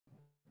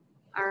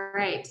All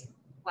right.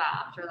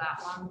 Wow, after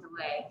that long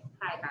delay.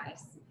 Hi,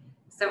 guys.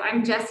 So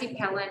I'm Jessie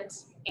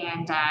Pellant,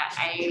 and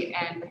I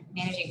am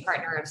managing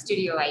partner of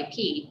Studio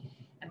IP,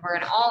 and we're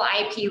an all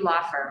IP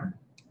law firm.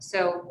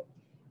 So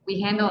we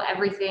handle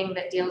everything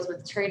that deals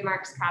with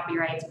trademarks,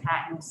 copyrights,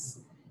 patents,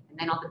 and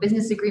then all the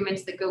business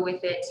agreements that go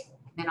with it,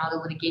 and then all the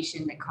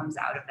litigation that comes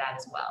out of that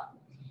as well.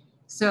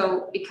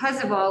 So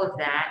because of all of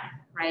that,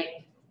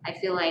 right, I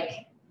feel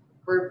like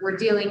we're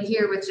dealing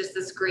here with just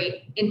this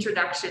great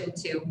introduction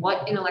to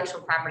what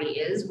intellectual property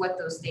is, what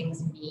those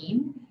things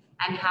mean,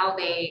 and how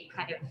they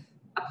kind of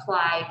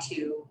apply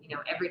to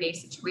everyday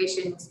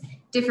situations,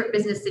 different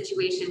business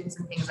situations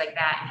and things like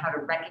that, and how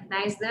to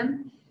recognize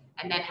them,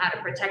 and then how to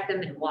protect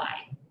them and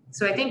why.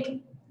 So I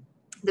think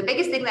the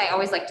biggest thing that I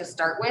always like to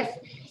start with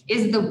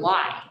is the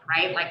why,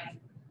 right? Like,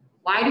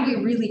 why do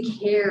we really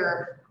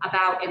care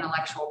about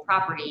intellectual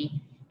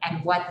property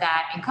and what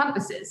that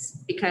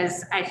encompasses?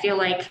 Because I feel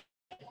like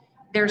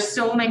there's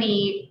so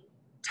many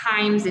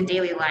times in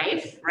daily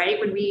life, right,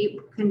 when we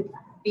can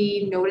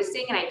be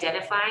noticing and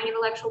identifying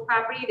intellectual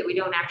property that we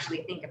don't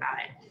actually think about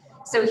it.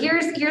 So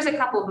here's a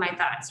couple of my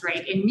thoughts,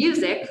 right? In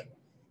music,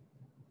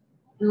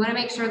 we want to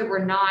make sure that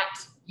we're not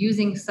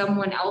using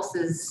someone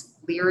else's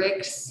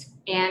lyrics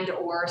and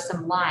or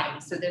some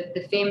lines. So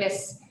the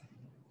famous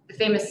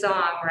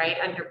song, right,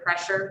 Under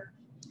Pressure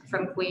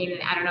from Queen,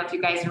 and I don't know if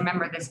you guys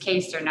remember this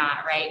case or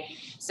not, right?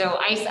 So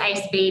Ice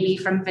Ice Baby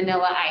from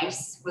Vanilla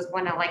Ice was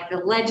one of like the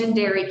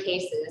legendary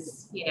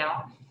cases,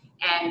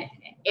 and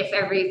if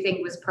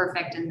everything was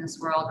perfect in this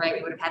world, right,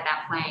 we would have had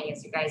that playing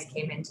as you guys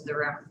came into the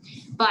room.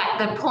 But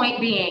the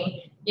point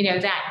being,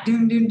 that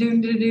doom, doom,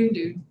 doom, doom, doom,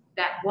 doom,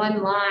 that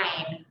one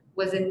line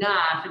was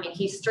enough. I mean,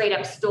 he straight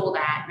up stole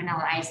that,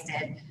 Vanilla Ice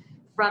did,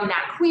 from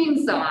that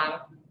Queen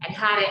song and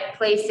had it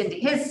placed into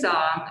his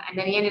song, and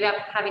then he ended up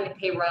having to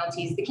pay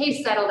royalties. The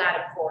case settled out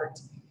of court,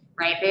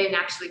 right? They didn't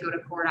actually go to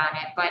court on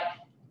it, but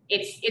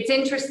it's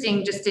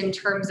interesting just in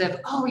terms of,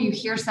 oh, you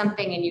hear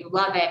something and you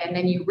love it, and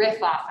then you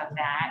riff off of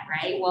that,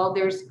 right? Well,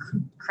 there's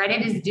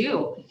credit is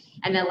due,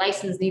 and the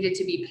license needed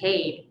to be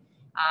paid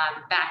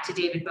back to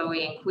David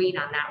Bowie and Queen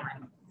on that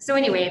one. So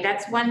anyway,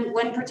 that's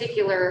one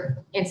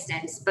particular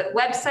instance, but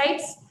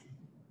websites,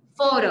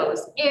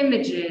 photos,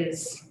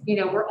 images,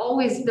 we're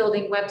always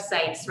building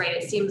websites, right?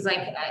 It seems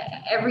like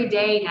every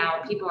day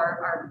now people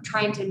are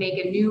trying to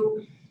make a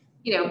new,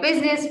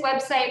 business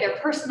website, their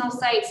personal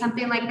site,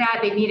 something like that.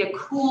 They need a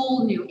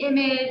cool new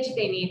image.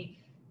 They need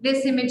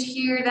this image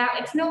here, that.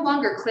 It's no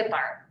longer clip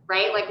art,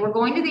 right? Like, we're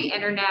going to the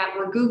internet,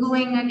 we're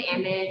Googling an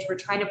image, we're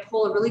trying to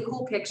pull a really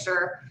cool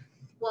picture.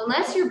 Well,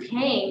 unless you're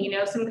paying,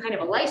 some kind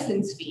of a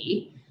license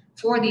fee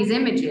for these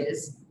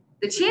images,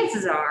 the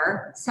chances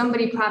are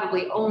somebody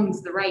probably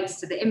owns the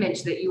rights to the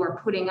image that you are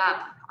putting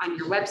up on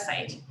your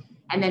website.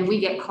 And then we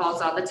get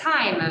calls all the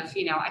time of,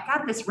 I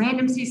got this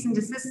random cease and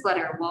desist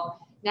letter. Well,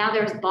 now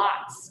there's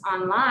bots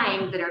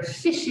online that are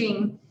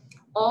phishing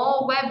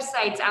all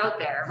websites out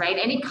there, right?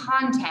 Any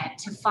content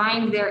to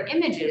find their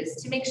images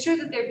to make sure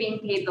that they're being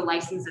paid the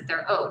license that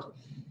they're owed.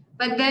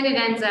 But then it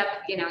ends up,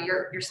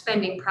 you're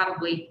spending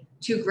probably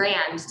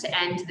 $2,000 to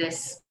end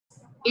this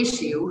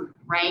issue,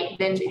 right?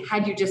 Then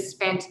had you just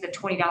spent the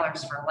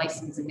 $20 for a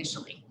license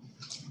initially.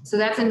 So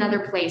that's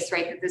another place,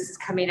 right, that this is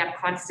coming up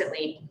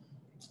constantly.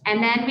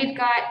 And then we've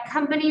got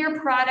company or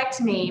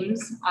product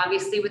names,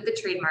 obviously with the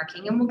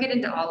trademarking, and we'll get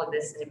into all of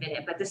this in a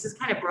minute, but this is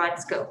kind of broad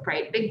scope,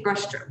 right? Big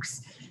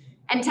brushstrokes.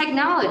 And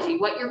technology,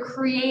 what you're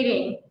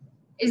creating,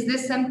 is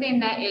this something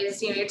that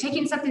is, you're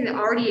taking something that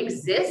already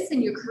exists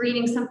and you're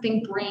creating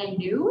something brand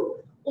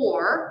new?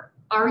 Or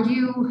are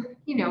you,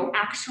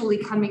 actually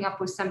coming up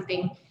with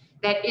something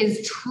that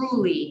is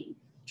truly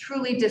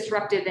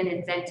disruptive and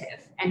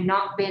inventive and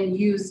not been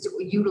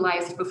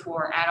utilized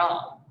before at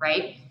all,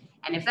 right?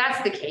 And if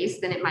that's the case,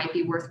 then it might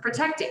be worth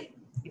protecting.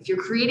 If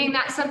you're creating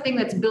something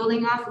that's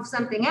building off of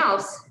something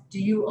else, do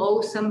you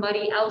owe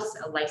somebody else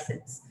a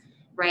license,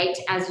 right?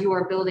 As you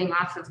are building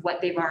off of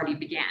what they've already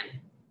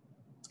began.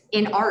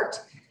 In art,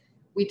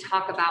 we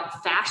talk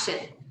about fashion,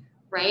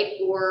 right?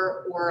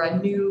 Or a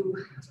new,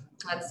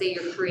 let's say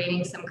you're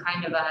creating some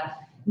kind of a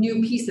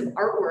new piece of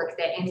artwork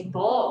that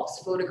involves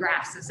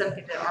photographs of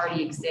something that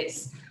already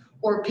exists,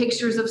 or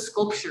pictures of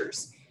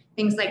sculptures,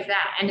 things like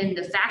that. And in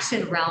the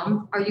fashion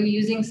realm, are you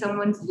using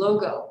someone's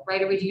logo,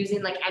 right? Are we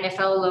using like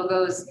NFL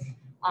logos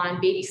on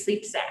baby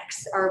sleep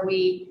sacks? Are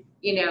we,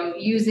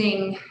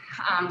 using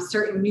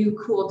certain new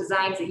cool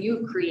designs that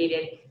you've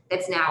created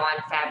that's now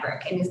on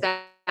fabric? And is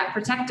that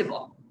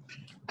protectable?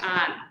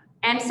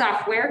 And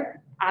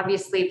software,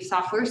 obviously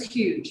software is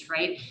huge,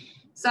 right?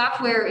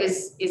 Software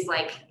is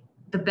like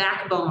the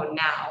backbone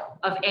now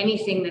of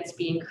anything that's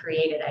being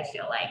created, I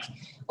feel like.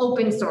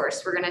 Open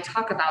source, we're going to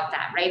talk about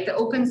that, right? The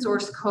open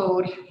source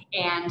code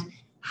and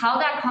how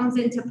that comes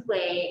into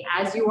play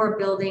as you are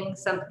building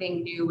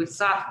something new with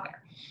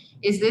software.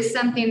 Is this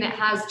something that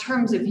has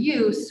terms of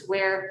use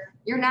where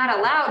you're not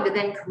allowed to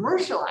then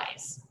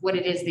commercialize what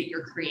it is that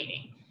you're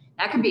creating?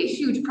 That could be a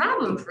huge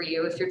problem for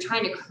you if you're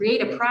trying to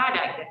create a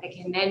product that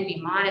can then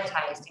be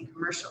monetized and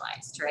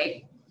commercialized,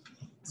 right?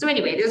 So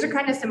anyway, those are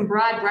kind of some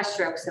broad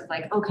brushstrokes of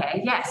like,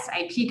 okay, yes,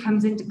 IP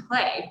comes into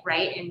play,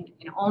 right? In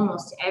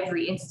almost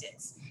every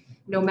instance,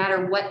 no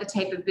matter what the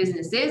type of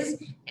business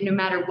is, and no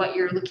matter what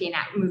you're looking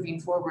at moving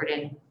forward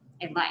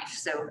in life.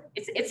 So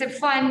it's a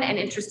fun and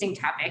interesting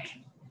topic.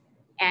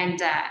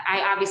 And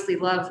I obviously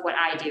love what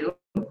I do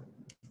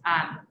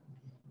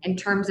in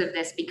terms of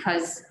this,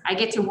 because I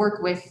get to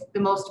work with the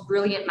most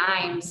brilliant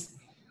minds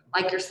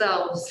like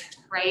yourselves,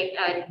 right?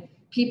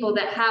 People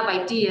that have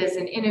ideas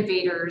and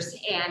innovators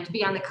and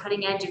be on the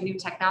cutting edge of new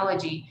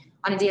technology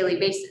on a daily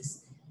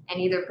basis, and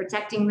either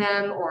protecting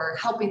them or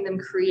helping them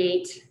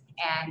create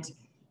and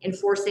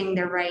enforcing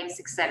their rights,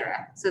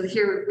 etc. So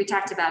here we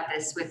talked about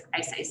this with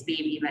Ice Ice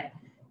Baby, but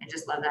I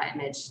just love that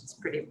image. It's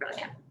pretty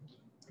brilliant.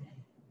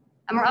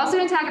 And we're also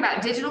going to talk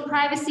about digital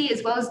privacy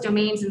as well as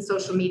domains and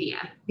social media.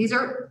 These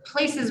are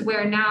places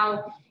where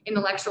now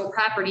intellectual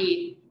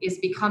property is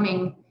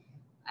becoming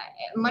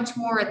much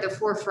more at the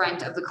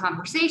forefront of the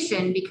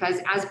conversation, because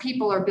as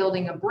people are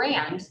building a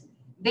brand,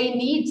 they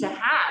need to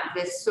have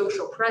this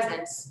social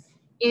presence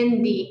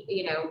in the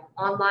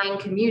online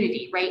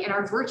community, right? In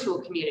our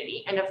virtual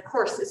community. And of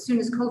course, as soon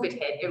as COVID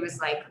hit, it was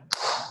like,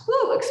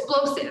 whoo,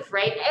 explosive,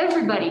 right?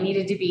 Everybody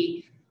needed to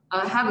be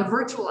have a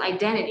virtual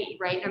identity,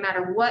 right? No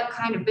matter what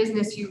kind of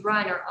business you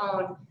run or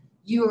own,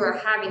 you are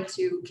having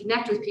to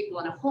connect with people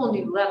on a whole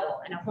new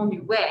level, in a whole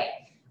new way,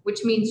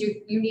 which means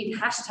you need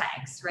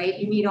hashtags, right?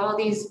 You need all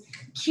these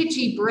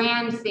kitschy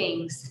brand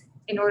things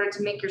in order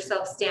to make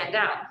yourself stand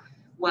out.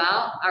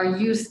 Well, are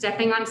you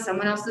stepping on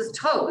someone else's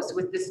toes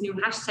with this new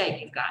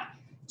hashtag you've got?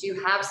 Do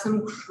you have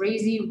some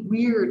crazy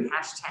weird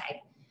hashtag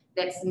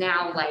that's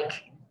now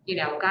like,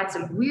 got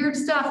some weird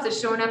stuff that's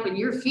showing up in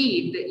your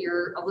feed that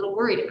you're a little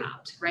worried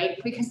about, right?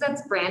 Because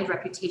that's brand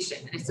reputation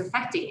and it's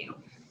affecting you.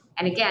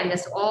 And again,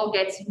 this all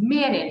gets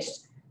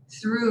managed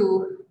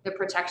through the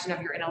protection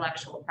of your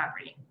intellectual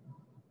property.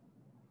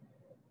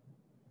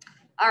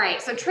 All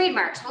right, so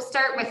trademarks, we'll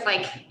start with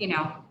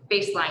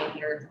baseline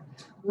here.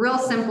 Real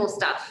simple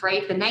stuff,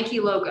 right? The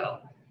Nike logo.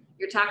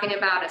 You're talking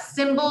about a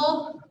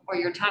symbol or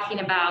you're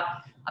talking about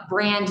a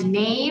brand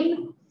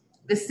name.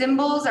 The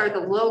symbols are the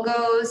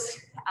logos.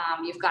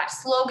 You've got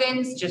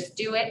slogans, just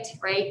do it,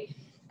 right?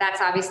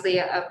 That's obviously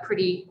a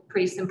pretty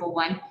simple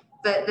one.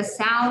 The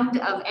sound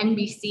of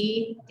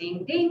NBC,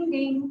 ding, ding,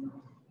 ding,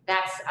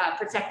 that's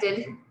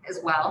protected as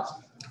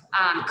well.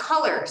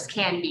 Colors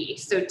can be,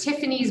 so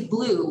Tiffany's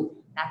blue,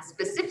 that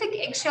specific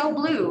eggshell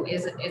blue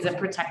is a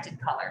protected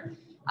color.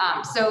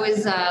 So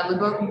is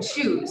Louboutin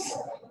shoes.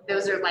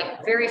 Those are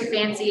like very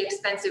fancy,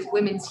 expensive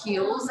women's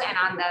heels. And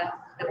on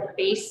the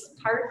base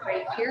part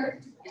right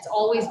here, it's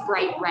always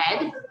bright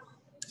red.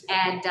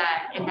 And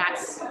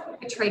that's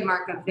a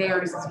trademark of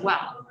theirs as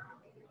well.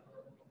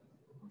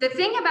 The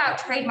thing about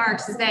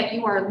trademarks is that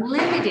you are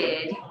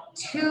limited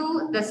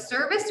to the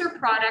service or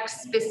product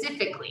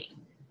specifically.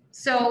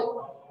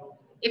 So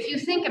if you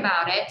think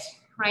about it,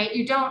 right,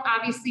 you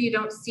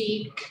don't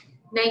see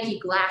Nike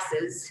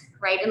glasses,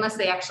 right, unless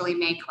they actually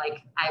make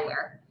like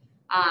eyewear.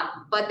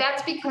 But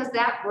that's because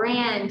that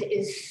brand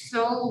is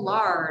so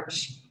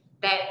large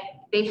that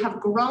they have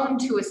grown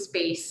to a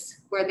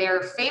space where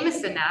they're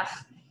famous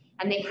enough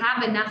and they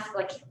have enough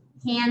like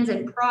hands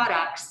and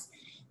products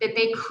that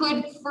they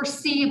could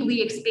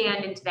foreseeably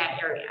expand into that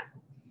area.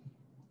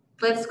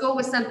 Let's go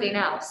with something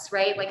else,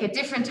 right? Like a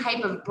different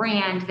type of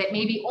brand that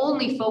maybe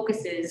only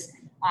focuses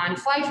on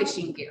fly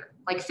fishing gear,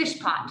 like Fish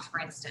Pond, for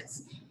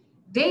instance.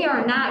 They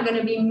are not going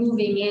to be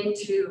moving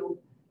into,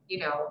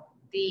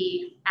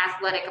 the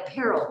athletic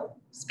apparel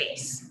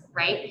space,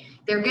 right?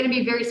 They're going to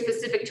be very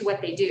specific to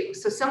what they do.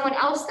 So someone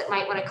else that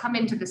might want to come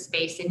into the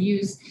space and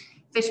use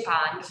Fish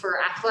Pond for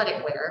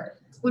athletic wear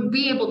would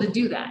be able to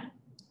do that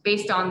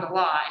based on the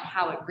law and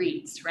how it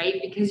reads,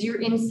 right? Because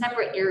you're in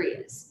separate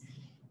areas.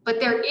 But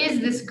there is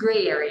this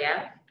gray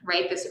area,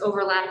 right? This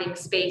overlapping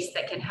space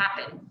that can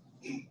happen.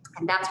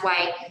 And that's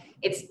why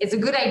it's a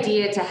good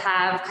idea to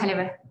have kind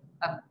of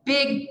a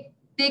big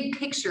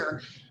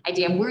picture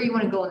idea of where you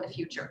want to go in the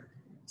future,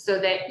 so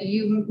that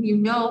you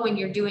know when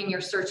you're doing your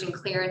search and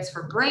clearance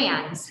for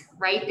brands,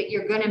 right, that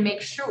you're going to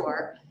make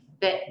sure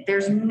that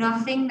there's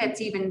nothing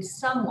that's even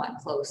somewhat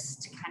close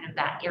to kind of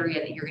that area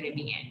that you're going to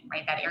be in,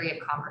 right, that area of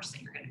commerce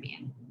that you're going to be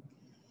in.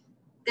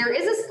 There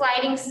is a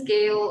sliding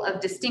scale of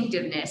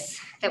distinctiveness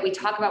that we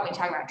talk about when we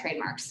talk about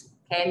trademarks,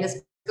 okay, and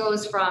this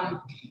goes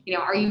from,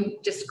 are you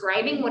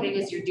describing what it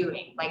is you're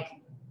doing? Like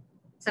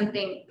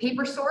something,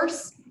 Paper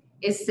Source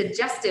is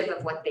suggestive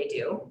of what they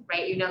do,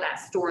 right? That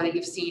store that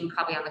you've seen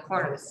probably on the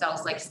corner that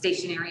sells like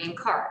stationery and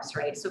cars,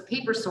 right? So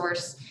Paper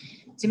Source,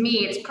 to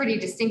me, it's pretty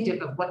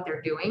distinctive of what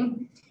they're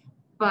doing.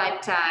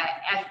 But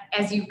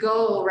as you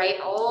go, right,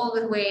 all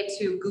the way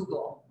to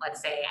Google,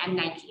 let's say, and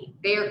Nike,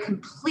 they are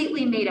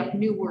completely made up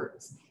new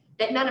words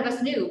that none of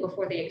us knew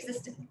before they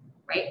existed,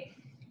 right?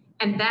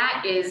 And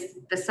that is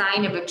the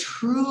sign of a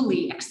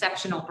truly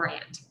exceptional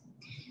brand,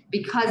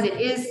 because it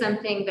is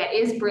something that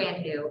is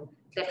brand new,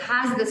 that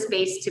has the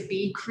space to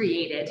be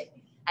created,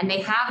 and they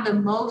have the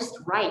most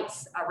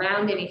rights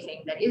around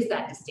anything that is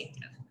that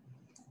distinctive.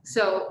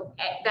 So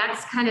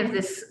that's kind of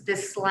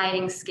this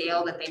sliding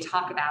scale that they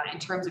talk about in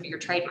terms of your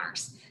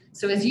trademarks.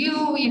 So as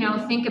you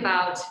think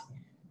about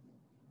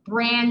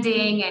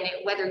branding and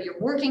whether you're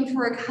working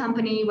for a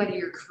company, whether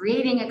you're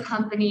creating a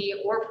company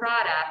or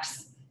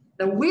products,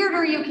 the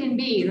weirder you can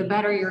be, the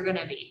better you're going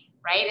to be,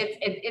 right?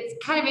 It's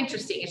kind of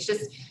interesting. It's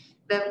just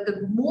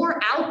the more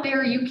out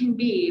there you can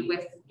be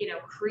with,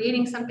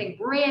 creating something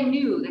brand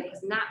new that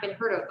has not been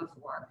heard of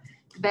before,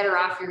 the better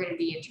off you're going to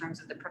be in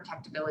terms of the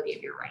protectability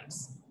of your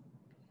rights.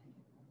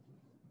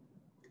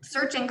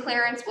 Search and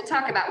clearance, we'll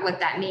talk about what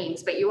that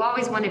means, but you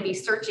always want to be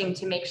searching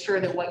to make sure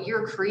that what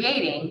you're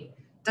creating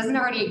doesn't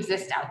already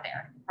exist out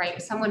there,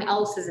 right? Someone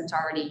else isn't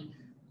already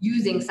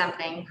using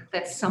something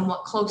that's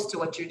somewhat close to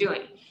what you're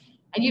doing.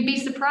 And you'd be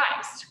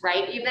surprised,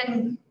 right?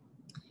 Even,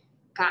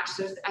 gosh,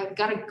 I've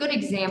got a good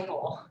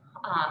example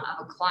of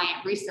a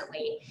client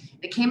recently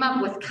that came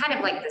up with kind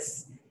of like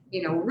this,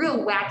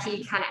 real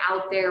wacky kind of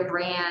out there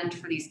brand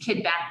for these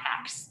kid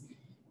backpacks.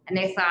 And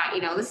they thought,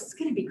 this is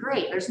going to be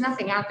great. There's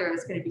nothing out there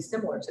that's going to be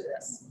similar to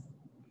this.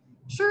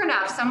 Sure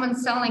enough,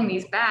 someone's selling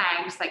these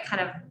bags, like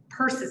kind of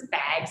purses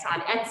bags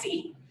on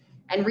Etsy,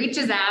 and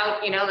reaches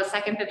out, the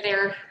second that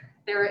they're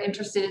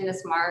interested in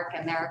this mark,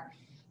 and they're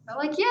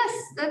like, yes,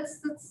 that's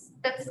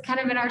kind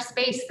of in our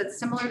space. That's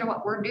similar to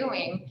what we're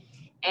doing.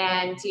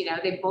 And,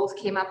 they both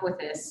came up with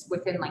this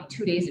within like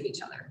 2 days of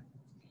each other.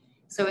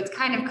 So it's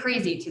kind of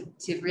crazy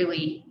to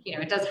really,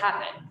 it does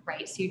happen,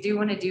 right? So you do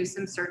want to do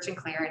some search and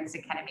clearance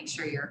to kind of make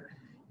sure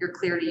you're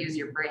clear to use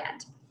your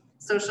brand.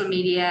 Social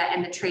media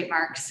and the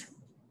trademarks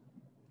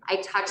I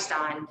touched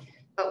on,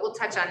 but we'll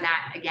touch on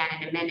that again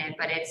in a minute.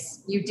 But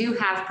you do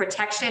have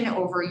protection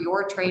over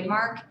your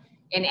trademark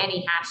in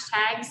any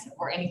hashtags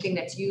or anything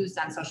that's used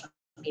on social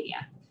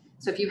media.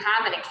 So if you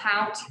have an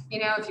account,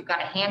 if you've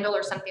got a handle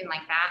or something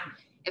like that,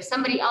 if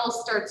somebody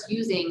else starts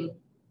using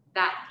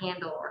that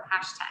handle or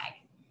hashtag,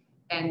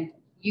 and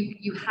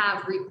you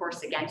have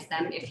recourse against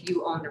them if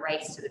you own the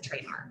rights to the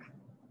trademark.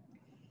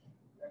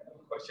 I have a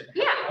question.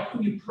 Yeah. How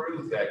can you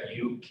prove that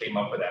you came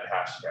up with that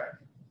hashtag?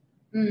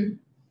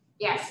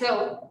 Yeah,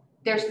 so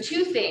there's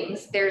two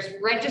things. There's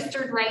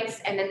registered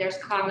rights and then there's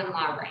common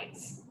law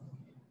rights.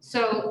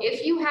 So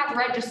if you have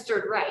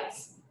registered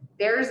rights,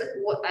 there's a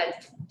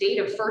date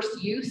of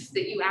first use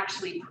that you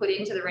actually put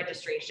into the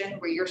registration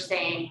where you're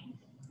saying,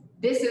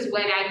 this is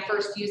when I'm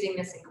first using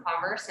this in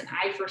commerce and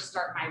I first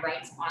start my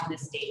rights on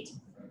this date.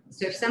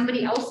 So if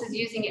somebody else is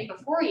using it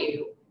before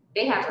you,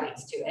 they have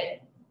rights to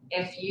it.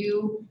 If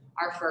you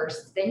are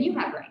first, then you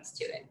have rights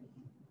to it.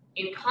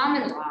 In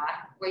common law,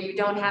 where you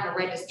don't have a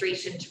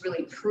registration to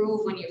really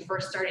prove when you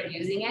first started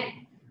using it,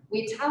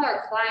 we tell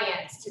our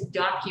clients to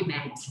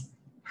document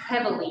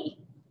heavily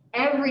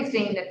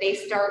everything that they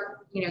start,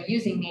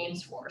 using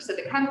names for. So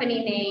the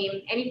company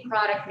name, any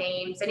product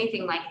names,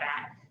 anything like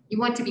that. You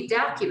want to be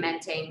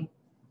documenting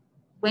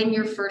when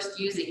you're first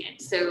using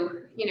it. So,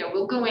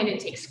 we'll go in and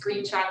take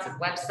screenshots of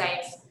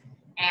websites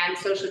and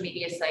social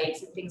media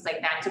sites and things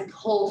like that to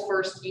pull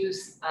first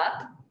use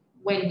up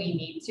when we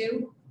need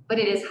to. But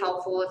it is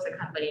helpful if the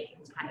company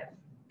can kind of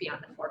be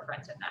on the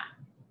forefront of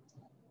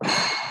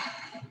that.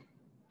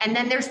 And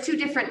then there's two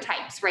different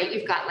types, right?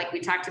 You've got, like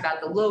we talked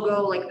about, the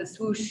logo, like the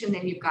swoosh, and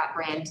then you've got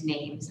brand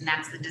names, and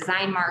that's the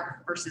design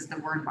mark versus the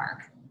word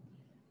mark.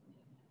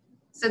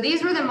 So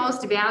these were the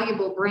most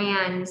valuable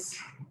brands.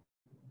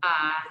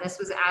 This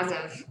was as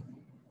of,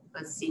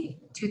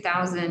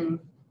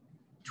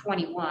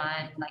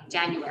 2021, like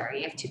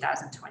January of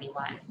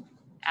 2021,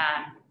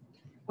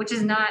 which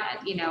is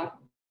not, you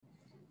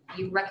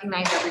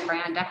recognize every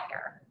brand up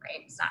here,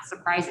 right? It's not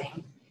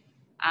surprising.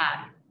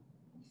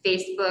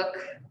 Facebook,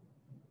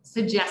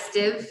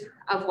 suggestive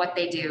of what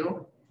they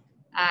do.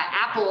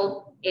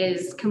 Apple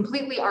is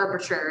completely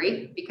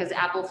arbitrary because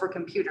Apple for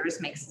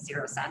computers makes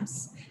 0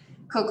 sense.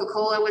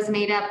 Coca-Cola was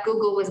made up,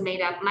 Google was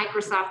made up,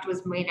 Microsoft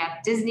was made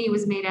up, Disney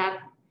was made up.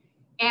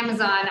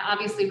 Amazon,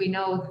 obviously we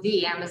know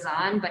the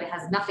Amazon, but it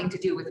has nothing to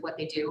do with what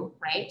they do,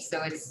 right?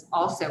 So it's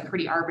also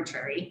pretty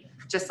arbitrary,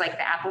 just like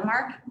the Apple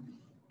mark.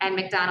 And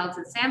McDonald's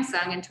and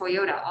Samsung and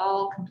Toyota,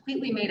 all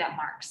completely made up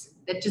marks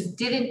that just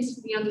didn't,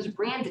 there's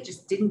brands that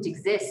just didn't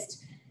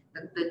exist.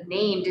 The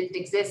name didn't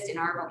exist in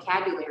our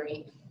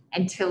vocabulary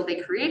until they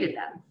created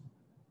them.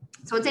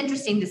 So it's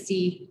interesting to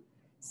see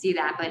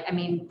that, but I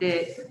mean,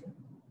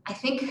 I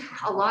think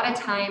a lot of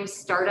times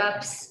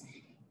startups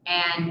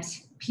and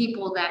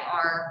people that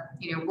are,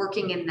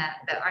 working in the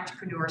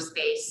entrepreneur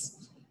space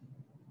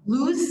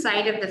lose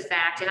sight of the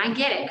fact, and I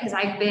get it because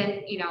I've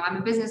been, I'm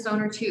a business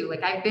owner too.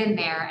 Like I've been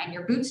there, and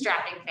you're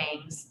bootstrapping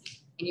things,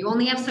 and you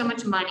only have so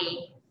much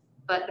money.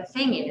 But the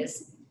thing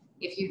is,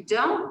 if you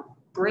don't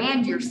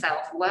brand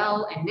yourself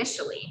well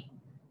initially,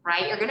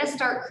 right, you're going to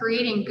start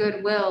creating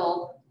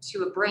goodwill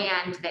to a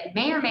brand that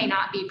may or may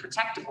not be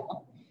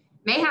protectable,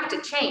 may have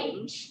to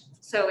change.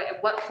 So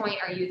at what point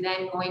are you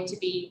then going to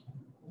be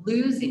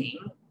losing,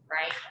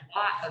 right, a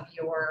lot of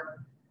your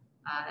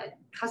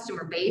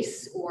customer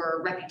base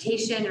or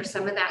reputation or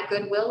some of that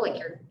goodwill?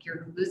 Like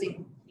you're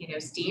losing,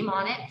 steam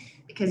on it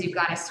because you've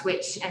got to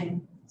switch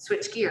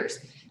gears.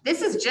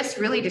 This is just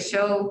really to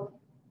show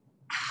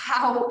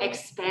how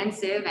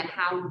expensive and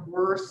how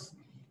worth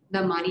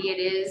the money it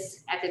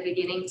is at the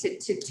beginning to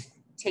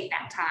take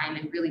that time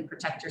and really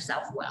protect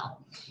yourself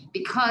well,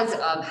 because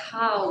of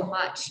how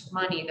much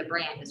money the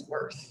brand is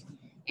worth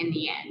in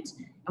the end.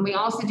 And we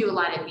also do a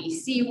lot of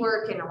VC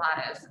work and a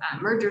lot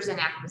of mergers and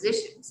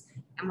acquisitions.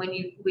 And when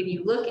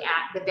you look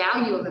at the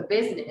value of a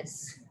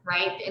business,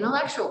 right, the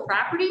intellectual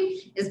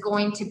property is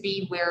going to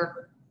be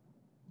where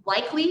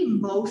likely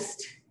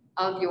most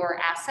of your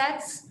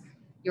assets,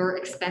 your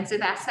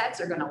expensive assets,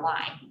 are going to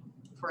lie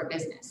for a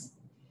business.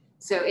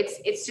 So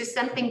it's just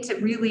something to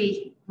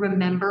really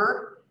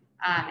remember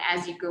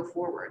as you go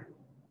forward.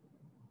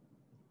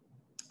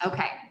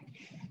 Okay,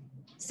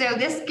 so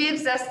this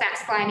gives us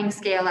that sliding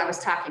scale I was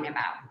talking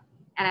about.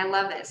 And I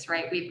love this,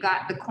 right? We've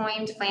got the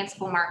coined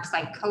fanciful marks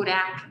like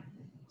Kodak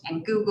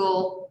and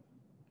Google,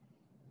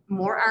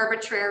 more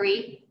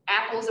arbitrary.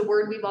 Apple's a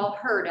word we've all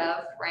heard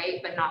of, right?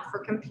 But not for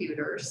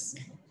computers.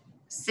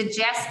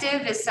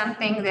 Suggestive is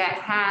something that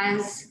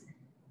has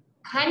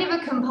kind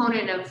of a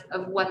component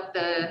of what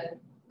the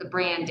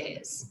brand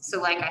is.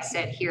 So like I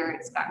said here,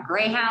 it's got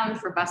Greyhound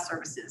for bus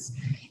services,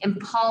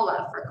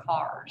 Impala for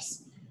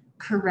cars,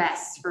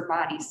 Caress for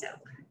body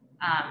soap.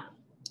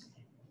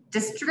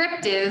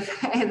 Descriptive,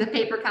 the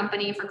paper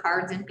company for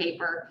cards and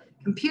paper,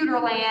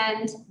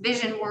 Computerland,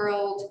 Vision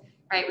World,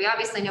 right? We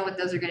obviously know what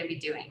those are going to be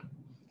doing.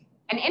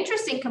 An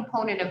interesting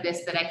component of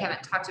this that I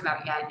haven't talked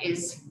about yet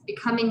is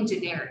becoming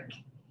generic.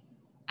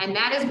 And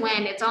that is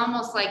when it's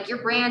almost like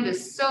your brand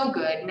is so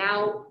good,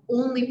 now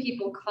only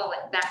people call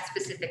it that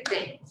specific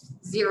thing.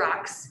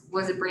 Xerox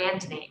was a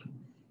brand name.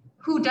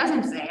 Who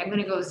doesn't say, I'm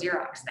going to go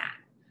Xerox that,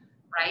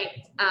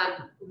 right?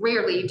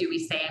 Rarely do we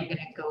say, I'm going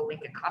to go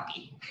make a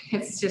copy.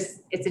 It's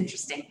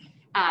interesting.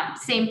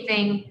 Same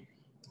thing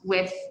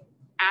with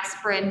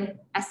aspirin,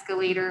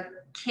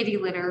 escalator, kitty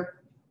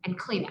litter, and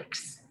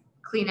Kleenex.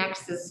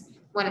 Kleenex is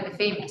one of the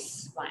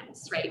famous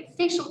ones, right?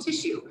 Facial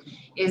tissue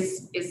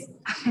is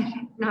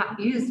not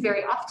used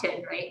very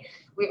often, right?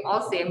 We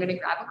all say, I'm going to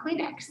grab a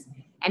Kleenex.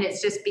 And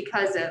it's just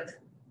because of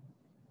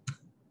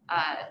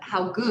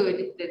how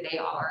good that they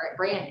are at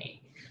branding.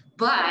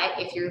 But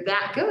if you're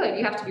that good,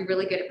 you have to be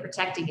really good at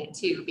protecting it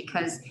too,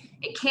 because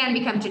it can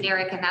become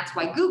generic. And that's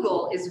why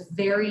Google is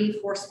very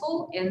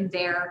forceful in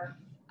their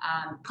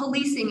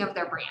policing of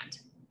their brand,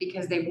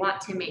 because they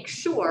want to make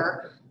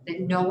sure that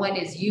no one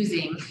is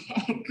using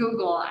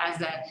Google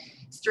as a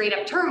straight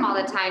up term all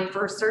the time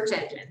for search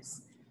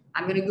engines.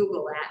 I'm going to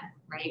Google that,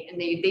 right? And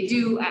they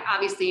do,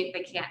 obviously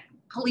they can't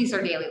police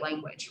our daily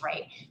language,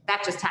 right?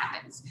 That just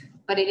happens.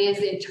 But it is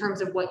in terms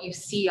of what you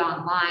see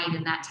online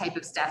and that type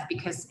of stuff,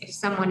 because if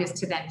someone is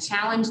to then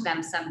challenge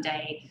them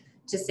someday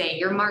to say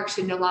your mark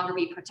should no longer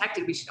be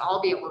protected, we should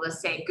all be able to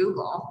say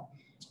Google,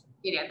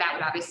 you know, that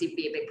would obviously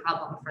be a big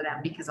problem for them,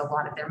 because a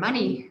lot of their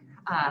money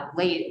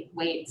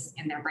lays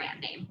in their brand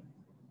name.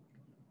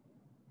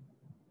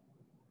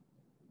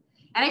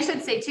 And I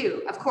should say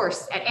too, of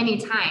course, at any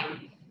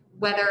time,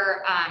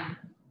 whether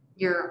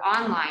you're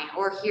online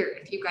or here,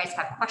 if you guys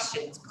have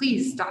questions,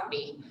 please stop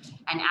me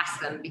and ask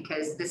them,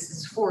 because this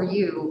is for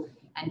you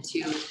and to,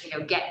 you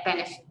know, get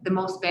the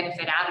most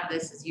benefit out of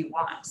this as you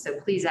want. So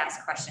please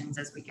ask questions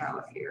as we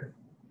go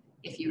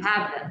if you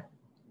have them.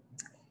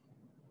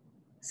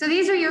 So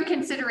these are your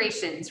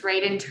considerations,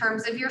 right? In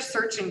terms of your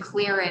search and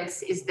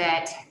clearance, is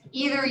that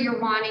either you're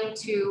wanting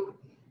to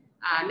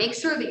make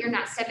sure that you're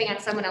not stepping on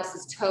someone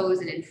else's toes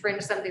and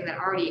infringe something that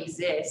already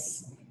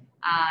exists,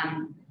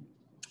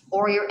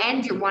 or you're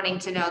wanting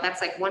to know,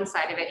 that's like one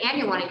side of it, and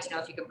you're wanting to know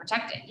if you can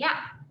protect it. Yeah.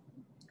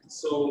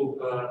 So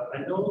I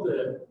know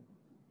that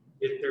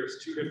if there's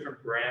two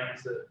different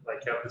brands that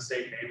like have the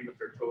same name but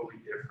they're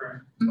totally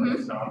different, like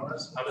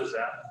genres, how does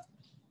that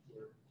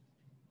work?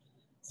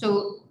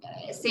 So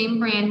same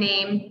brand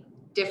name,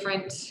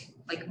 different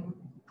like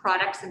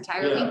products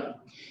entirely.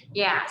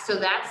 Yeah. So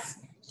that's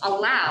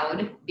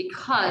allowed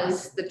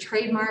because the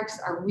trademarks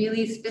are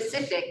really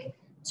specific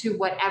to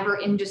whatever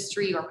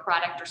industry or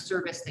product or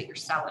service that you're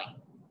selling.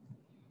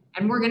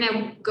 And we're going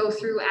to go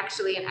through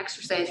actually an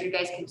exercise. You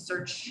guys can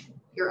search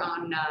your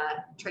own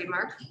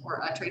trademark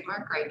or a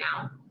trademark right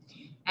now.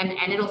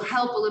 And it'll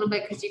help a little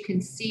bit, because you can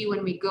see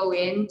when we go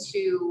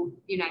into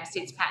the United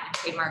States Patent and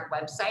Trademark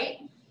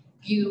website,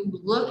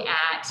 you look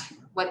at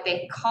what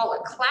they call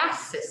a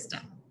class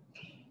system.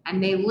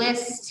 And they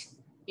list,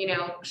 you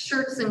know,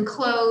 shirts and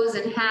clothes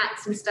and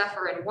hats and stuff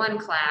are in one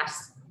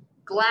class,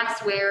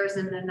 glassware is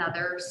in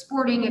another,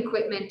 sporting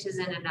equipment is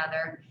in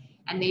another.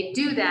 And they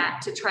do that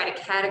to try to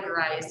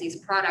categorize these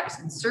products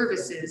and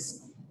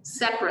services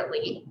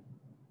separately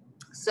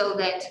so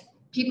that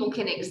people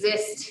can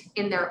exist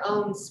in their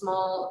own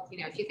small, you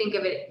know, if you think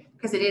of it,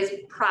 because it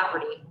is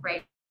property,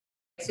 right?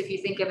 So if you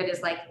think of it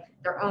as like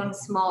their own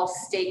small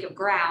stake of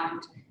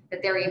ground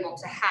that they're able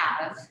to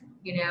have,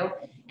 you know,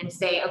 and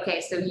say,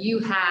 okay, so you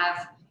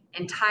have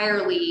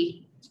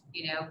entirely,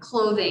 you know,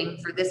 clothing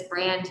for this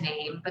brand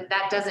name, but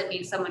that doesn't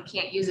mean someone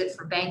can't use it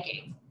for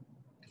banking,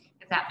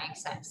 if that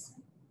makes sense,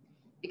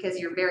 because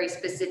you're very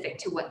specific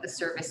to what the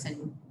service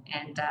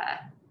and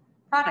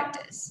product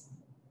is.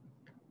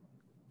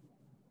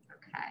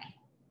 Okay.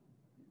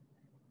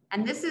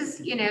 And this is,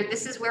 you know,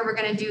 this is where we're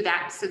going to do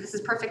that. So this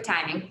is perfect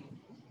timing.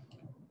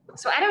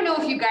 So I don't know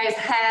if you guys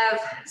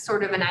have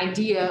sort of an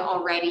idea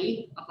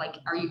already of like,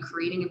 are you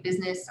creating a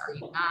business? Are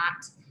you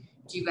not?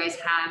 Do you guys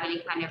have any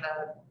kind of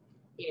a,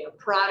 you know,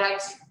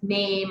 product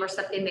name or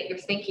something that you're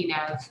thinking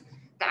of?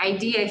 The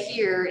idea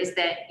here is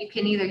that you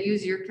can either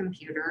use your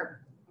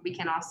computer. We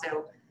can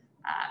also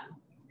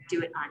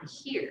do it on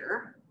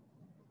here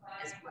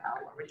as well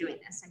while we're doing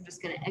this. I'm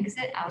just going to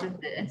exit out of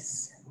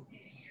this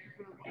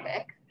real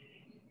quick.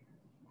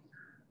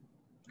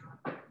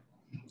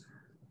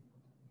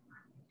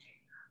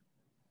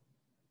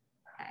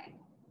 Okay.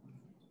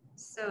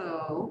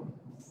 So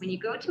when you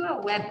go to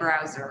a web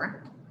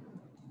browser,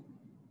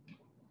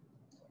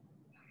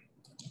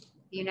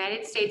 the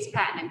United States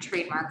Patent and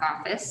Trademark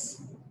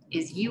Office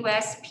is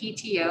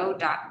uspto.gov.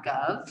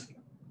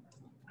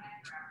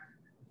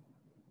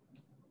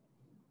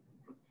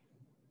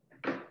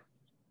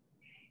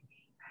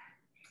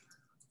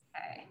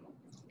 Okay.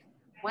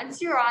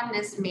 Once you're on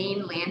this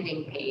main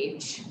landing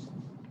page,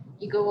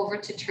 you go over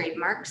to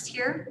trademarks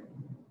here,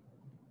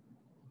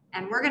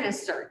 and we're going to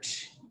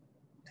search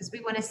because we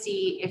want to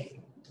see if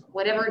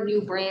whatever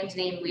new brand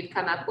name we've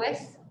come up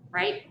with,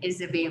 right,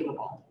 is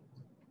available.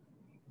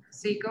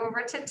 So you go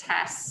over to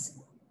tests,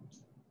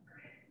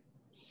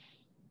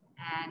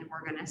 and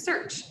we're going to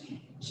search.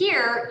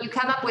 Here, you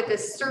come up with a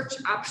search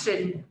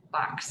option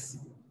box,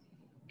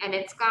 and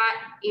it's got,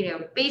 you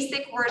know,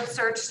 basic word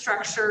search,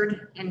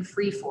 structured, and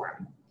free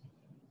form.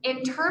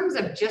 In terms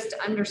of just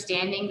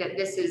understanding that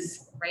this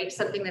is, right,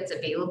 something that's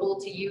available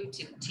to you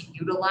to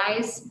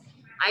utilize,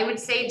 I would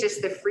say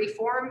just the free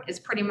form is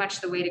pretty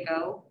much the way to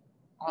go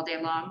all day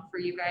long for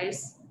you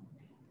guys.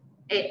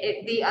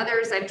 The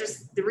others,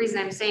 the reason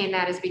I'm saying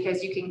that is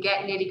because you can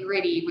get nitty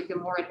gritty with a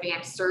more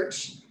advanced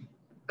search,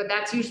 but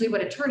that's usually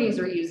what attorneys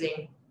are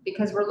using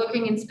because we're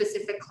looking in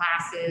specific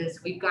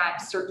classes. We've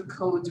got certain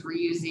codes we're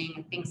using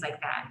and things like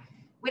that.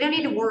 We don't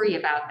need to worry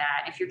about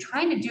that. If you're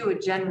trying to do a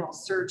general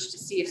search to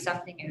see if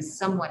something is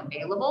somewhat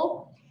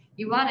available,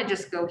 you want to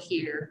just go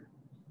here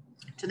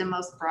to the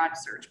most broad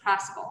search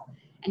possible.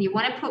 And you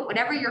want to put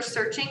whatever you're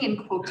searching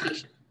in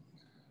quotation.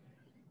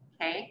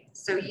 Okay,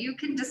 so you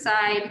can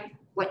decide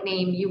what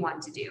name you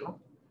want to do.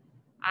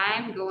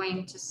 I'm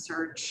going to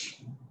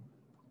search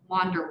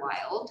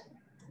Wanderwild.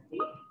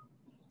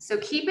 So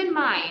keep in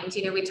mind,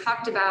 you know, we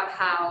talked about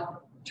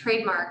how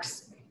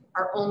trademarks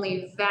are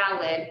only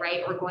valid,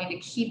 right, or going to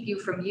keep you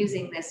from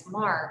using this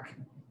mark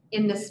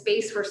in the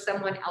space where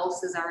someone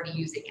else is already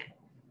using it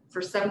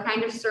for some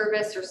kind of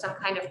service or some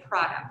kind of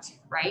product,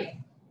 right?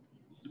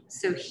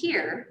 So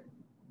here,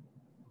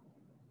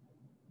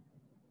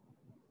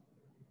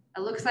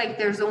 it looks like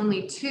there's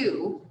only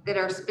 2 that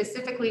are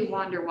specifically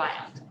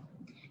Wanderwild.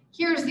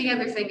 Here's the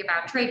other thing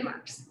about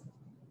trademarks.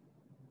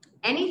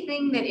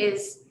 Anything that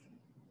is,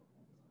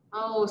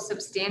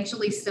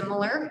 substantially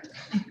similar,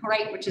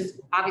 right, which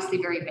is obviously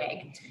very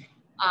vague,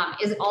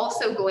 is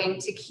also going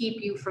to keep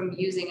you from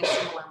using a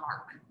similar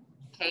mark,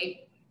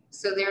 okay?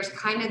 So there's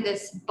kind of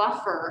this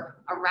buffer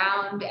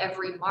around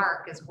every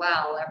mark as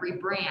well, every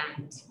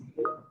brand,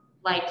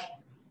 like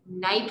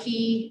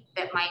Nike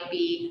that might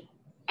be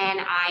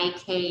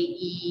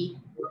Nike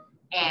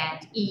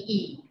and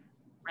EE,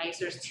 right?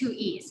 So there's 2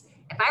 E's.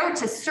 If I were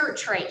to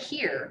search right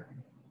here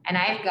and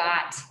I've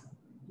got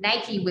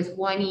Nike with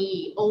 1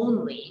 E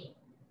only,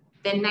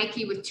 then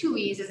Nike with 2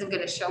 E's isn't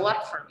going to show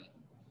up for me,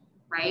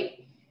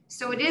 right?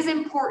 So it is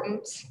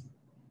important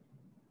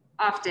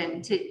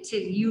often to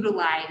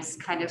utilize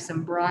kind of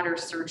some broader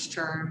search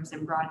terms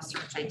and broad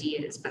search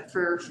ideas. But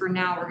for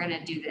now, we're going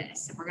to do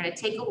this. We're going to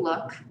take a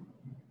look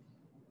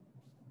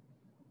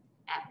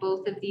at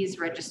both of these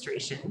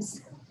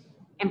registrations.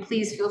 And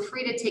please feel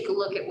free to take a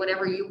look at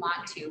whatever you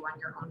want to on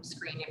your own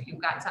screen if you've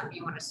got something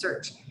you want to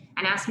search,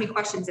 and ask me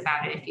questions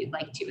about it if you'd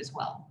like to as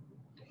well.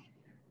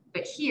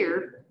 But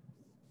here,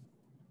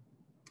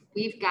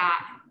 we've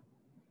got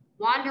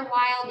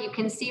Wanderwild. You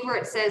can see where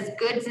it says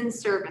goods and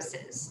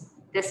services.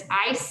 This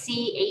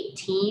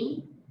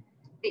IC18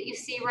 that you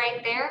see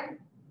right there,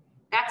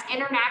 that's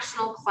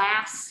International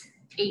Class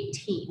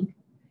 18.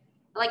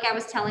 Like I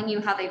was telling you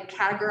how they've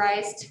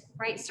categorized,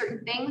 right,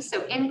 certain things.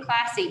 So in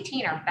Class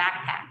 18 are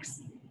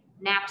backpacks,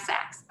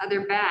 knapsacks,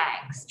 other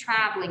bags,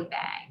 traveling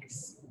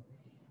bags.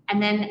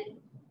 And then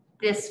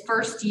this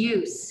first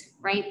use,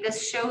 right?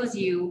 This shows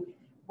you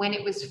when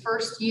it was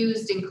first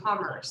used in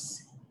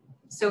commerce.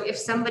 So if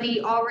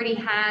somebody already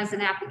has an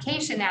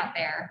application out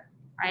there,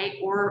 right,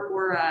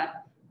 or a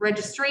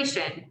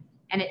registration,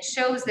 and it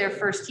shows their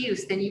first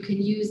use, then you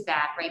can use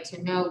that, right,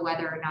 to know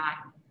whether or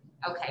not,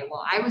 okay,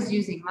 well, I was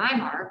using my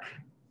mark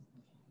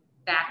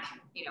back,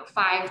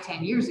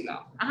 5-10 years ago.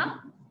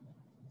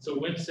 So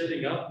when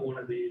setting up one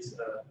of these,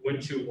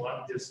 wouldn't you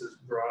want this as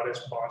broad as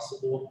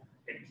possible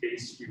in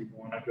case you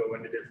want to go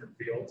into different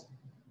fields?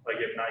 Like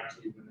if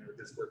Nike, when they're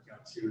just working on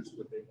shoes,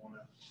 would they want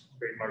to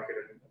trademark it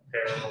in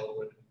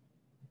apparel and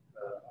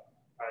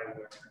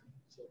eyewear?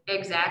 So.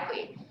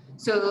 Exactly.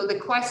 So the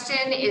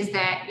question is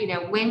that,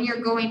 when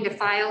you're going to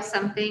file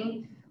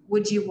something,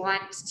 would you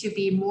want to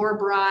be more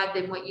broad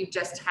than what you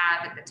just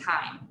have at the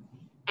time?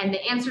 And the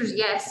answer is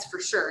yes, for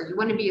sure. You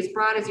want to be as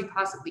broad as you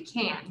possibly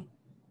can,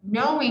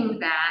 knowing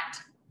that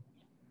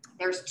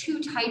there's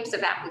two types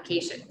of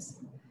applications.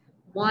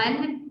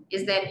 One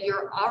is that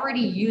you're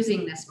already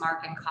using this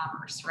mark in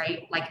commerce,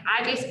 right? Like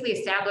I basically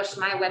established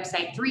my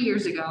website 3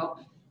 years ago.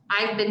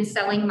 I've been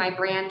selling my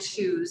brand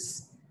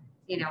shoes,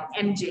 you know,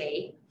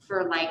 MJ,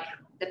 for like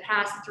the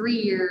past 3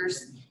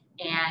 years,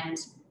 and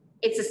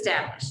it's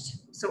established.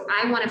 So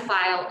I want to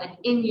file an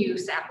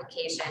in-use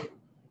application.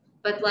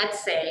 But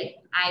let's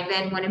say I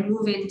then want to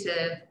move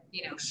into,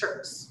 you know,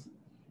 shirts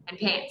and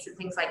pants and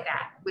things like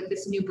that with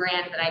this new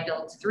brand that I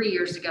built 3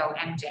 years ago,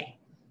 MJ.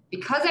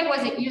 Because I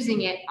wasn't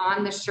using it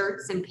on the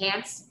shirts and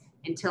pants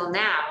until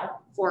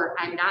now, or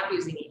I'm not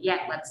using it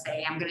yet, let's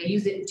say, I'm going to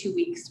use it in 2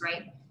 weeks,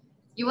 right?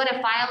 You want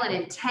to file an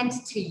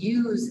intent to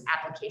use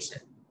application.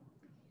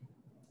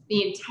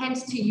 The intent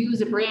to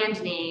use a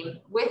brand name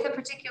with a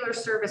particular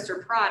service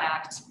or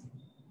product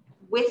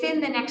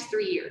within the next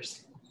 3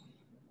 years.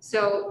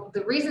 So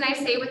the reason I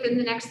say within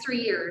the next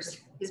 3 years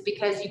is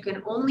because you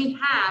can only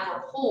have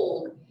or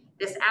hold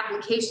this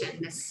application,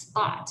 this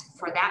spot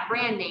for that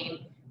brand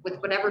name with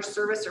whatever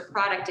service or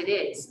product it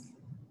is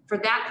for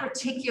that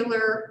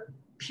particular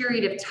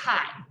period of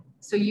time.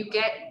 So you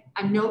get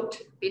a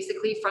note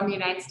basically from the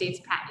United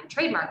States Patent and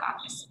Trademark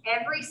Office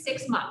every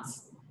 6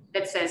 months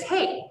that says,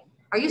 hey,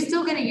 are you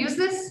still going to use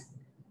this?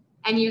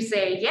 And you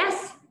say,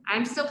 yes,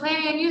 I'm still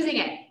planning on using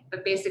it.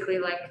 But basically,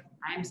 like,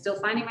 I'm still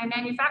finding my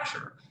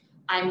manufacturer.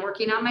 I'm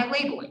working on my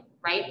labeling,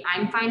 right?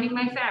 I'm finding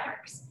my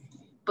fabrics.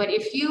 But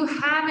if you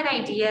have an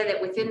idea that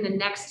within the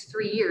next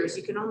 3 years,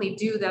 you can only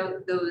do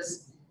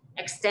those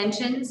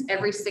extensions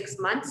every 6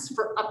 months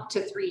for up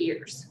to 3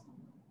 years.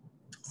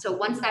 So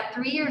once that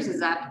 3 years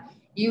is up,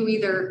 you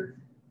either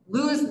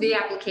lose the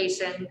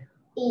application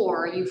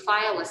or you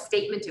file a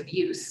statement of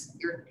use,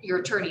 your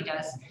attorney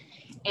does,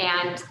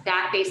 and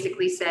that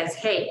basically says,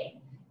 hey,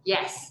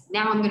 yes,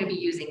 now I'm going to be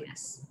using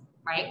this,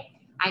 right?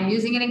 I'm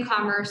using it in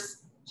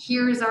commerce.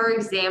 Here's our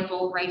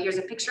example, right? Here's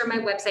a picture of my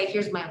website.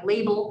 Here's my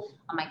label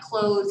on my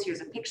clothes.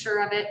 Here's a picture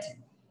of it.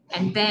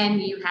 And then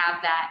you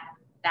have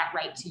that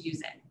right to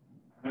use it.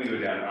 I'm gonna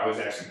go down. I was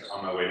actually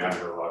on my way down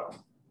to look.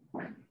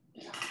 Let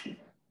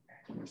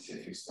me see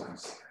if he's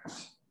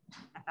downstairs.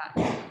 I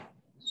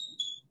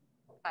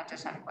thought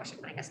Josh had a question,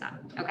 but I guess not.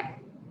 Okay.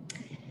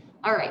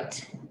 All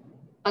right.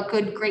 A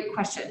great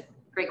question.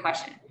 Great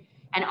question.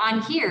 And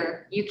on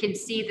here, you can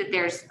see that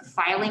there's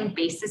filing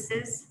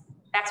bases.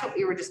 That's what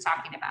we were just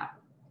talking about.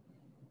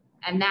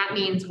 And that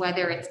means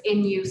whether it's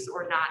in use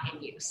or not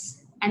in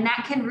use. And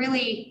that can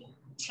really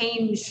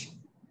change,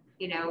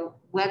 you know,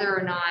 whether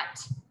or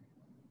not,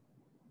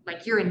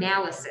 like your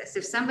analysis.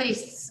 If somebody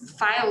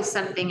files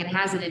something and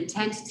has an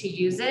intent to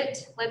use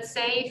it, let's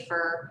say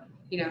for,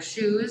 you know,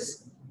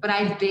 shoes, but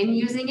I've been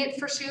using it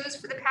for shoes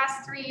for the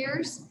past 3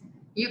 years,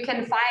 you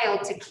can file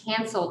to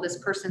cancel this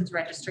person's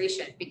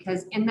registration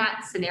because in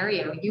that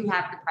scenario, you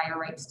have the prior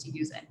rights to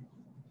use it.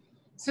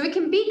 So it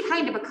can be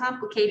kind of a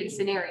complicated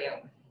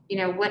scenario. You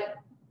know, what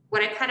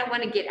I kind of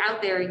want to get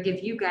out there and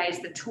give you guys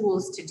the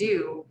tools to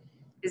do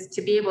is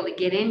to be able to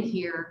get in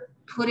here,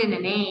 put in a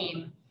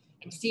name,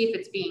 and see if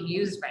it's being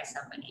used by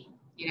somebody.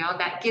 You know,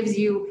 that gives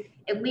you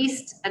at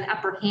least an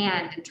upper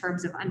hand in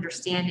terms of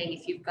understanding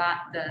if you've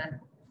got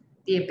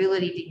the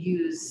ability to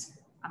use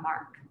a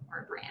mark or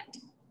a brand.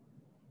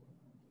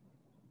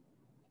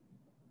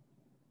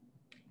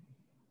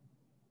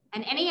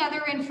 And any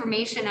other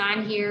information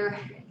on here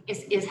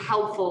is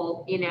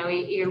helpful. You know,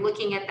 you're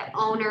looking at the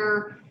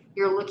owner,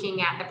 you're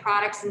looking at the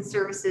products and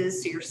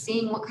services, so you're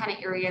seeing what kind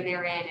of area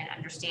they're in and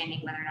understanding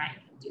whether or not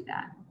you can do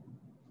that.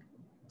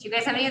 Do you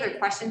guys have any other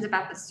questions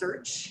about the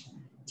search?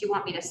 Do you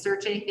want me to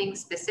search anything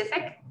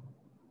specific?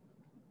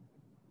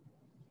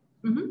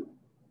 Mm-hmm.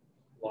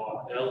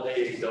 Law,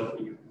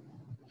 L-A-W.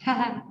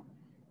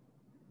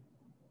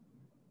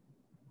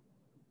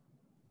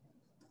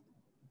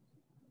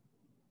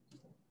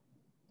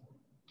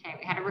 Okay,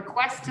 we had a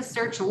request to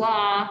search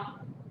law.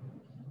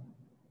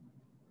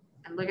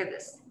 And look at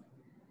this.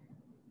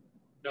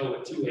 No,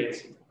 with 2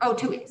 A's. Oh,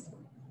 2 A's.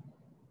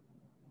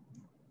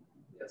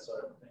 Yes,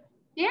 sorry.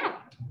 Yeah.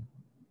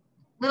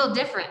 Little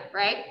different,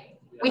 right?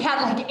 Yeah. We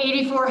had like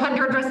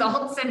 8,400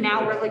 results and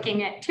now we're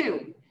looking at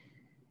 2.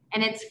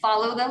 And it's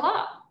follow the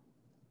law.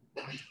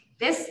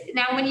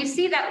 Now when you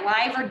see that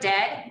live or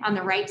dead on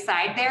the right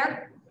side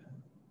there,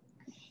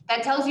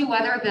 that tells you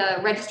whether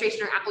the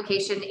registration or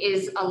application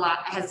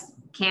has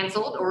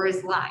canceled or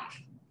is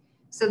live.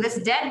 So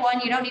this dead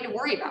one, you don't need to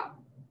worry about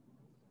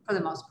for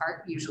the most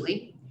part,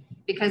 usually,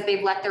 because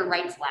they've let their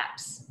rights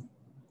lapse.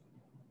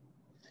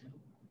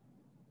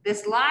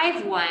 This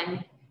live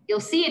one, you'll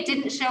see it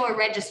didn't show a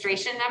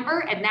registration number,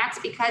 and that's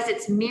because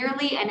it's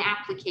merely an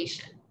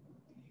application.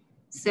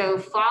 So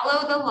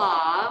follow the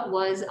law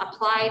was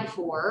applied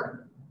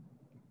for,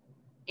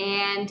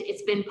 and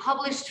it's been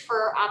published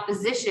for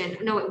opposition.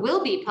 No, it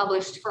will be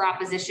published for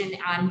opposition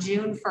on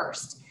June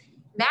 1st.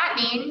 That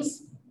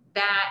means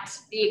that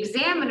the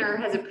examiner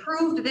has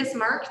approved this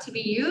mark to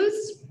be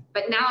used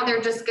But now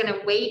they're just going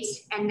to wait,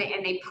 and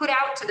they put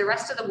out to the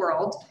rest of the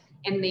world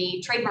in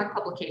the trademark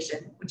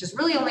publication, which is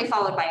really only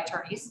followed by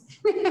attorneys.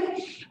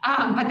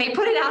 But they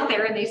put it out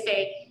there and they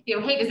say, you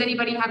know, hey, does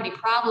anybody have any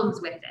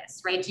problems with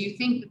this, right? Do you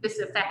think that this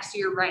affects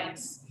your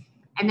rights?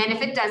 And then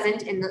if it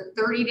doesn't, in the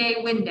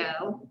 30-day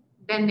window,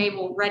 then they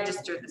will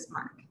register this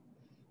mark.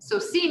 So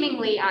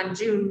seemingly on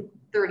June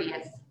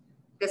 30th,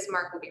 this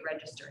mark will be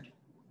registered.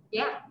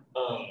 Yeah.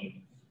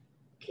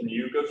 Can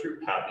you go through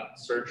patent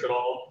search at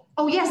all?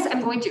 Oh, yes,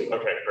 I'm going to.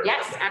 Okay, perfect.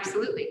 Yes,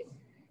 absolutely.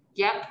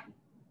 Yep.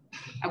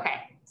 Okay,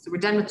 so we're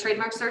done with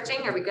trademark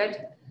searching. Are we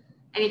good?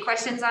 Any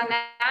questions on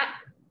that?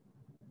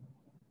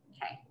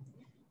 Okay,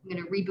 I'm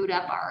going to reboot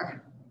up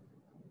our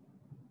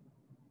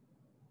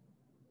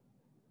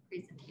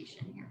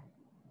presentation here.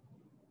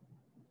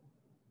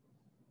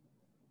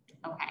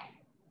 Okay.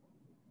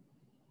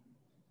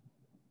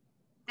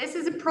 This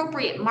is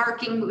appropriate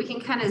marking, but we can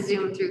kind of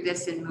zoom through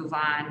this and move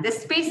on.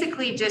 This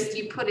basically just,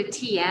 you put a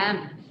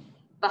TM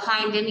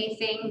behind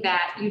anything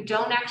that you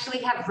don't actually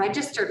have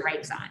registered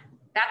rights on.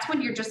 That's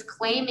when you're just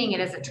claiming it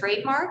as a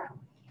trademark,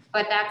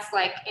 but that's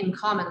like in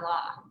common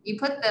law. You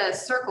put the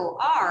circle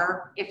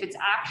R if it's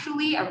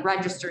actually a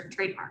registered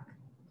trademark,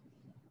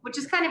 which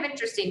is kind of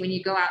interesting when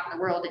you go out in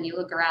the world and you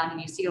look around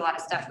and you see a lot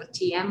of stuff with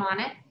TM on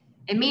it.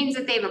 It means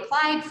that they've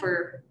applied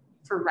for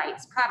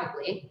rights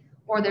probably,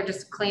 or they're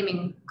just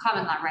claiming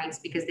common law rights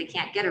because they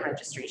can't get a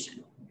registration,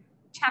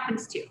 which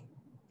happens too.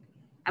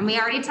 And we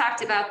already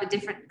talked about the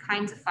different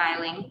kinds of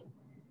filing,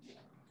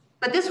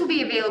 but this will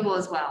be available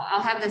as well.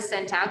 I'll have this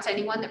sent out to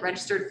anyone that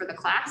registered for the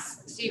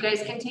class, so you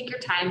guys can take your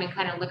time and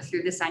kind of look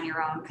through this on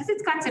your own, because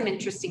it's got some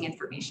interesting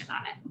information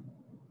on it.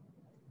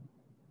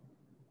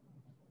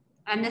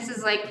 And this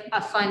is like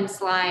a fun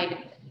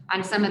slide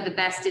on some of the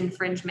best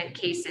infringement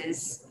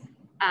cases.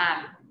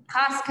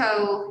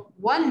 Costco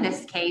won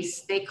this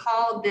case. They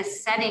called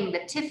this setting the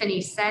Tiffany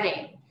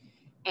setting.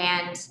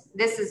 And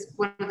this is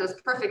one of those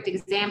perfect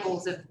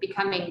examples of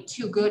becoming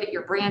too good at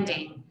your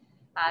branding.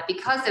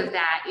 Because of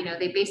that, you know,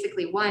 they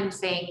basically won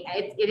saying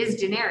it is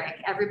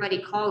generic.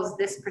 Everybody calls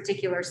this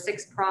particular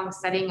 6-prong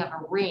setting of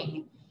a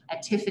ring a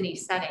Tiffany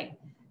setting.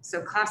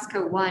 So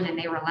Costco won, and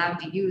they were allowed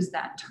to use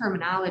that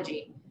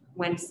terminology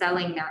when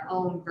selling their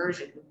own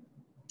version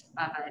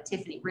of a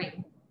Tiffany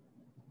ring.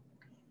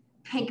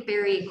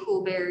 Pinkberry,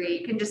 Coolberry,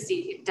 you can just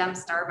see dumb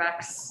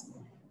Starbucks.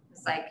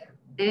 It's like,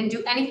 they didn't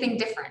do anything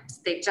different.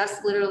 They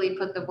just literally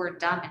put the word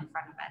dumb in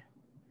front of it.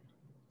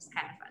 It's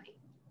kind of funny.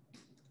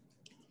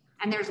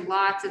 And there's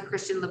lots of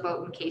Christian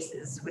Louboutin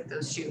cases with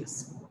those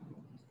shoes.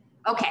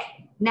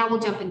 Okay, now we'll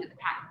jump into the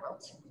patent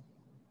world.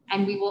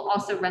 And we will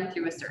also run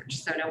through a search,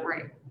 so don't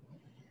worry.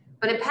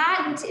 But a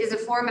patent is a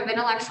form of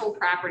intellectual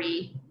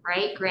property,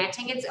 right?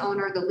 Granting its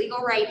owner the legal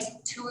right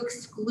to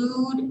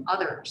exclude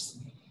others,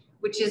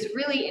 which is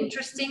really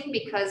interesting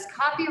because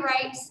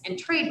copyrights and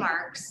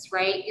trademarks,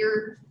 right?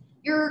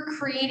 You're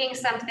creating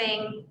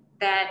something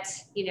that,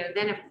 you know,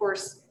 then of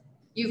course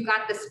you've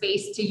got the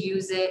space to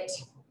use it.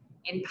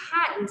 In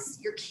patents,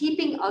 you're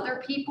keeping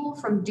other people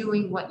from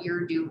doing what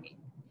you're doing.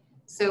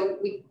 So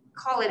we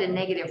call it a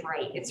negative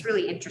right. It's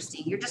really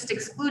interesting. You're just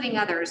excluding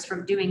others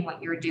from doing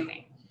what you're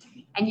doing.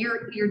 And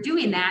you're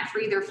doing that for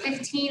either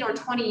 15 or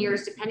 20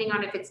 years, depending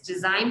on if it's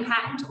design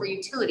patent or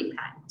utility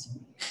patent.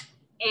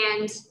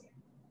 And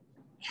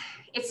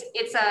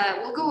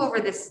we'll go over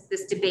this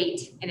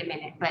debate in a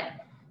minute, but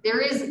there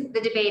is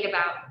the debate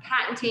about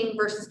patenting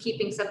versus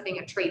keeping something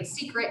a trade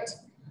secret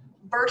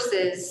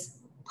versus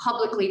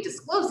publicly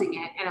disclosing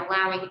it and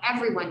allowing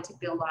everyone to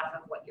build off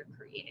of what you're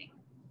creating.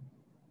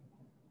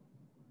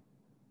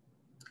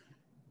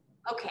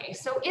 Okay,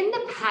 so in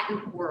the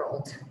patent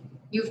world,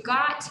 you've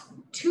got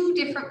two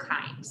different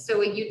kinds.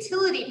 So a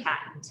utility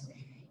patent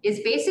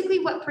is basically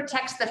what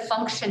protects the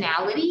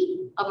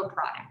functionality of a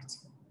product.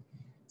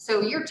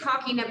 So you're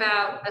talking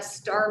about a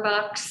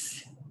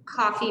Starbucks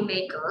coffee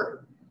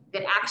maker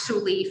that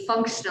actually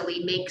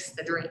functionally makes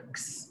the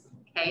drinks,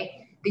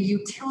 okay? The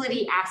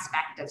utility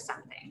aspect of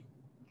something.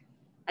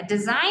 A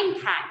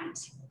design patent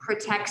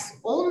protects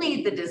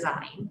only the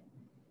design,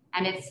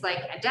 and it's like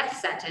a death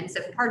sentence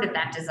if part of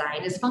that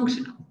design is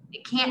functional.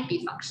 It can't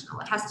be functional.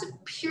 It has to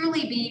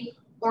purely be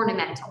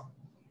ornamental.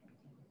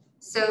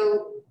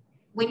 So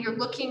when you're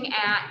looking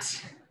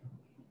at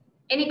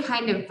any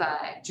kind of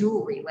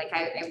jewelry, like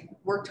I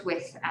worked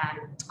with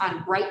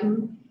on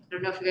Brighton. I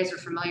don't know if you guys are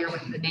familiar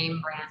with the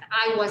name brand.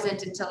 I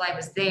wasn't until I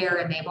was there,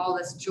 and they have all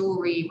this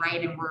jewelry,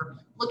 right? And we're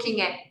looking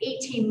at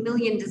 18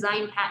 million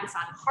design patents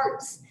on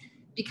hearts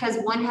because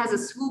one has a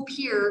swoop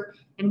here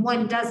and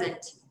one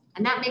doesn't.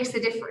 And that makes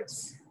a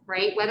difference,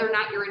 right? Whether or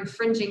not you're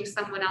infringing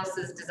someone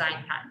else's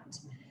design patent.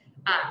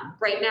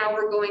 Right now,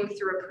 we're going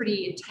through a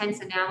pretty intense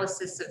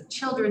analysis of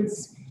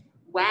children's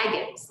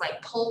wagons,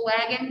 like pull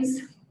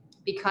wagons,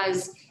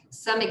 because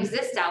some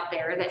exist out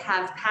there that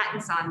have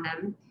patents on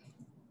them,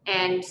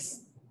 and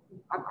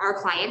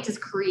our client is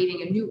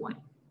creating a new one,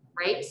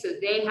 right? So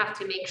they have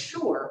to make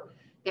sure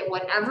that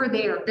whatever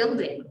they are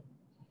building,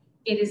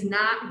 it is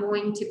not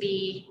going to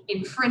be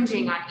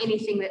infringing on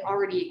anything that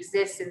already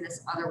exists in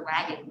this other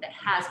wagon that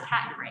has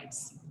patent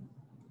rights.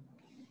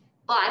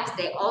 but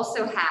they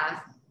also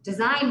have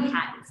design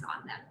patents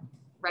on them,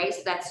 right?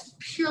 So that's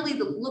purely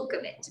the look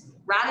of it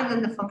rather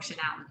than the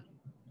functionality.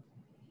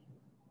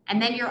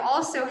 And then you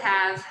also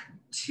have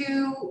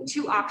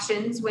two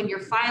options when you're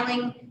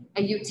filing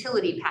a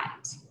utility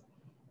patent.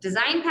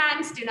 Design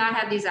patents do not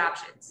have these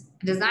options.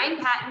 A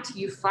design patent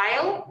you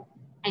file,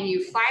 and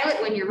you file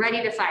it when you're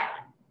ready to file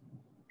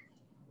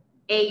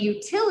it. A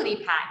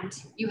utility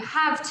patent, you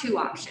have two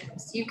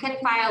options. You can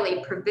file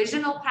a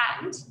provisional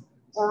patent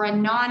or a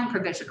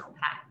non-provisional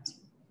patent.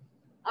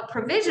 A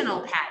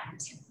provisional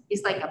patent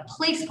is like a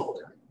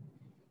placeholder.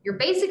 You're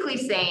basically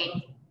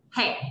saying,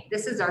 hey,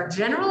 this is our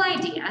general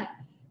idea.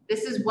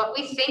 This is what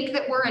we think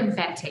that we're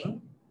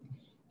inventing.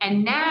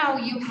 And now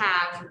you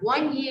have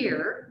 1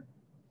 year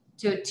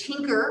to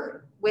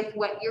tinker with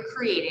what you're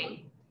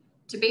creating,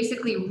 to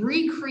basically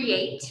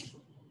recreate,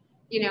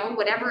 you know,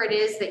 whatever it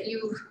is that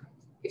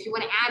if you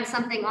want to add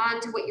something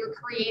on to what you're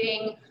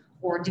creating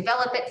or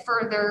develop it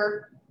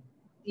further,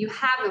 you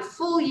have a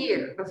full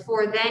year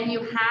before then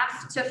you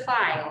have to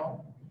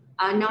file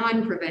a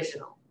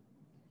non-provisional.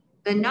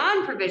 The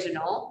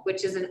non-provisional,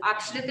 which is an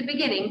option at the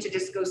beginning to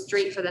just go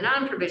straight for the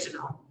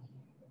non-provisional,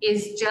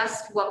 is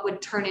just what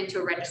would turn into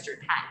a registered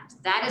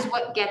patent. That is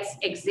what gets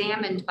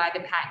examined by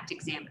the patent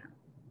examiner.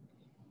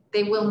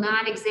 They will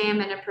not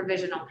examine a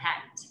provisional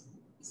patent.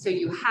 So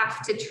you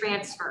have to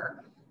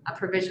transfer a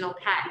provisional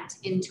patent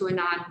into a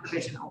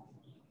non-provisional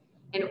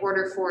in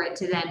order for it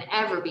to then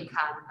ever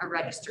become a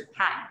registered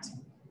patent.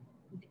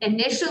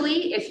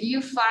 Initially, if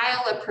you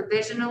file a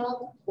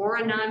provisional or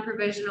a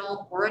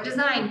non-provisional or a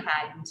design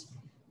patent,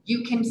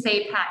 you can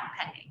say patent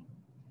pending.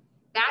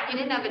 That in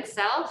and of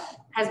itself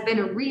has been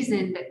a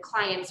reason that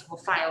clients will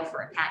file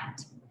for a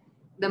patent.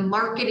 The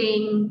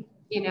marketing,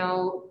 you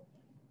know,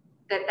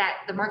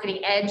 the marketing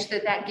edge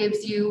that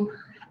gives you,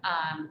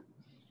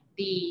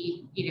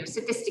 the, you know,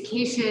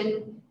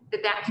 sophistication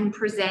that can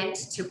present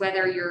to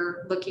whether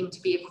you're looking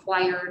to be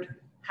acquired,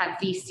 have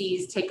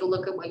VCs take a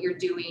look at what you're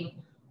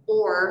doing,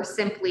 or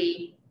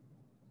simply,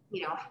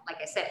 you know, like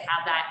I said,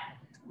 have that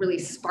really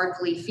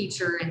sparkly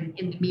feature in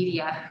the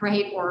media,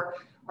 right? Or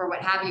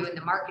what have you in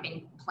the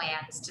marketing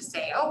plans to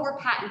say, oh, we're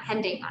patent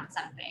pending on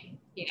something,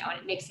 you know, and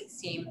it makes it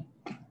seem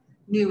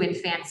new and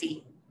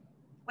fancy,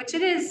 which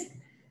it is.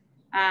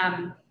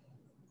 That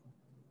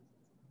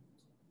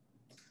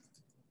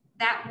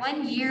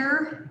 1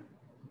 year,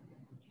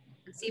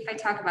 let's see if I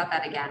talk about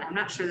that again. I'm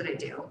not sure that I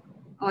do.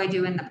 Oh, I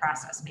do in the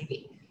process,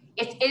 maybe.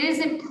 It is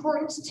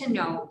important to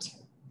note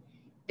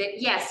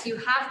that yes, you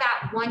have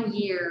that 1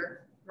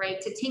 year, right,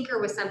 to tinker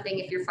with something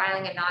if you're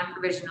filing a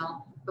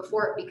non-provisional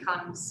before it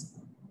becomes,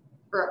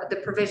 or the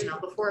provisional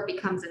before it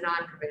becomes a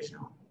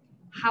non-provisional.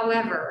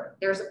 However,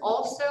 there's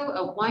also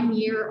a 1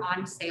 year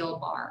on sale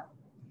bar.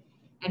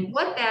 And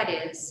what that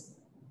is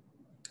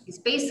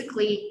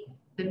basically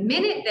the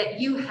minute that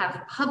you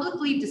have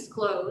publicly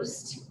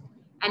disclosed,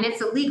 and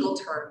it's a legal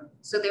term,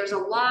 so there's a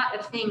lot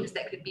of things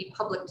that could be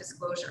public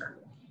disclosure.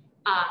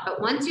 But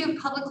once you've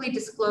publicly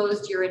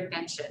disclosed your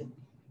invention,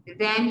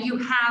 then you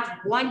have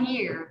 1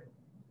 year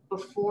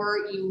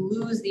before you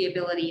lose the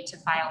ability to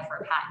file for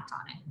a patent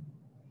on it.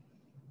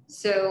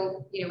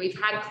 So, you know, we've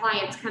had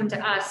clients come to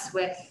us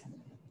with,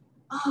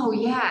 oh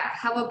yeah,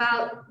 how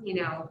about, you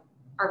know,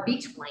 our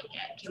beach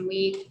blanket? Can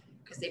we,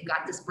 because they've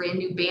got this brand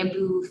new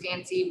bamboo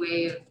fancy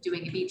way of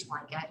doing a beach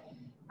blanket,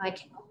 like,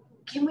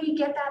 can we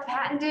get that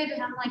patented?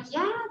 And I'm like,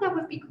 yeah, that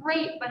would be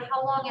great, but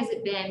how long has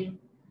it been,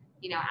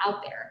 you know,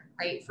 out there,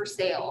 right, for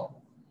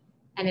sale?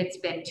 And it's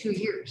been 2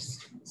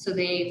 years. So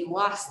they've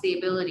lost the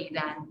ability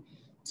then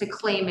to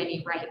claim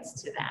any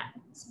rights to that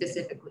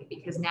specifically,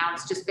 because now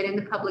it's just been in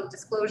the public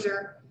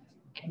disclosure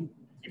and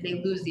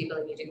they lose the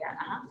ability to do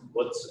that.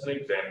 What's an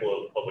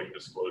example of public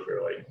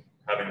disclosure, like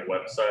having a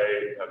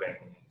website, having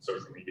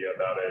social media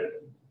about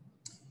it?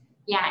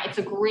 Yeah, it's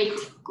a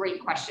great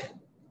question.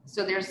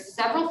 So there's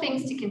several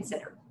things to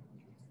consider.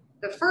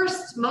 The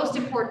first most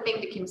important thing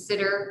to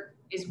consider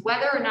is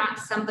whether or not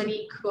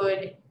somebody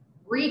could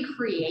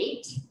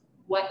recreate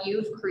what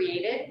you've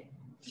created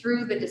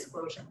through the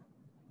disclosure.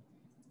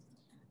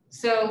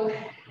 So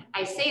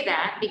I say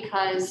that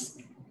because,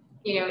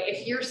 you know,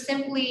 if you're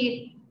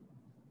simply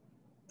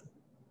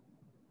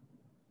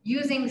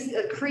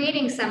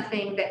creating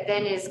something that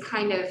then is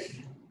kind of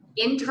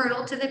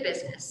internal to the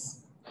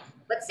business,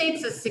 let's say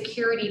it's a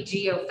security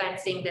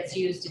geofencing that's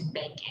used in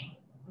banking,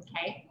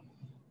 okay?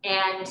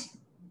 And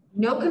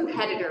no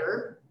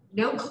competitor,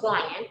 no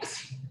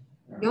client,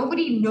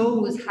 nobody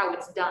knows how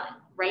it's done,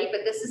 right?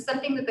 But this is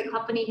something that the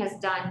company has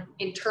done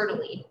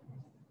internally.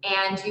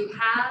 And you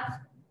have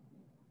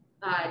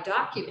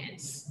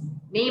documents,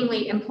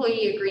 namely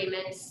employee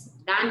agreements,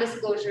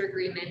 non-disclosure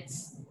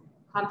agreements,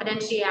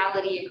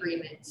 confidentiality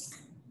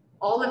agreements,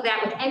 all of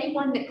that with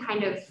anyone that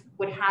kind of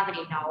would have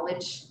any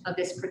knowledge of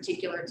this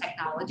particular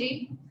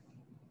technology,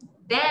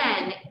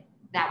 then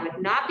that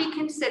would not be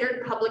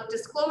considered public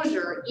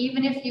disclosure,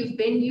 even if you've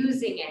been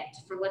using it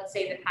for, let's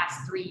say, the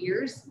past 3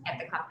 years at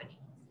the company.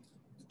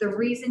 The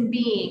reason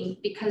being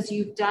because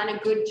you've done a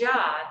good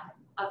job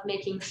of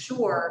making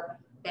sure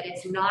that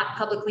it's not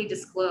publicly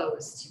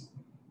disclosed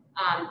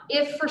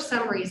If for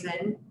some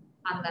reason,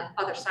 on the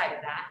other side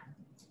of that,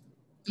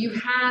 you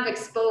have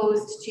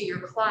exposed to your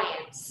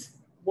clients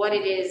what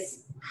it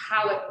is,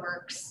 how it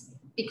works,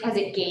 because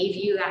it gave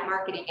you that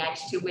marketing edge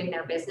to win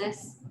their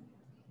business,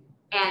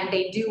 and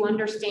they do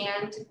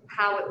understand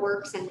how it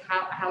works and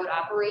how it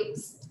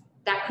operates,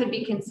 that could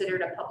be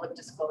considered a public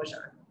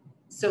disclosure.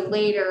 So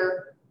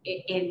later,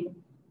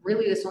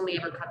 really this only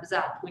ever comes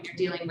up when you're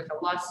dealing with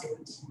a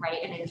lawsuit,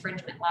 right? An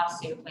infringement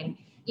lawsuit, when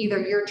either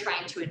you're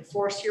trying to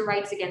enforce your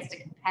rights against a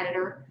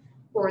competitor,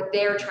 or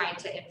they're trying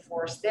to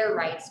enforce their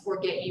rights, or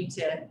get you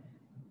to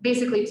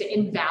basically to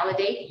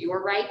invalidate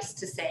your rights,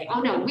 to say,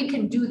 oh no, we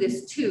can do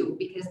this too,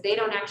 because they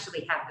don't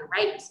actually have the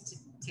right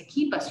to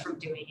keep us from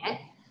doing it,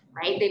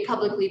 right? They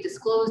publicly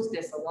disclosed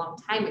this a long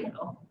time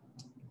ago.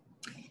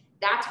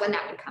 That's when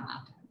that would come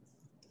up.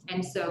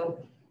 And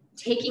so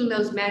taking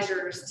those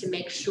measures to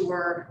make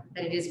sure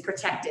that it is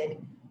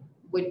protected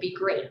would be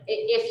great.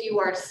 If you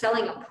are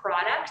selling a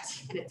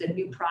product and it's a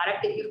new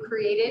product that you've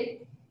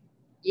created,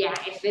 yeah,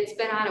 if it's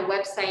been on a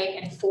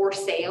website and for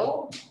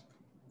sale,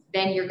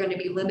 then you're going to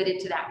be limited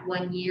to that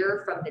 1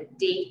 year from the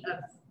date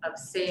of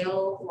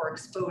sale or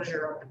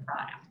exposure of the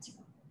product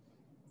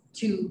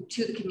to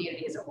the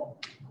community as a whole,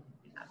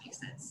 if that makes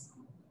sense.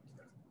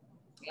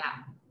 Yeah,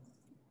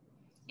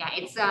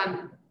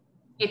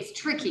 it's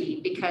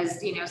tricky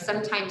because, you know,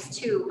 sometimes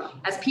too,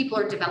 as people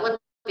are developing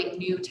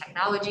new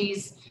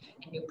technologies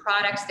and new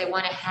products, they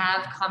want to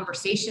have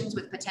conversations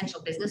with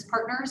potential business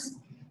partners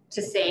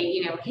to say,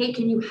 you know, hey,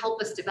 can you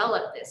help us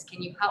develop this?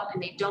 Can you help?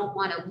 And they don't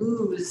want to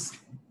lose,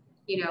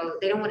 you know,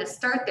 they don't want to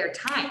start their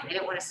time. They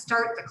don't want to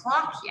start the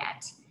clock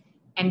yet.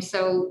 And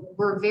so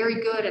we're very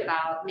good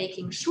about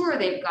making sure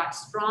they've got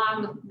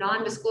strong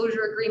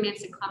non-disclosure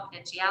agreements and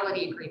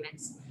confidentiality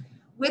agreements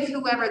with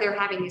whoever they're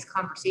having these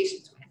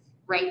conversations with,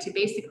 right? To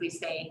basically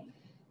say,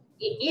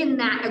 in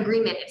that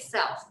agreement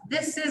itself,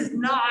 this is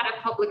not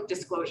a public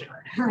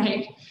disclosure,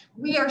 right?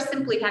 We are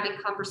simply having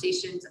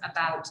conversations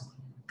about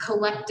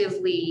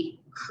collectively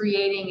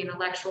creating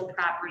intellectual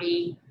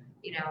property,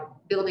 you know,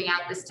 building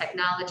out this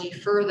technology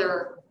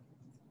further,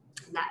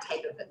 that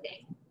type of a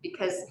thing.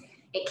 Because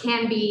it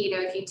can be, you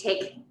know, if you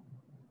take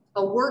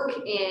a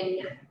work in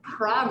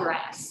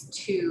progress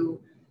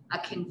to a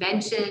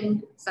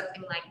convention,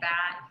 something like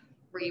that,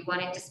 where you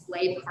want to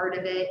display part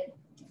of it,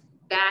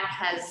 that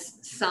has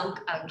sunk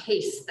a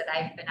case that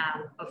I've been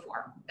on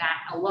before. That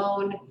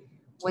alone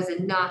was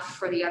enough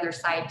for the other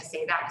side to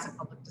say that was a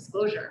public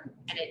disclosure.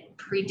 And it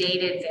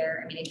predated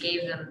their, I mean, it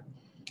gave them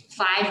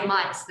 5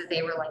 months that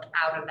they were like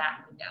out of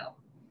that window.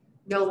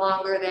 No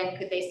longer then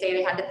could they say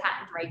they had the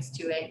patent rights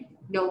to it.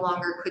 No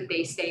longer could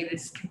they say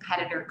this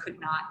competitor could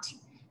not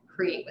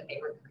create what they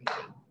were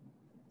creating.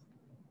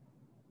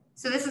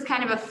 So this is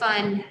kind of a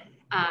fun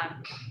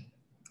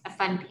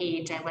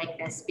page. I like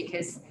this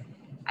because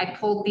I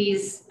pulled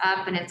these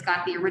up and it's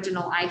got the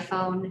original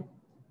iPhone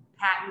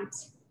patent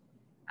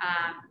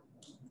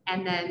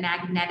and the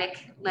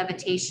magnetic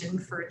levitation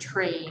for a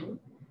train,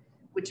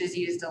 which is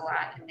used a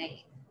lot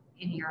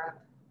in Europe.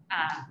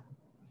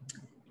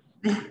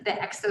 The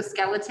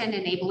exoskeleton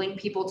enabling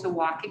people to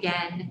walk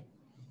again.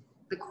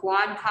 The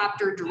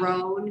quadcopter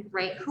drone,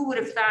 right? Who would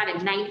have thought in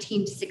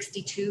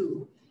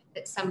 1962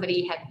 that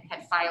somebody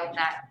had filed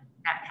that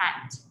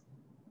patent?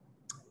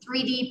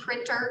 3D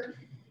printer,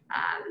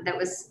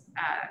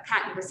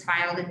 patent was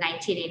filed in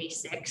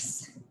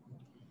 1986.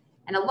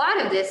 And a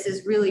lot of this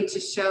is really to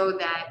show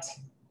that,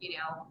 you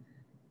know,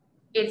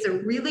 it's a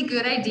really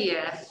good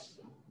idea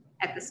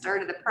at the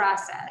start of the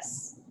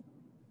process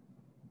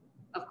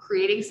of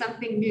creating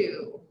something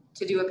new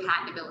to do a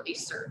patentability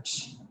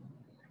search.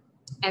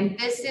 And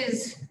this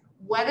is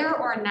whether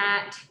or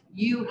not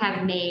you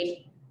have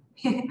made,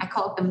 I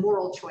call it the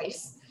moral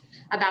choice,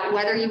 about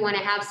whether you want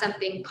to have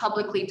something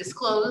publicly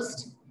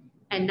disclosed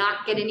and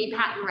not get any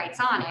patent rights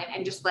on it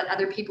and just let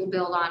other people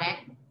build on it,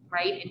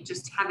 right? And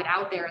just have it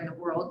out there in the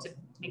world to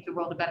make the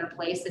world a better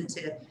place and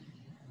to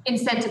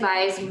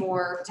incentivize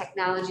more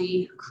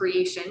technology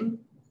creation.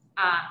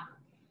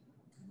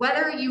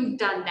 Whether you've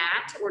done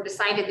that or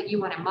decided that you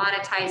want to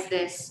monetize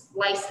this,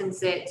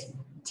 license it,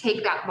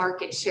 take that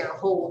market share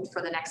hold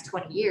for the next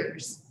 20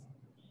 years.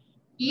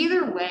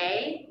 Either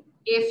way,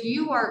 if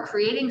you are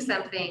creating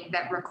something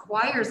that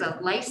requires a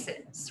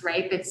license,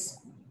 right,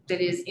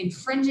 that is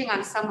infringing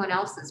on someone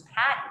else's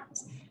patent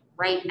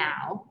right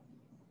now,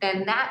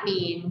 then that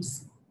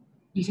means,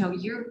 you know,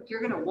 you're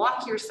going to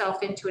walk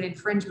yourself into an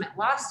infringement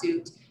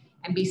lawsuit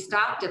and be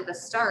stopped at the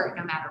start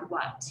no matter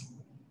what.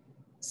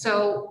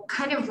 So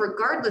kind of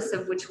regardless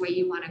of which way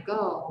you want to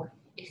go,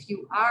 if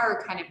you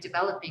are kind of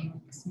developing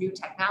this new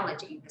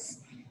technology,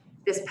 this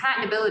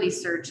patentability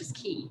search is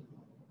key.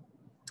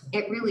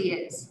 It really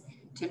is,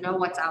 to know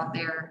what's out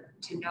there,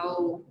 to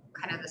know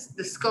kind of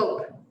the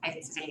scope,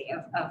 I'd say,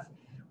 of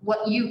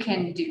what you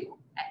can do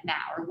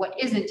now or what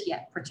isn't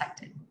yet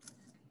protected.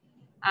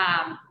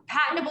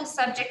 Patentable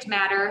subject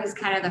matter is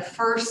kind of the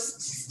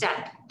first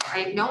step,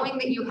 right? Knowing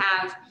that you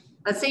have,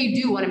 let's say you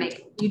do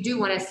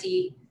want to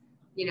see,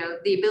 you know,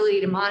 the ability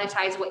to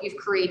monetize what you've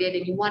created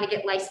and you want to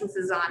get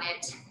licenses on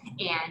it.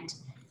 And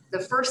the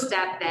first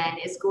step then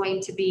is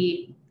going to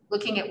be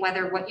looking at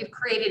whether what you've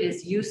created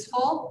is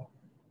useful,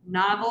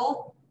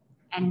 novel,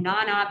 and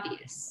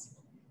non-obvious,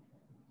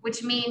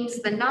 which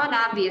means the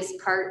non-obvious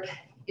part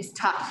is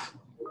tough.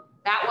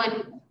 That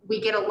one, we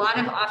get a lot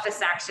of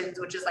office actions,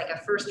 which is like a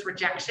first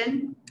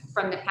rejection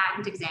from the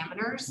patent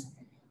examiners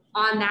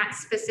on that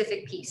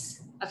specific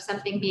piece of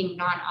something being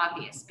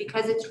non-obvious,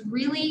 because it's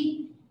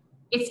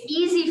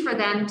easy for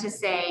them to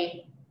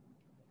say,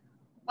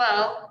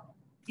 well,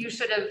 you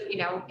should have,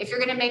 if you're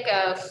going to make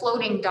a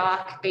floating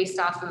dock based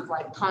off of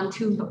like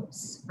pontoon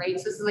boats, right?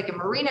 So this is like a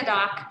marina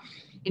dock,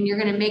 and you're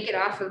going to make it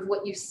off of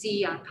what you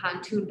see on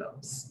pontoon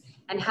boats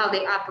and how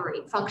they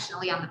operate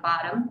functionally on the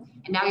bottom.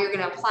 And now you're going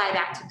to apply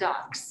that to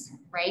docks,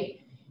 right?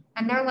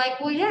 And they're like,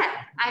 well,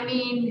 yeah, I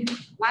mean,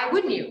 why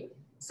wouldn't you?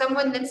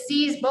 Someone that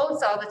sees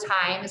boats all the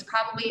time is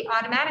probably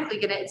automatically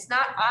it's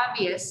not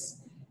obvious,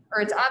 or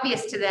it's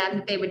obvious to them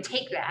that they would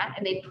take that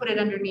and they put it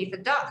underneath the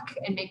dock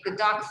and make the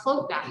dock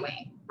float that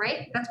way,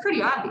 right? That's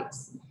pretty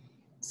obvious.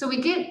 So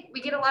we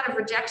get a lot of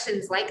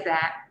rejections like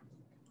that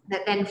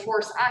then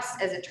force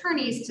us as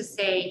attorneys to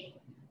say,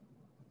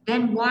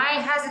 then why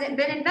hasn't it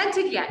been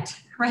invented yet,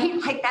 right?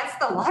 Like that's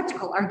the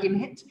logical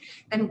argument.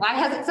 Then why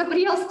hasn't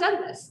somebody else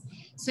done this?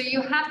 So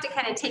you have to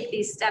kind of take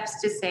these steps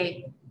to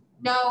say,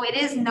 no, it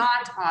is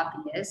not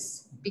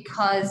obvious,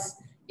 because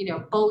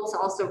boats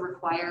also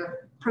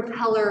require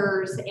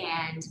propellers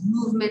and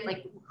movement,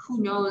 like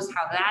who knows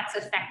how that's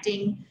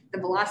affecting, the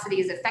velocity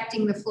is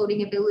affecting the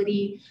floating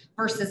ability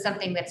versus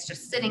something that's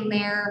just sitting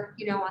there,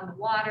 on the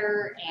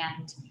water.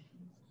 And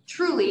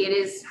truly it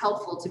is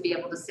helpful to be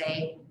able to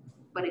say,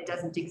 but it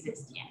doesn't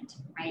exist yet,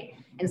 right?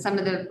 And some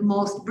of the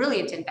most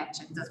brilliant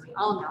inventions, as we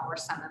all know, are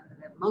some of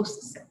the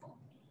most simple.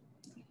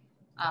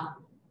 Let's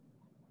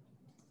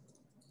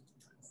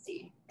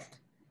see.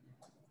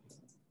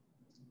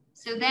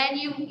 So then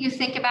you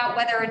think about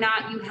whether or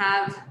not you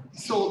have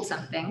sold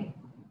something,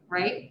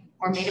 right?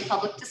 Or made a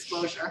public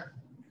disclosure.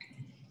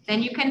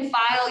 Then you can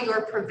file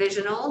your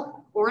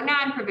provisional or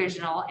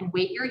non-provisional and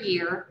wait your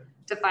year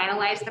to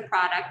finalize the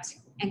product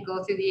and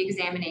go through the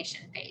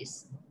examination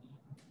phase.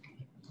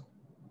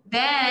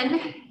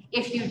 Then,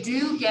 if you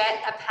do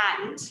get a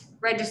patent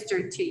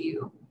registered to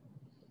you,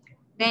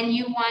 then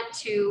you want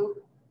to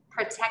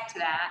protect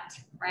that,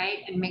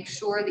 right? And make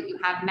sure that you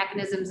have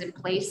mechanisms in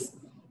place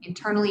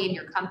internally in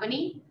your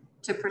company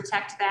to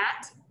protect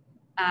that,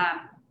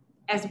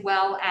 as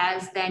well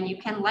as then you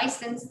can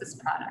license this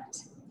product.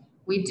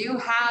 We do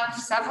have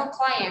several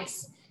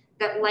clients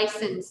that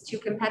license to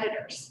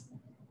competitors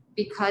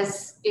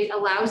because it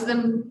allows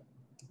them,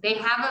 they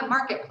have a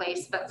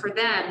marketplace, but for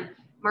them,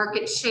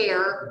 market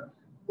share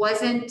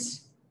wasn't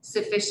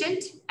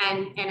sufficient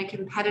and a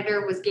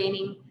competitor was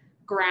gaining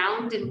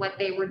ground in what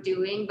they were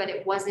doing, but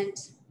it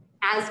wasn't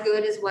as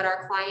good as what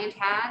our client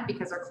had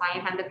because our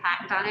client had the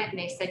patent on it. And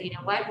they said, you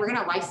know what, we're going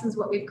to license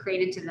what we've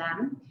created to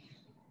them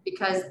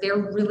because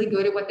they're really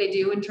good at what they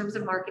do in terms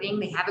of marketing.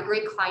 They have a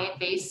great client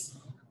base.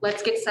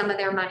 Let's get some of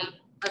their money.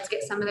 Let's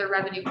get some of their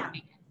revenue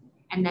coming in.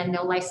 And then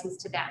they'll license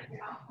to them.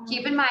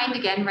 Keep in mind,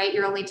 again, right,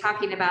 you're only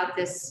talking about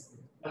this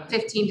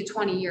 15 to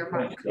 20 year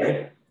mark.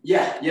 Right?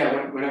 Yeah,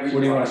 whenever you.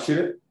 What do you want to shoot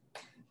it?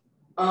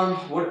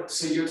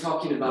 So you're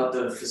talking about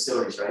the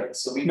facilities, right?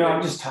 So we. No,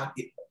 I'm just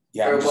talking.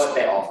 Yeah. Or what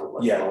they offer.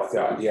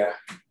 Yeah.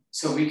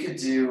 So we could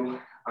do.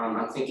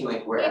 I'm thinking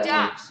like where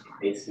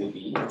space would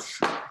be.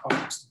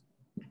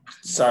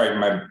 Sorry,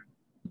 my.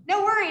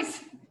 No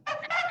worries.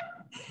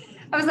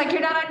 I was like,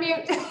 you're not on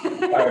mute.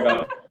 Sorry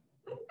about it.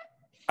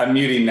 I'm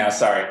muting now.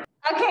 Sorry.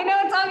 Okay, no,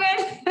 it's all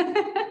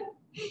good.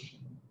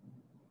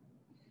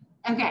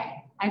 Okay.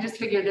 I just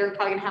figured they're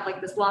probably gonna have like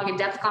this long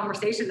in-depth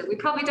conversation that we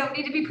probably don't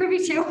need to be privy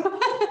to.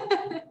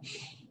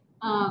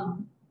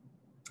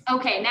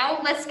 Okay, now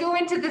let's go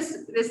into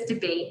this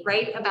debate,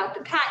 right, about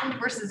the patent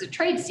versus a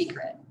trade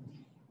secret.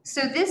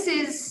 So this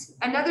is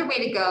another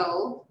way to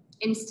go.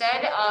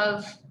 Instead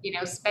of,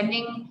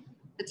 spending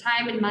the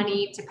time and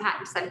money to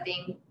patent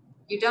something,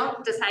 you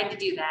don't decide to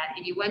do that,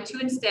 and you want to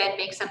instead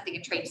make something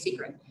a trade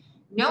secret,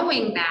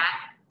 knowing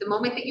that the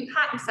moment that you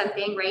patent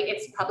something, right,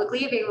 it's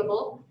publicly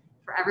available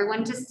for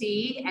everyone to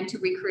see and to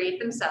recreate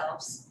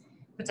themselves,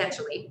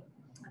 potentially.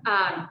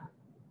 At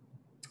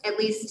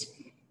least,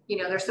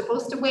 they're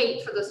supposed to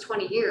wait for those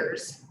 20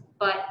 years.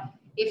 But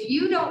if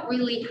you don't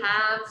really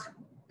have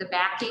the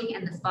backing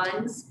and the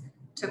funds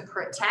to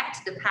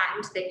protect the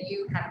patent that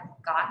you have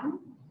gotten,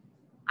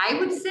 I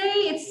would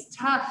say it's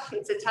tough.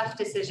 It's a tough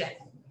decision.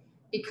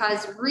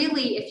 Because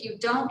really, if you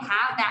don't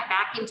have that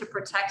backing to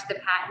protect the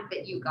patent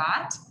that you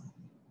got,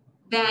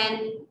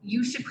 then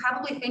you should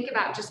probably think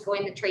about just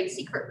going the trade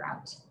secret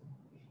route,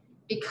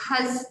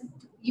 because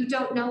you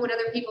don't know what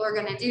other people are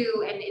going to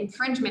do, and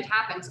infringement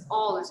happens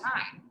all the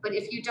time. But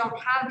if you don't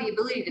have the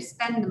ability to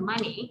spend the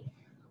money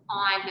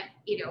on,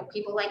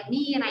 people like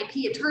me and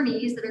IP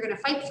attorneys that are going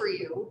to fight for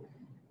you,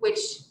 which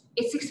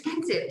it's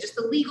expensive, just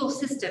the legal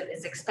system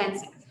is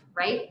expensive,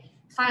 right?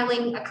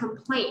 Filing a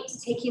complaint,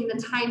 taking the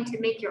time to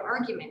make your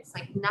arguments,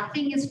 like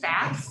nothing is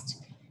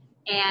fast.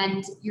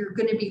 and you're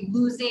going to be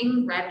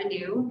losing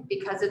revenue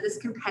because of this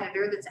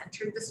competitor that's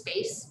entered the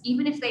space,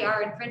 even if they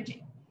are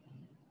infringing.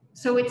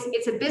 So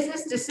it's a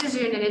business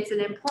decision, and it's an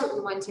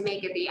important one to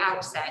make at the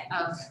outset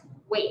of,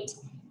 wait,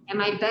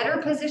 am I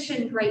better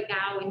positioned right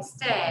now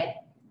instead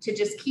to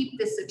just keep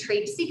this a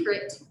trade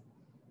secret,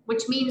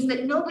 which means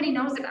that nobody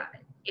knows about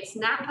it. It's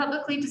not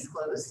publicly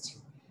disclosed,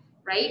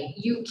 right?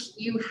 You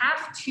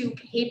have to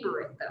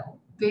paper it though,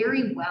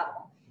 very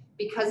well,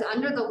 because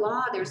under the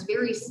law, there's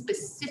very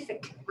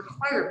specific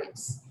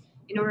requirements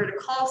in order to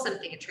call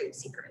something a trade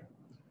secret.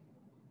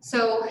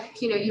 So,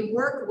 you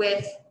work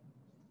with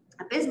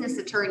a business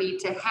attorney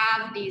to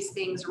have these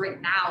things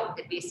written out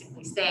that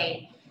basically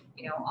say,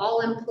 all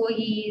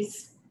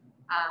employees,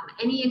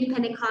 any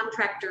independent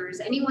contractors,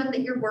 anyone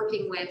that you're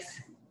working with,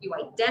 you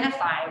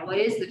identify what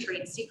is the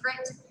trade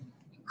secret,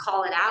 you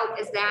call it out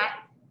as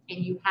that,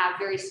 and you have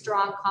very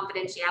strong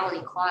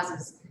confidentiality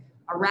clauses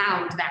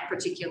around that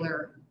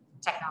particular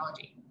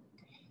technology.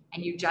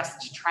 And you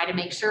just try to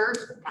make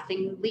sure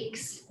nothing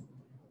leaks,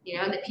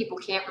 that people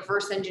can't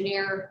reverse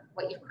engineer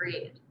what you've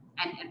created,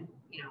 and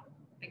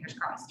fingers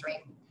crossed,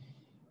 right?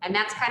 And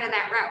that's kind of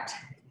that route.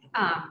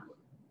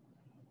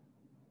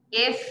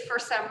 If for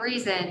some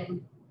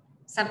reason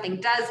something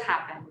does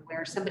happen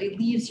where somebody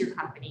leaves your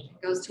company,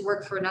 goes to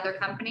work for another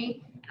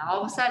company, and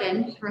all of a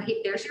sudden, right,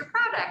 there's your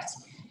product.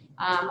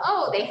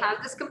 Oh, they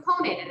have this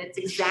component and it's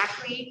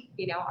exactly,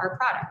 our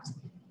product.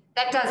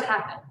 That does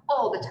happen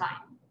all the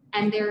time.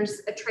 And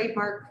there's a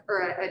trademark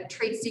or a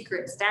trade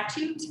secret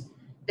statute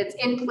that's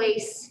in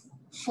place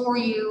for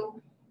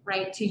you,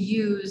 right, to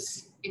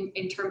use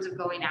in terms of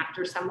going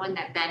after someone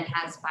that then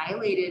has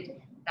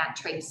violated that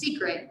trade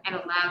secret and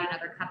allowed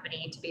another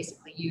company to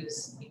basically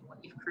use what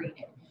you've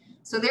created.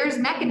 So there's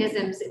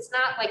mechanisms. It's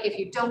not like if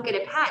you don't get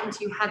a patent,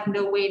 you have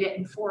no way to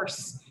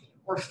enforce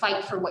or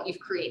fight for what you've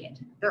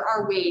created. There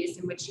are ways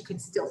in which you can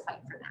still fight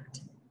for that.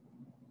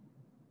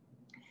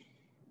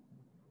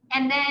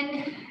 And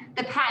then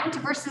the patent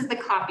versus the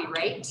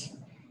copyright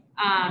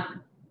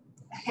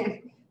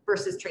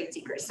versus trade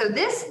secrets. So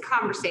this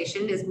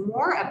conversation is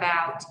more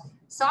about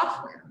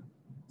software,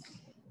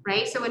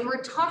 right? So when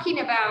we're talking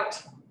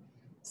about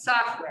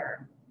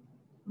software,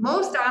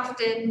 most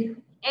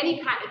often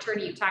any patent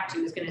attorney you talk to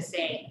is going to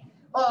say,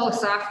 oh,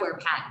 software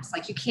patents,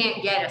 like you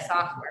can't get a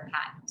software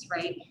patent,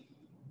 right?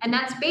 And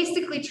that's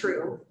basically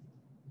true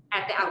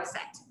at the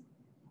outset.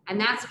 And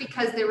that's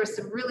because there was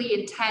some really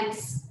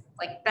intense,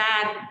 like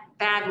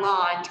bad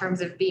law in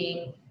terms of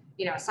being,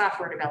 a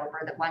software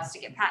developer that wants to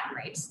get patent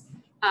rights.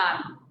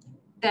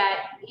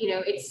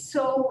 It's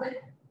so,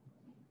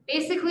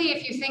 basically,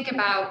 if you think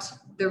about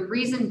the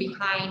reason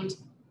behind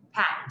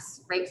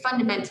patents, right,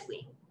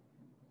 fundamentally,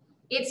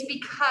 it's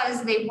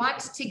because they want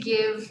to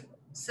give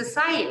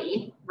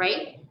society,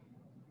 right,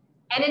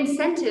 an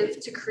incentive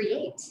to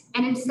create,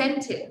 an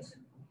incentive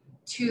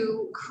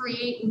to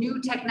create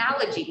new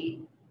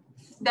technology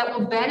that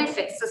will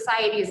benefit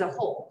society as a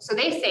whole. So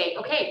they say,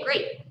 okay,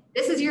 great,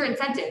 this is your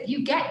incentive.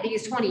 You get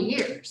these 20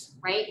 years,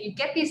 right? You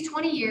get these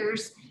 20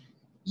 years,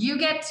 you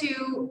get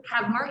to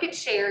have market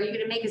share, you're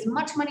gonna make as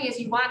much money as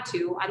you want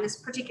to on this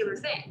particular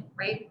thing,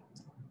 right?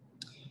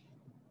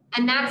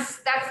 And that's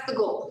the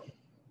goal.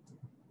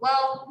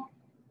 Well,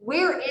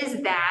 where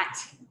is that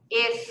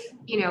if,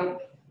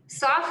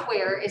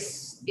 software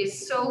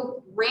is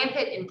so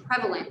rampant and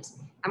prevalent,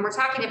 and we're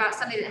talking about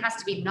something that has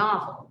to be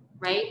novel,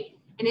 right?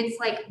 And it's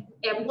like,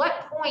 at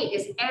what point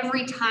is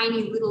every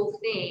tiny little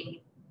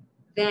thing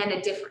then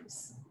a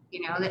difference,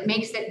 that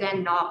makes it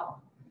then novel?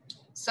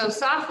 So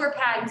software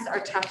patents are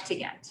tough to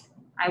get.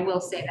 I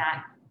will say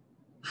that.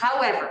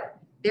 However,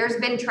 there's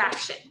been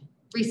traction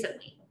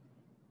recently.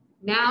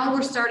 Now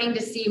we're starting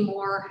to see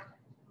more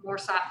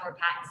software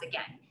patents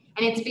again.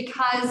 And it's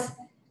because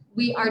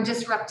we are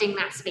disrupting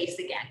that space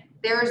again.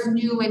 There's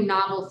new and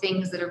novel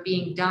things that are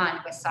being done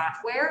with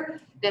software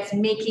that's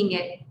making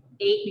it,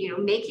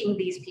 making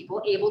these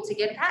people able to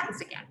get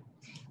patents again.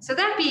 So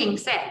that being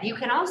said, you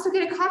can also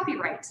get a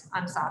copyright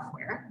on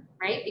software,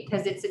 right?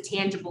 Because it's a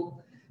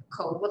tangible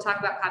code. We'll talk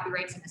about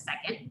copyrights in a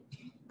second.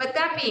 But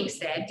that being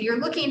said, you're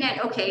looking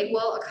at, okay,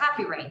 well, a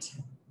copyright.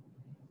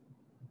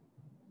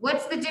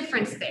 What's the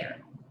difference there?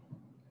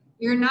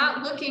 You're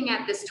not looking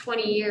at this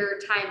 20-year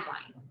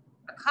timeline.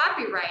 A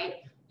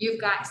copyright, you've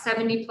got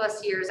 70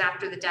 plus years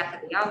after the death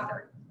of the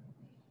author.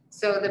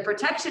 So the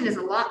protection is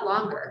a lot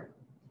longer.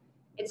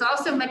 It's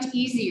also much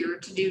easier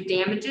to do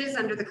damages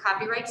under the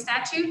copyright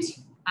statute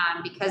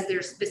because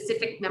there's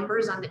specific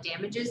numbers on the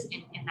damages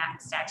in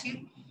that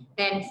statute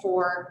than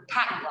for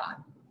patent law,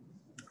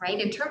 right?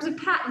 In terms of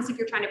patents, if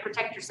you're trying to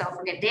protect yourself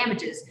or get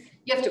damages,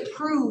 you have to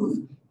prove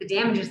the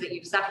damages that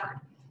you've suffered.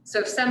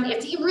 So it's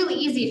really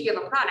easy if you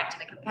have a product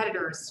and the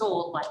competitor has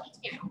sold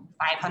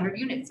 500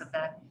 units of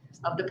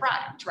the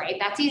product, right?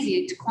 That's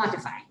easy to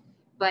quantify,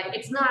 but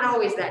it's not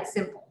always that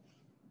simple,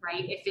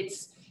 right? If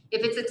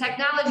it's a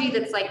technology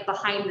that's like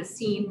behind the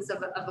scenes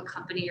of a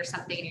company or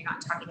something, and you're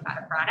not talking about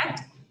a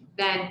product,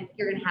 then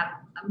you're gonna have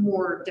a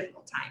more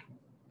difficult time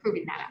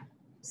proving that out.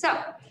 So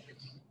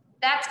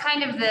that's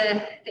kind of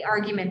the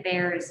argument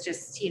there, is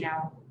just, you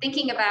know,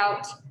 thinking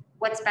about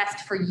what's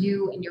best for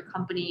you and your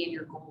company and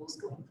your goals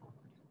going forward.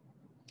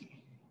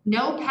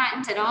 No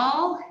patent at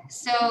all.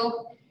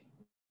 So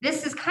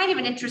this is kind of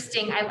an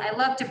interesting, I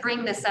love to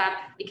bring this up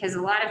because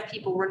a lot of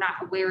people were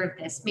not aware of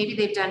this. Maybe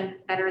they've done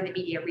better in the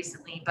media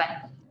recently, but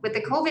with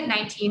the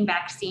COVID-19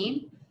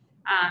 vaccine,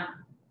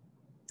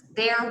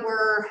 there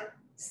were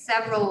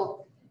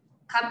several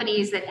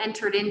companies that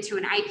entered into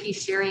an IP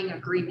sharing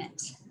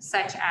agreement,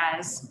 such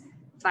as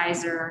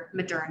Pfizer,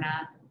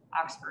 Moderna,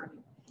 Oxford,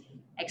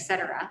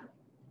 etc.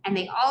 And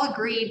they all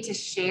agreed to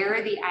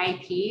share the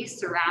IP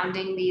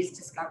surrounding these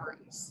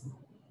discoveries.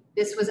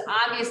 This was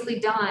obviously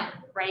done,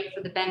 right,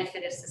 for the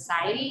benefit of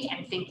society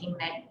and thinking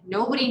that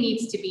nobody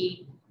needs to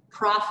be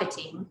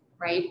profiting,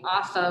 right,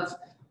 off of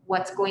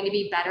what's going to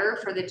be better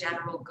for the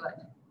general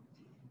good.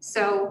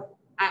 So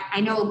I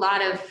know a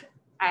lot of,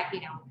 you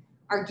know,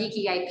 our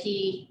geeky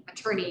IP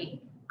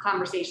attorney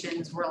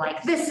conversations were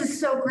like, this is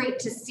so great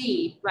to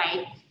see,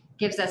 right?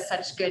 Gives us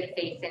such good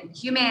faith in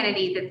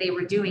humanity that they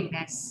were doing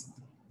this.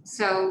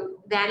 So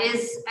that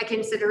is a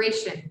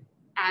consideration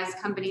as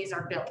companies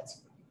are built,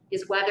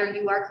 is whether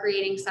you are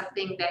creating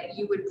something that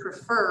you would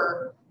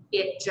prefer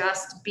it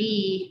just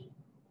be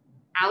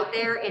out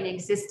there in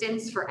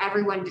existence for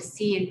everyone to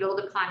see and build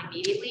upon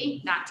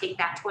immediately, not take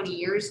that 20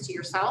 years to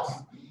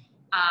yourself,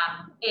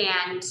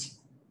 and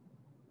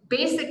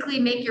basically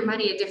make your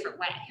money a different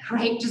way,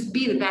 right? Just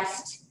be the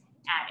best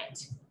at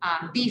it.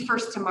 Be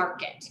first to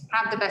market,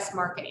 have the best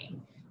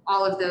marketing,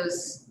 all of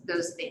those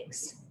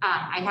things.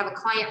 I have a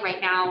client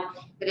right now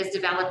that is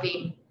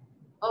developing,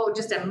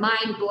 just a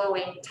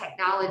mind-blowing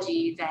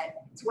technology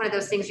that it's one of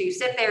those things where you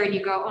sit there and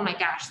you go, oh my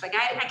gosh, like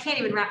I can't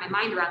even wrap my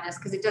mind around this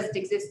because it doesn't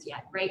exist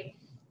yet, right?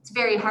 It's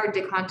very hard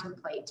to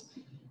contemplate.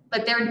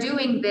 But they're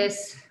doing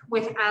this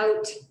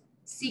without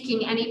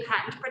seeking any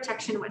patent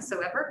protection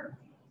whatsoever.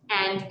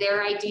 And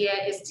their idea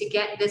is to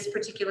get this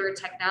particular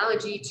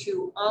technology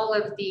to all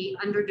of the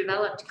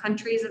underdeveloped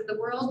countries of the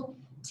world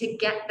to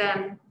get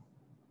them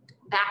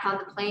back on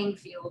the playing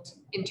field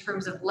in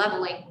terms of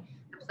leveling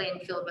the playing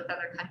field with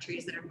other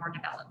countries that are more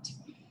developed.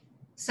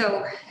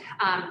 So,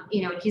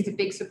 you know, he's a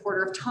big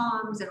supporter of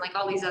Tom's and like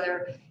all these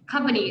other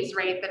companies,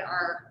 right, that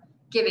are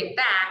giving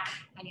back,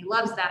 and he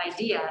loves that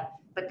idea,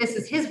 but this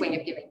is his way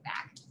of giving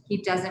back. He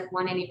doesn't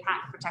want any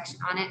patent protection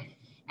on it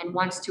and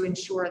wants to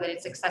ensure that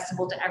it's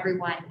accessible to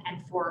everyone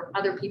and for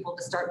other people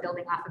to start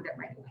building off of it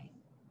right away.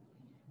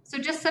 So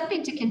just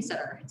something to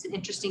consider. It's an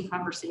interesting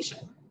conversation.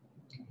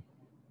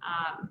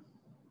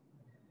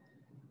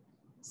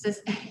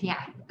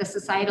 Yeah, the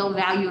societal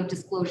value of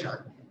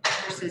disclosure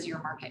versus your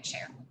market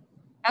share.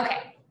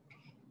 Okay,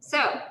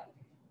 so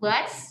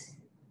let's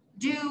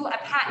do a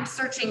patent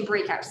searching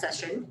breakout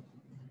session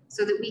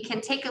so that we can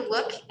take a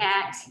look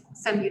at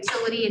some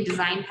utility and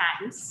design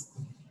patents.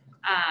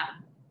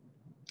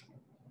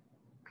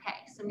 Okay,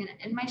 so I'm gonna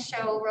end my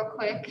show real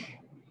quick.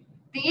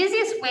 The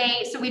easiest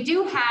way, so we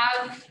do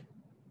have,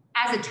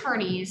 as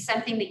attorneys,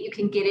 something that you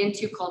can get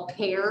into called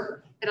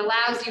PAIR that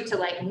allows you to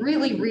like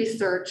really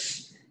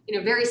research, you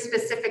know, very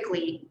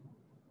specifically,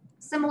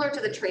 similar to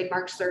the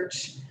trademark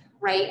search,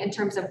 right, in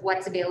terms of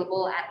what's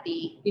available at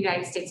the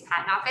United States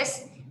Patent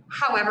Office.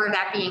 However,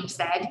 that being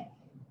said,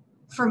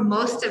 for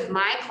most of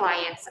my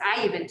clients,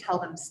 I even tell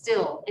them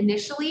still,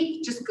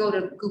 initially, just go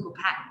to Google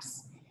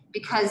Patents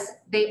because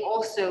they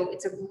also,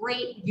 it's a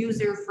great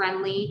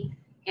user-friendly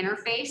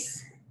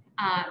interface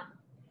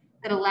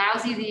that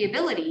allows you the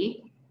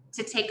ability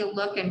to take a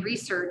look and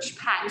research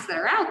patents that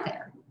are out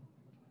there.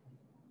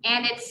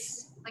 And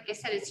it's, like I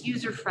said, it's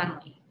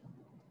user-friendly.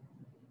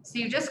 So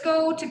you just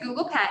go to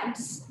Google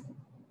Patents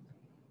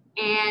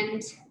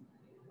and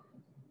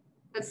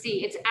let's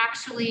see, it's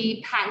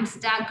actually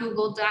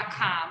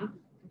patents.google.com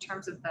in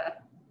terms of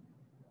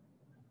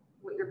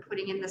what you're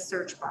putting in the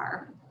search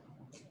bar.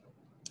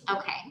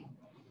 Okay,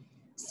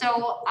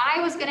 so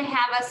I was gonna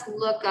have us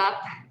look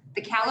up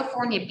the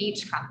California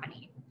Beach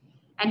Company.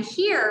 And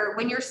here,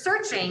 when you're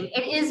searching,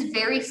 it is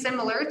very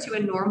similar to a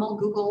normal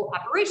Google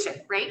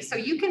operation, right? So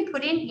you can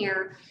put in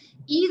here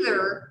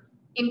either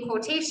in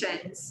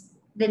quotations,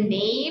 the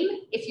name,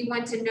 if you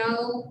want to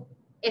know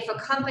if a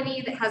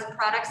company that has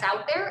products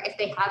out there, if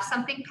they have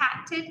something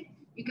patented,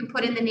 you can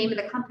put in the name of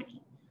the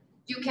company.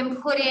 You can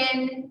put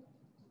in,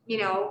 you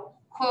know,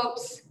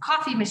 quotes,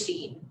 coffee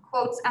machine,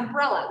 quotes,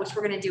 umbrella, which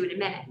we're gonna do in a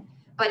minute.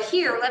 But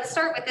here, let's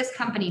start with this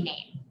company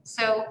name.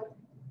 So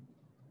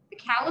the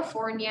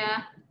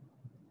California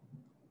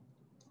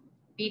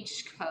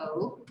Beach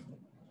Co.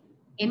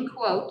 in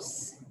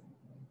quotes,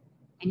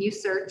 and you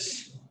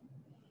search,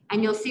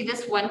 and you'll see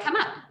this one come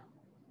up.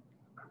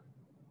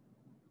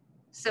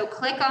 So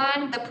click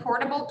on the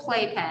portable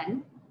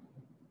playpen.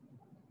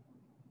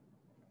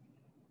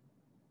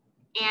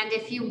 And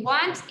if you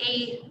want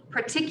a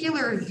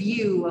particular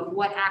view of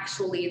what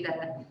actually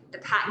the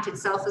patent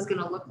itself is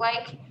going to look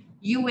like,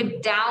 you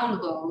would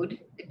download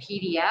the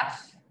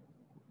PDF.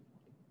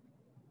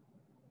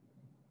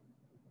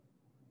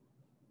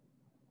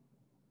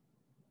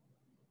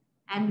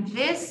 And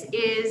this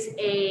is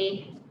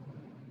a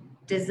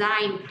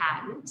design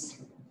patent.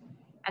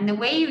 And the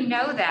way you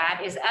know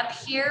that is up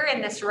here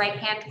in this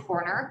right-hand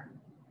corner,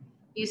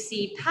 you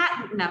see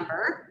patent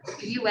number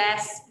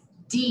US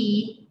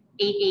D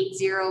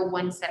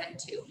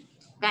 880172.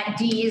 That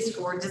D is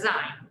for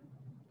design.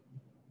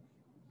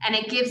 And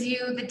it gives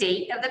you the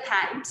date of the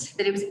patent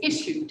that it was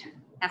issued.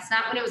 That's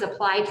not when it was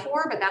applied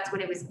for, but that's when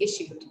it was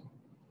issued.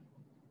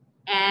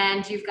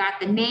 And you've got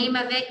the name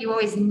of it. You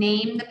always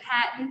name the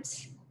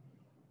patent.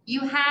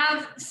 You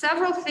have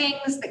several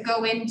things that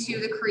go into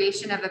the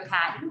creation of a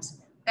patent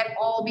that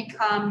all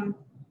become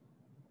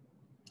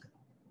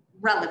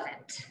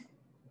relevant,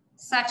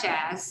 such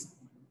as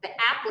the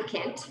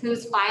applicant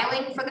who's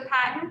filing for the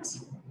patent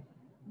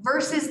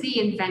versus the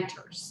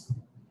inventors.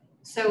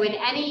 So in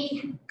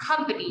any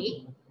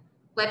company,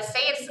 let's say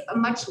it's a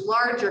much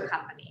larger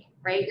company,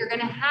 right? You're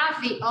gonna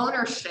have the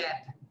ownership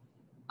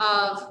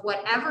of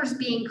whatever's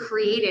being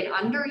created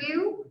under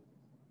you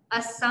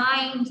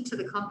assigned to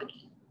the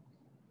company.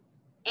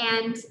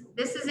 And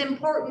this is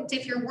important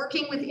if you're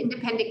working with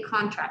independent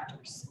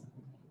contractors,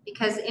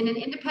 because in an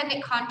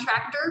independent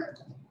contractor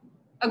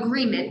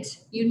agreement,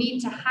 you need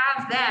to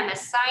have them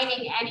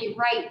assigning any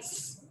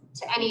rights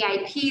to any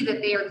IP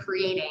that they are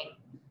creating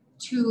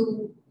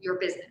to your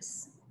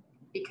business,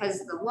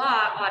 because the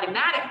law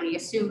automatically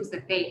assumes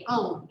that they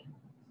own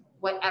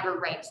whatever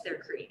rights they're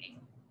creating.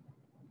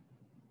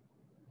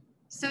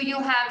 So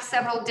you'll have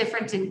several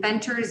different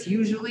inventors.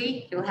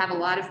 Usually you'll have a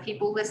lot of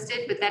people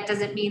listed, but that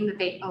doesn't mean that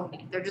they own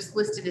it. They're just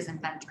listed as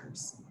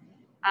inventors.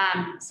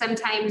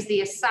 Sometimes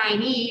the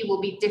assignee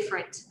will be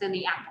different than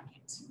the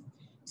applicant.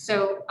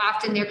 So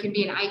often there can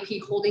be an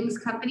IP holdings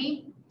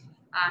company.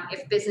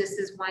 If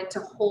businesses want to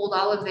hold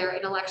all of their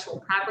intellectual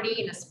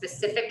property in a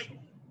specific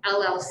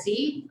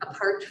LLC,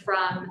 apart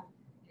from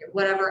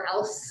whatever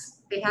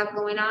else they have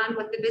going on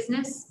with the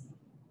business,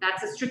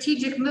 that's a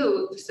strategic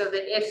move so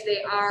that if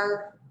they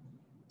are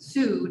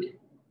sued,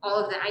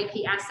 all of the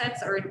IP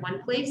assets are in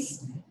one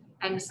place.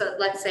 And so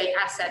let's say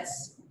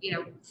assets, you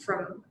know,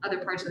 from other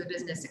parts of the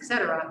business, et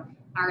cetera,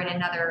 are in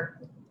another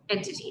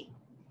entity.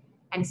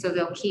 And so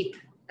they'll keep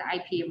the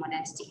IP in one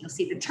entity. You'll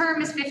see the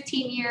term is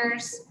 15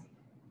 years.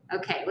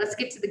 Okay, let's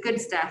get to the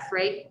good stuff,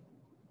 right?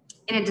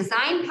 In a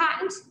design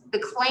patent, the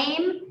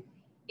claim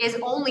is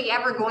only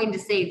ever going to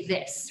say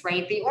this,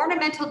 right? The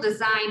ornamental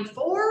design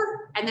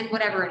for, and then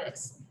whatever it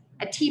is,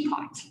 a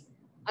teapot,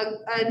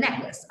 a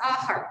necklace, a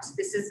heart.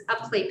 This is a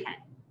playpen,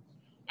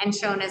 and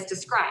shown as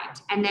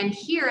described. And then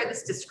here,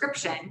 this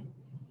description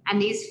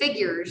and these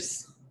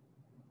figures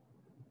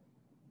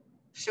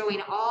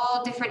showing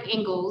all different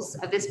angles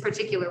of this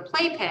particular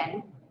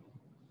playpen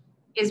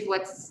is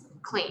what's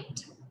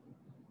claimed.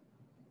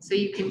 So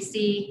you can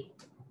see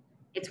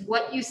it's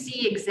what you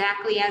see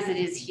exactly as it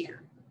is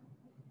here.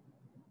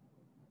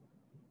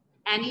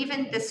 And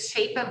even this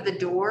shape of the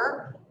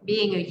door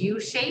being a U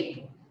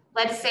shape,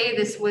 let's say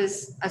this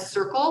was a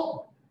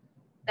circle,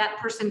 that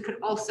person could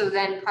also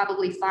then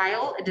probably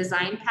file a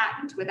design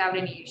patent without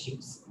any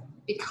issues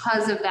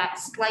because of that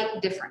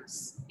slight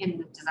difference in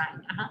the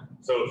design.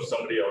 So if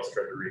somebody else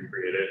tried to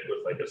recreate it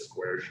with like a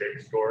square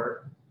shaped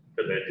door,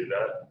 could they do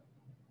that?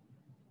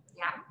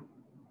 Yeah.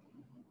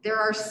 There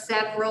are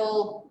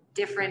several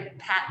different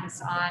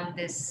patents on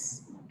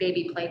this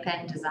baby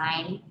playpen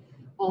design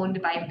owned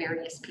by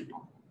various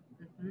people.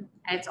 And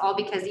it's all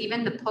because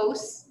even the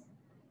posts,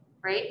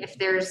 right? If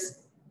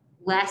there's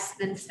less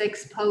than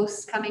 6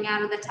 posts coming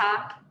out of the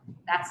top,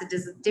 that's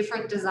a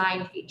different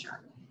design feature.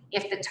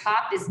 If the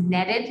top is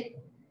netted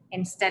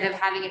instead of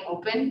having it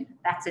open,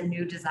 that's a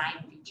new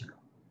design feature.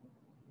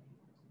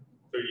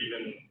 So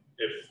even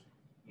if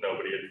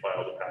nobody had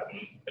filed a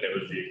patent and it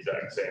was the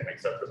exact same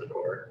except for the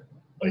door,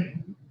 like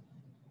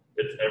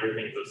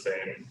everything's the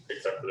same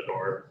except for the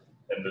door,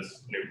 and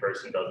this new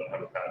person doesn't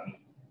have a patent,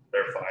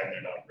 they're fine,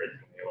 they're not breaking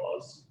any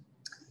laws.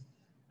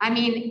 I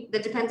mean,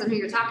 that depends on who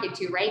you're talking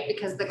to, right?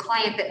 Because the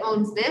client that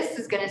owns this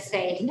is going to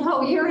say,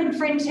 no, you're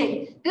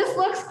infringing. This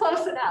looks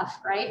close enough,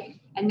 right?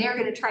 And they're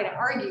going to try to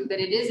argue that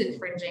it is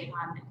infringing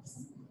on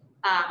this.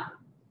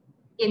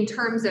 In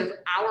terms of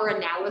our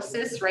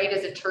analysis, right,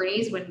 as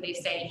attorneys, when they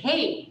say,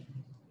 hey,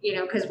 you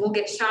know, because we'll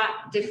get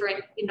shot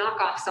different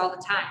knockoffs all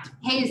the time.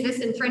 Hey, is this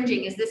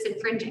infringing? Is this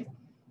infringing?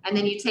 And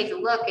then you take a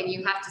look and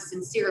you have to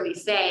sincerely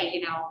say,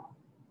 you know,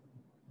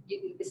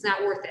 it's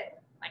not worth it.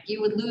 Like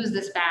you would lose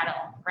this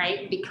battle,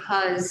 right?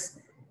 Because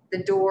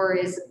the door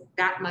is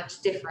that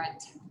much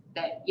different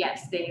that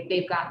yes,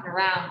 they've gotten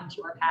around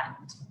your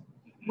patent,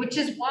 which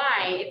is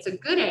why it's a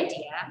good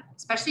idea,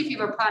 especially if you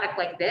have a product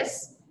like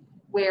this,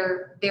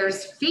 where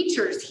there's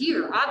features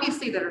here,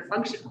 obviously that are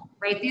functional,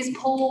 right? These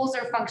poles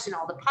are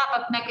functional, the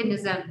pop-up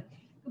mechanism,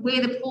 the way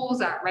the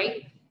poles are,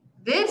 right?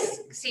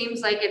 This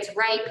seems like it's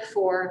ripe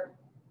for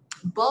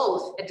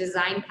both a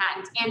design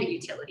patent and a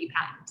utility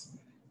patent.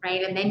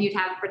 Right, and then you'd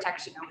have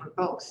protection over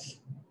both.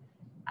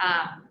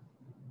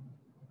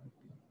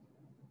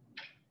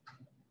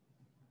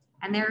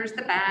 And there's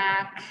the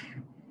back,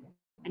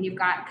 and you've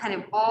got kind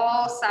of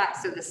all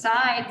sides, so the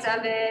sides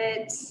of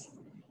it,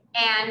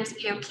 And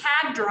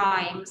CAD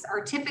drawings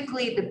are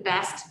typically the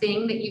best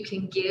thing that you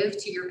can give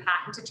to your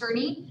patent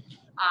attorney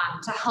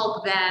to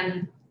help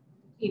them,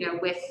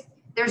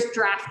 there's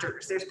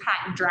drafters, there's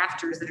patent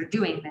drafters that are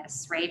doing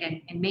this,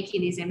 right? And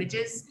making these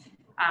images.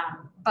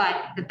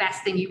 But the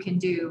best thing you can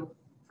do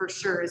for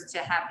sure is to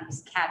have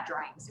these CAD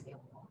drawings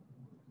available.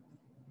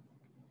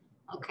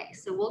 Okay,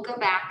 so we'll go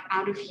back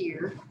out of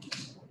here.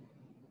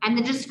 And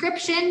the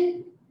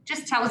description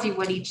just tells you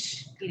what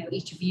each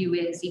view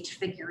is, each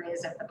figure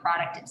is of the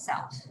product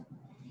itself.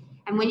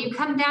 And when you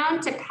come down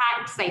to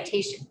patent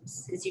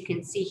citations, as you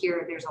can see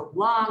here, there's a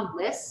long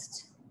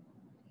list.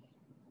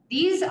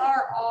 These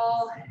are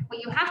all,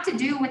 what you have to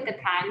do with the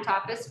patent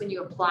office when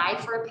you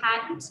apply for a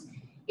patent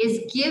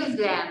is give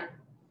them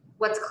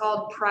what's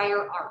called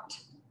prior art.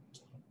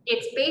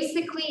 It's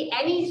basically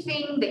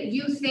anything that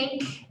you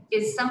think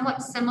is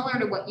somewhat similar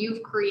to what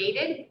you've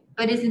created,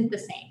 but isn't the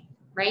same,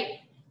 right?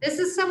 This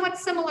is somewhat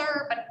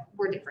similar, but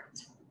we're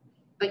different.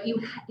 But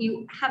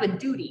you have a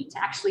duty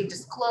to actually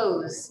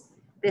disclose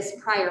this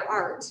prior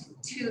art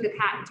to the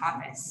patent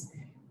office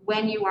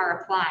when you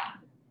are applying.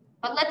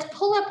 But let's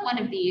pull up one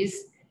of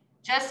these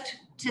just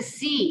to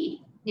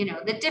see,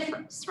 the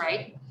difference,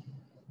 right?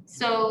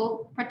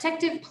 So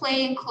protective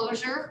play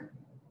enclosure,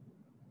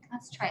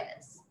 let's try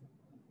this.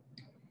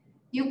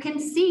 You can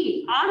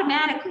see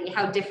automatically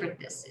how different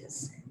this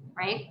is,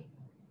 right?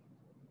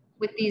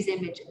 With these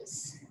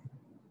images.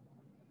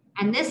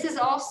 And this is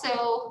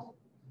also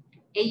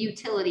a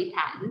utility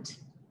patent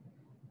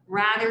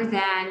rather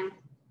than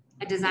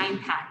a design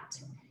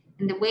patent.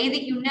 And the way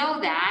that you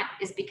know that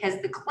is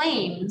because the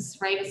claims,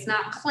 right? It's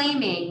not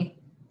claiming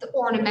the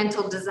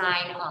ornamental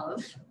design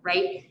of,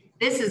 right?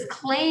 This is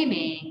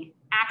claiming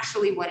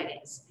actually what it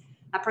is.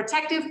 A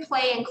protective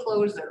play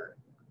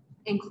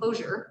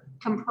enclosure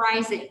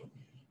comprising,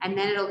 and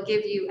then it'll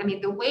give you,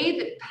 the way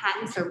that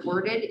patents are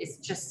worded is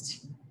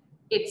just,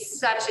 it's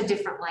such a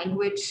different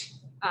language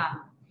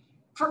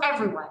for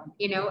everyone,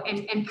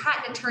 and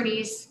patent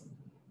attorneys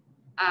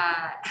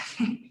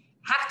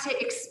have to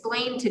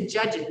explain to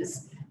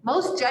judges.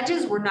 Most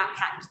judges were not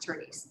patent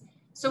attorneys.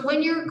 So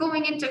when you're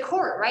going into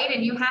court, right,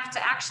 and you have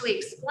to actually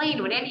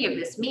explain what any of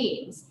this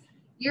means,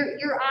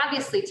 you're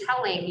obviously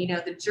telling,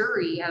 the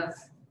jury of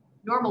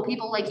normal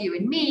people like you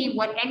and me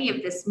what any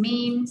of this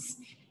means,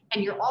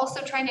 and you're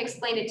also trying to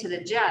explain it to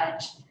the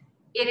judge.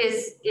 It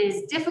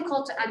is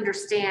difficult to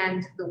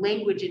understand the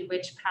language in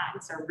which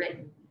patents are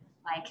written,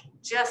 like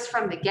just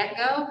from the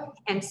get-go.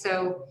 And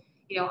so,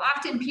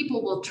 often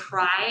people will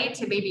try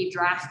to maybe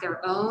draft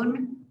their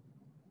own.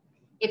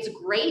 It's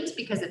great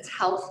because it's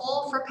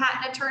helpful for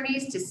patent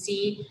attorneys to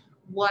see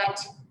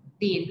what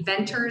the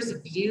inventors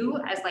view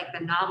as like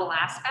the novel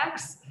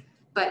aspects.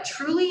 But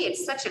truly,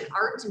 it's such an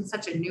art and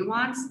such a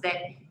nuance that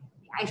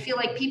I feel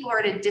like people are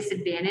at a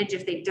disadvantage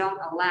if they don't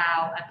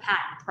allow a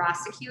patent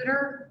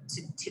prosecutor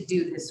to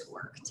do this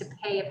work, to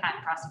pay a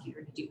patent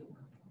prosecutor to do the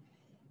work.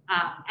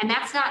 And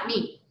that's not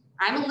me.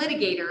 I'm a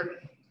litigator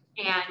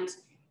and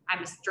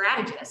I'm a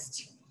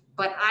strategist,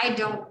 but I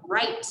don't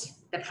write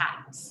the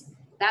patents.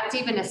 That's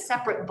even a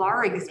separate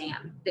bar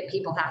exam that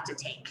people have to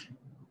take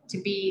to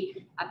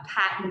be a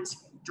patent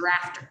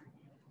drafter.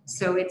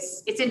 So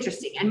it's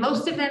interesting. And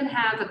most of them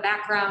have a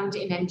background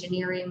in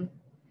engineering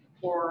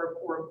or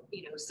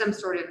some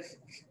sort of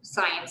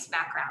science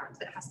background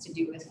that has to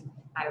do with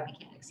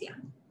biomechanics, yeah.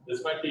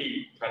 This might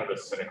be kind of a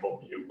cynical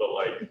view, but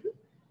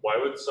why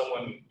would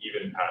someone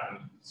even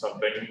patent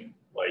something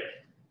like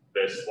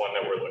this one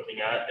that we're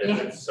looking at if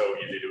it's so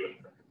easy to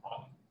infringe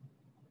upon?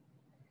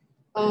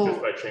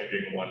 Just by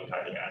changing one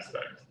tiny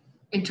aspect.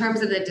 In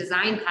terms of the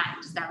design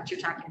patent, is that what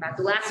you're talking about?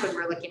 The last one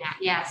we're looking at,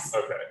 yes.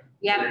 Okay.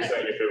 Yeah. So you're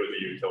saying if it was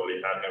a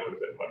utility patent, it would have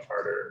been much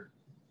harder?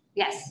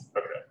 Yes.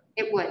 Okay.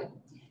 It would.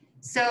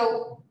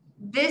 So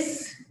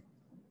this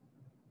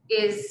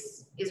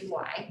is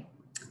why.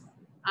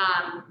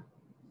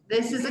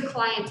 This is a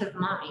client of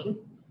mine,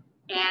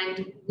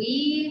 and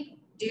we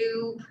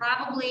do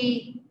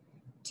probably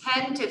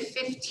 10 to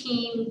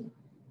 15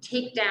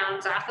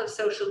 takedowns off of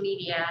social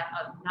media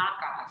of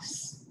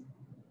knockoffs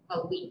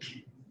a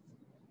week.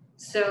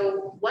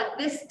 So what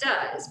this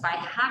does, by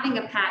having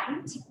a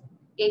patent,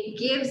 it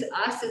gives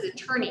us as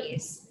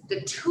attorneys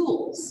the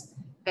tools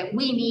that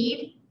we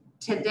need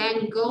to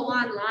then go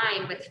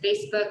online with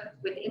Facebook,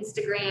 with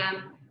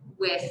Instagram,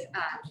 with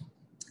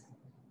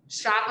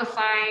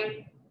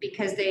Shopify,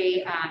 because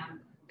they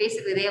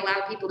basically they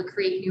allow people to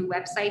create new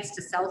websites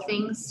to sell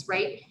things,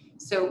 right?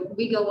 So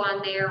we go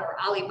on there, or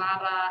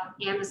Alibaba,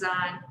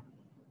 Amazon.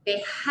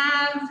 They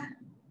have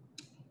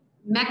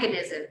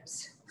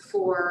mechanisms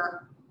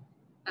for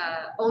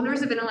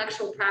owners of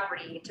intellectual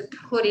property to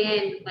put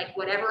in like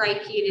whatever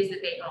IP it is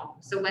that they own.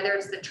 So whether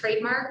it's the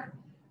trademark,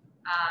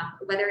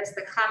 whether it's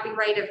the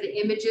copyright of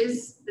the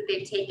images that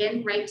they've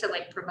taken, right, to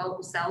like promote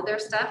and sell their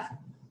stuff,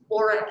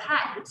 or a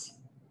patent,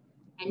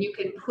 and you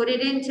can put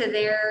it into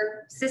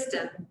their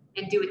system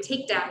and do a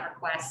takedown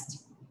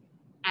request.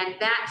 And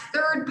that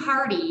third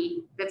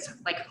party that's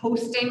like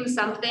hosting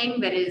something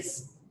that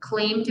is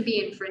claimed to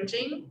be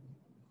infringing,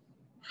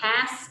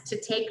 has to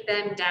take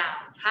them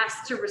down,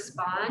 has to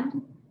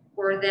respond,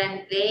 or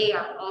then they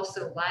are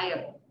also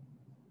liable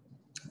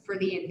for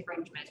the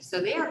infringement.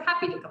 So they are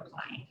happy to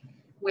comply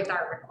with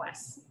our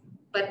requests,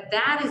 but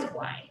that is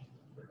why.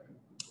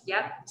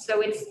 Yep,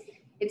 so it's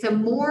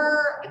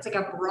like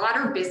a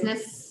broader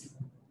business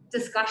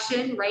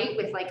discussion, right?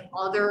 With like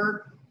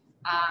other,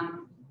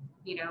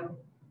 you know,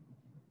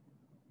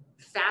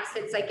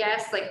 facets, I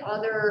guess, like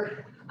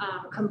other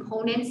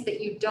components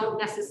that you don't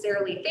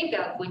necessarily think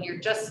of when you're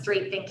just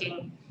straight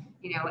thinking,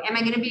 you know, am I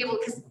going to be able,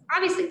 because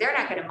obviously they're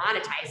not going to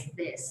monetize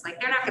this, like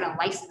they're not going to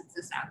license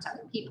this out to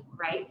other people,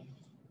 right?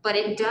 But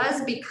it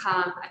does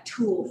become a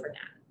tool for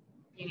them,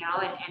 you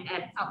know, and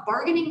a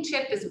bargaining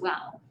chip as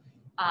well.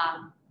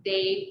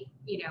 They,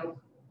 you know,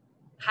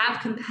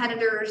 have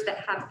competitors that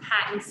have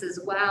patents as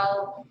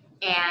well.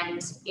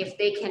 And if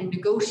they can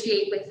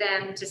negotiate with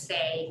them to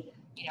say,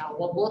 you know,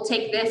 well, we'll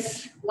take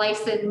this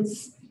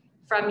license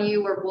from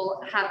you, or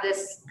we'll have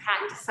this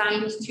patent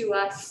assigned to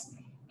us,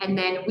 and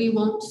then we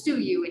won't sue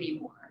you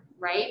anymore,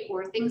 right?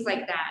 Or things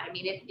like that. I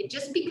mean, it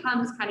just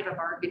becomes kind of a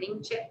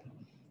bargaining chip.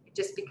 It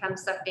just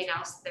becomes something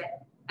else,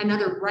 that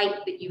another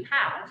right that you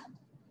have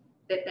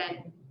that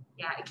then,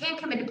 yeah, it can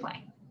come into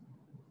play.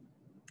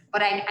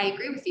 But I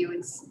agree with you.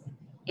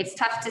 It's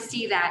tough to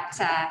see that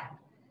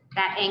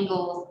that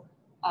angle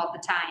all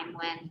the time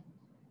when,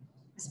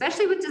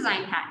 especially with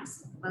design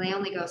patents, when they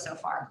only go so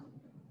far.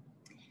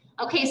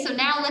 Okay, so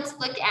now let's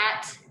look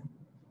at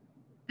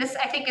this.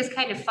 I think is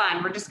kind of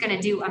fun. We're just going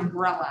to do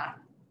umbrella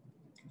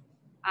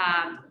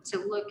to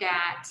look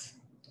at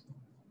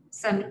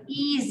some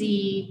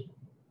easy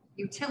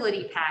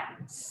utility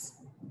patents,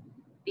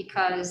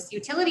 because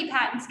utility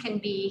patents can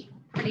be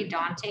pretty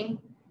daunting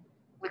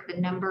with the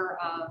number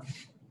of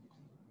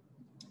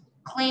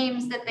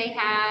claims that they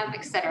have,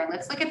 et cetera.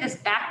 Let's look at this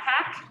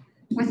backpack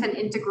with an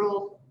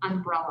integral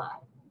umbrella.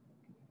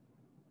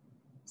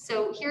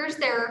 So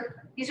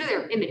these are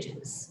their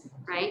images,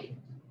 right?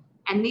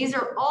 And these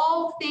are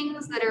all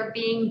things that are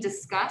being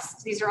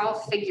discussed. These are all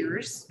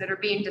figures that are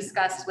being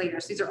discussed later.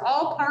 So these are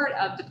all part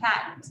of the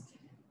patent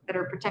that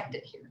are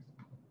protected here.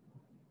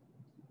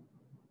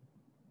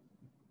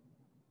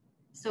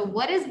 So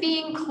what is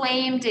being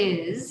claimed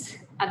is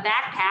a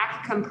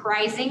backpack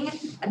comprising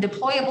a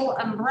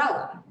deployable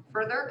umbrella,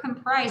 further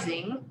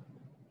comprising,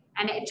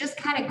 and it just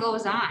kind of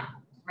goes on,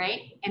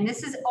 right? And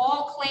this is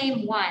all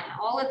claim one,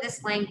 all of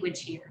this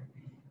language here,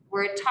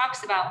 where it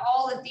talks about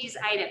all of these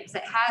items.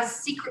 It has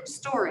secret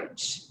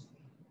storage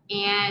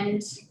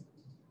and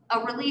a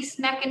release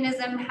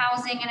mechanism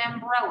housing an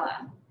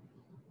umbrella.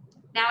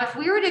 Now, if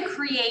we were to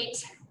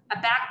create a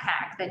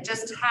backpack that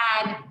just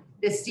had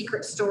this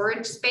secret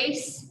storage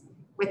space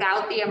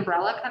without the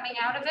umbrella coming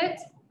out of it,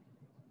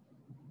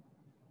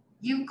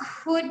 you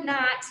could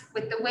not,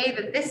 with the way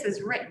that this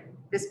is written,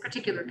 this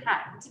particular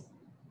patent,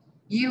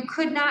 you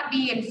could not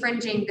be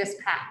infringing this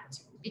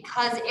patent,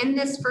 because in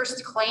this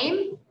first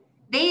claim,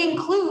 they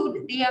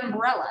include the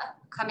umbrella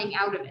coming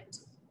out of it.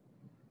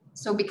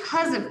 So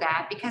because of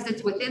that, because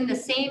it's within the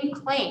same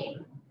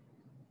claim,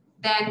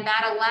 then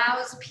that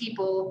allows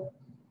people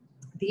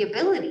the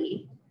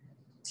ability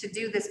to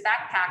do this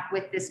backpack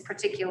with this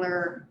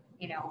particular,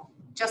 you know,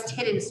 just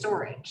hidden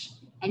storage,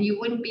 and you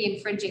wouldn't be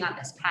infringing on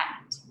this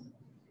patent.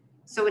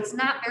 So it's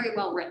not very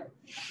well written,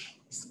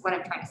 is what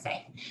I'm trying to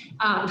say.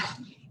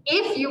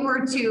 If you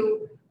were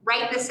to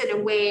write this in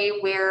a way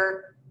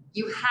where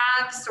you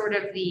have sort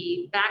of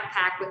the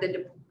backpack with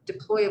a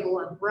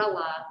deployable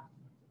umbrella,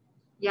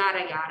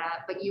 yada,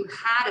 yada, but you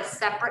had a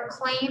separate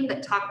claim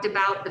that talked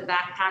about the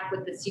backpack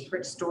with the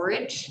secret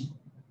storage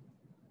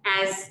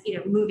as, you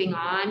know, moving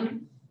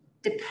on,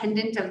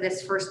 dependent of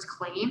this first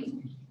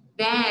claim,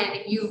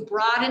 then you've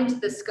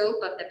broadened the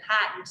scope of the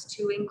patent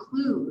to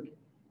include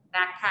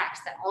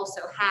backpacks that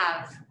also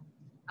have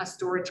a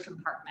storage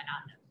compartment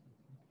on them.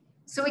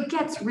 So it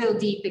gets real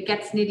deep, it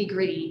gets nitty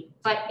gritty,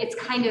 but it's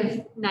kind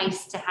of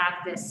nice to have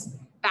this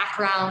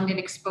background and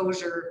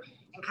exposure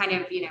and kind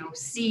of, you know,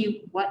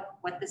 see what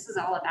this is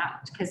all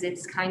about, because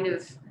it's kind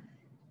of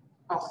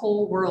a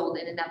whole world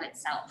in and of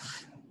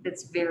itself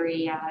that's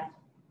very,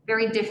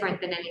 very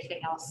different than anything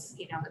else,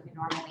 you know, that we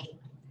normally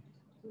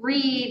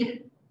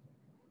read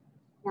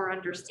or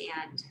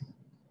understand.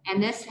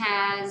 And this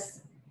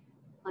has,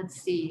 let's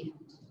see,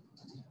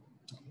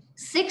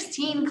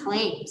 16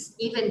 claims,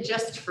 even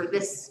just for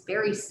this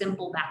very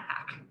simple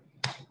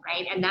backpack,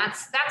 right? And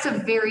that's a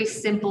very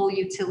simple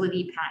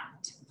utility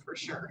patent for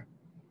sure.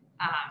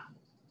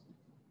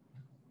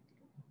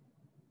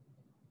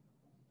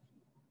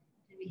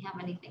 Did we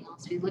have anything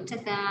else? We looked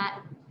at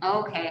that.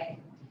 Okay.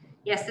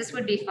 Yes, this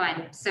would be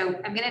fun. So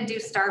I'm going to do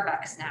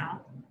Starbucks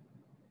now,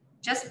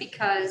 just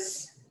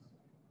because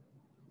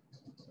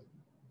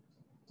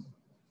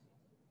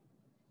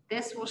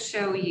this will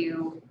show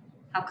you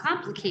how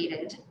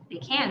complicated they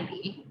can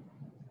be.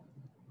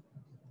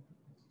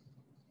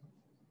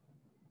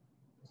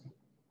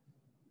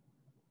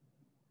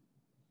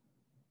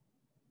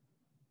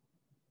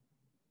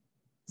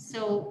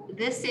 So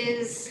this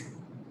is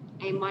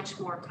a much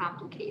more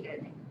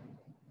complicated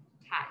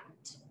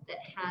patent that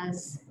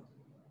has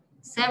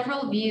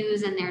several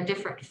views and their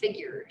different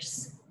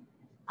figures.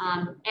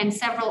 And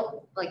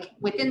several, like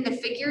within the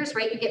figures,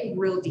 right, you get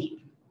real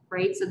deep,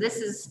 right? So this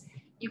is,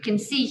 you can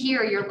see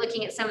here, you're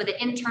looking at some of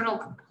the internal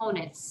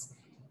components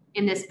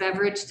in this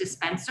beverage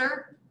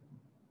dispenser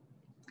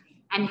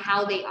and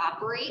how they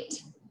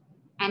operate,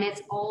 and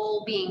it's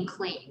all being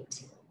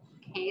claimed.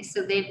 Okay,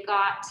 so they've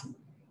got,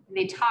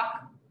 they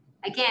talk,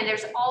 again,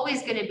 there's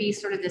always going to be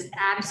sort of this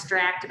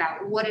abstract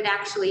about what it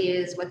actually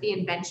is, what the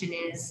invention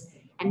is,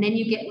 and then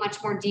you get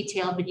much more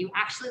detailed when you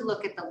actually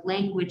look at the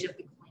language of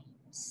the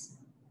claims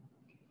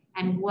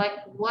and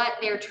what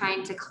they're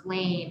trying to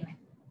claim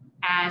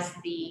as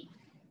the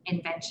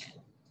invention.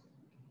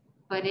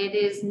 But it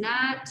is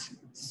not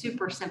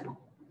super simple.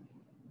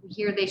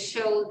 Here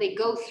they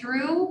go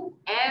through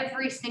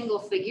every single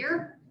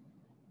figure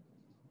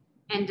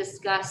and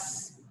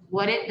discuss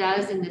what it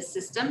does in this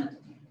system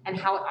and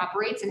how it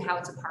operates and how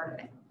it's a part of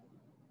it.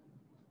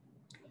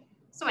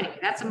 So anyway,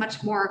 that's a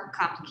much more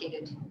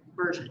complicated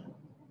version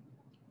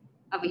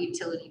of a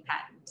utility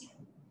patent.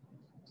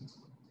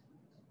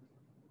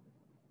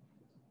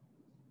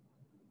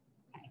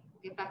 Okay,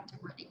 we'll get back to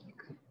running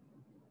here.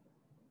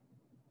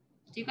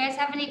 Do you guys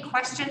have any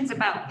questions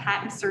about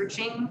patent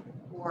searching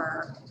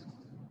or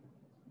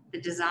the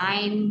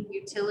design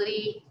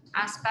utility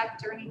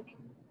aspect or anything?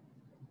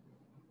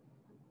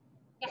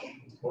 Yeah.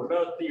 What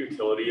about the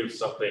utility of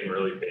something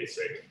really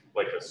basic,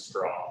 like a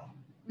straw?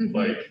 Mm-hmm.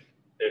 Like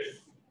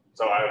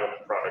so I have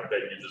a product that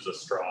uses a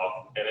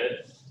straw in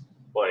it,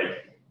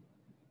 like,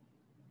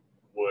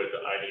 would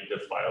I need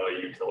to file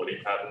a utility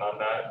patent on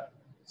that?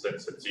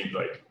 Since it seems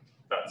like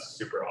that's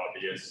super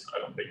obvious. I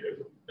don't think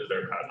is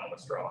there a patent on a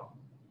straw?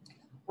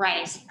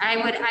 Right,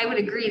 I would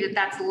agree that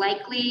that's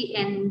likely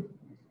in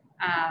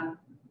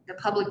the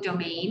public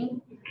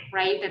domain,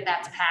 right?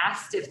 That's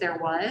passed if there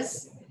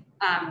was.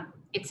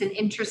 It's an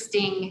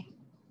interesting,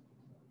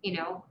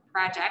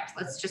 project.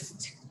 Let's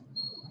just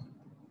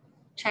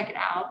check it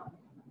out.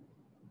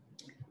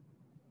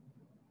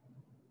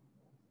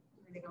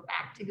 I'm gonna go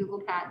back to Google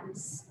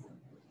Patents.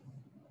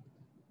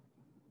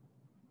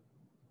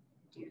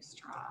 Do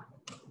straw.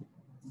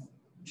 I'm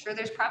sure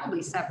there's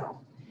probably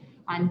several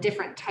on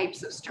different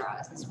types of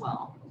straws as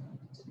well.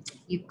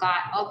 You've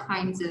got all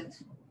kinds of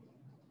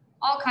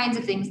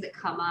things that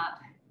come up,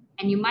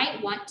 and you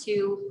might want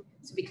to,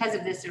 so because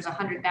of this, there's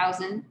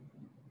 100,000.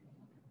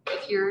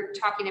 If you're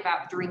talking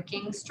about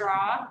drinking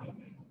straw,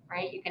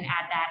 right, you can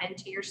add that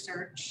into your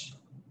search.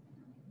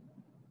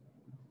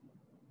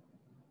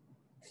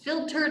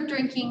 Filtered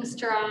drinking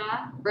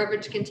straw,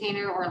 beverage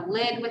container or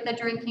lid with a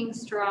drinking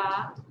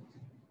straw,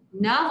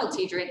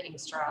 novelty drinking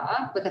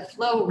straw with a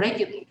flow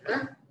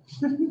regulator.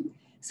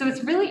 So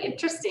it's really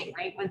interesting,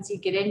 right? Once you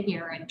get in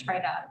here and try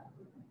to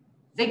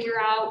figure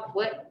out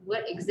what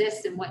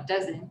exists and what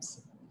doesn't.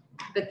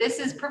 But this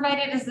is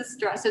provided as the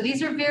straw. So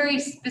these are very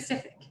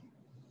specific,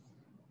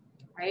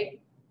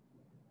 right?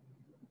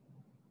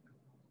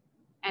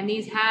 And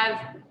these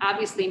have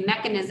obviously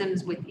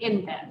mechanisms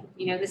within them.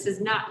 This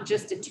is not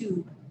just a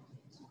tube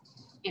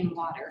in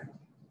water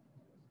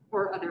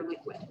or other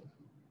liquid.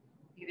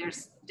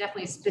 There's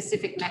definitely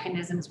specific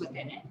mechanisms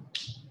within it.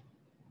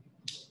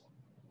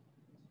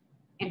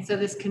 And so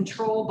this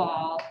control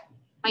ball,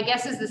 my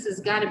guess is this has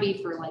got to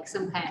be for like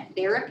some kind of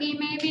therapy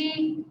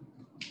maybe,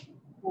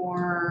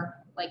 or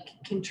like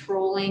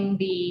controlling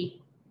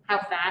how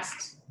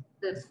fast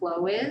the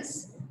flow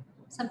is,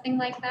 something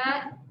like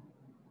that.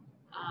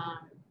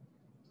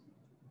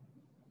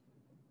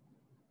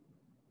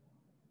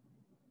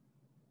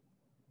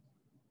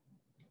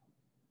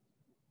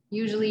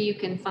 Usually you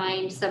can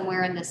find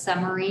somewhere in the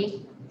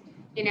summary,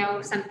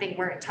 something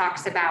where it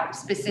talks about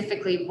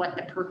specifically what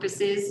the purpose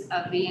is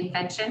of the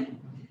invention.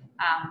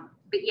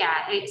 But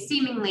yeah,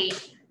 seemingly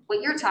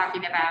what you're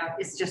talking about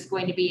is just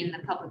going to be in the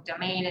public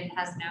domain and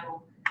has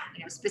no,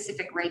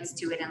 specific rights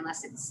to it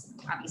unless it's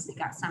obviously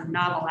got some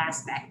novel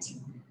aspect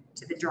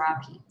to the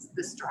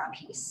straw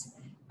piece.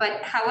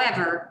 But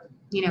however,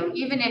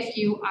 even if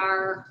you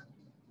are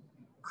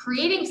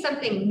creating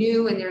something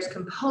new and there's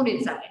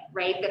components of it,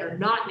 right, that are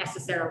not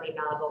necessarily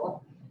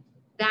novel,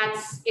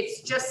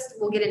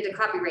 we'll get into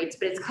copyrights,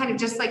 but it's kind of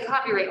just like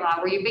copyright law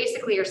where you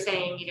basically are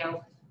saying,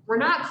 we're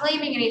not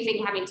claiming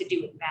anything having to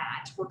do with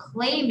that. We're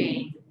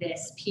claiming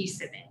this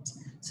piece of it.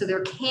 So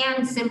there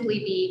can simply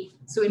be,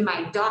 so in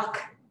my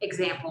dock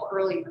example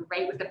earlier,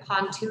 right, with the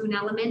pontoon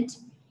element,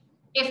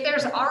 if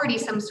there's already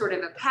some sort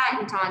of a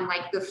patent on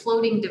like the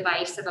floating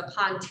device of a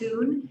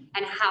pontoon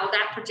and how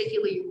that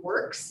particularly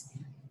works,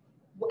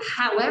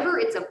 however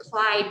it's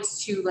applied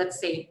to, let's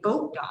say,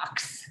 boat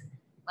docks,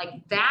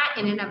 like that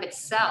in and of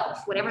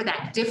itself, whatever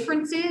that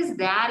difference is,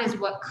 that is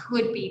what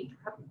could be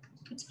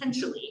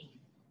potentially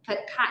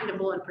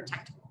patentable and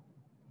protectable.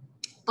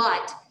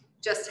 But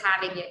just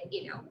having it,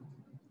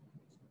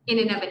 in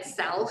and of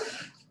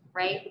itself,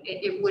 right,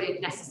 it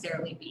wouldn't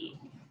necessarily be.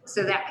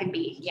 So that can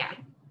be, yeah,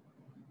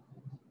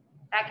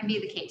 that can be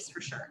the case for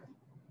sure.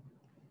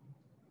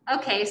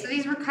 Okay, so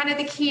these were kind of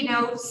the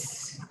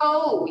keynotes.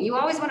 Oh, you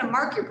always want to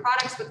mark your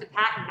products with the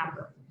patent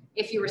number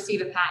if you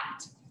receive a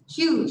patent.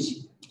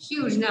 Huge,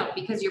 huge note,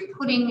 because you're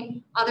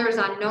putting others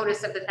on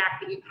notice of the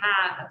fact that you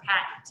have a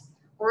patent.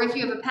 Or if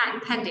you have a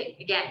patent pending,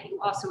 again, you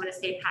also want to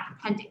say patent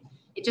pending.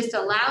 It just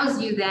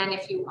allows you then,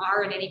 if you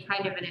are in any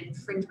kind of an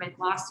infringement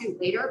lawsuit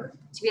later,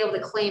 to be able to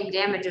claim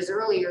damages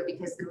earlier,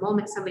 because the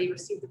moment somebody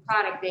received the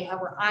product, they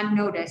were on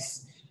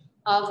notice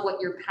of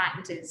what your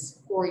patent is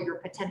or your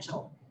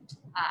potential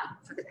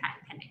for the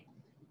patent pending.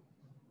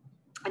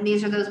 And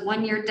these are those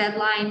 1-year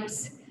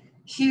deadlines.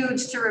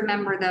 Huge to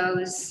remember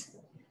those,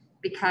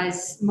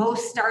 because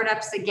most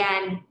startups,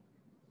 again,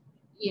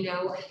 you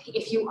know,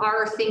 if you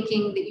are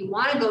thinking that you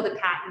want to go the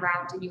patent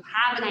route and you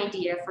have an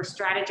idea for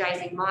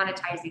strategizing,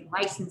 monetizing,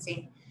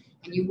 licensing,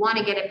 and you want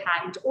to get a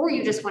patent, or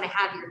you just want to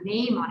have your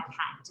name on a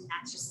patent, and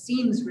that just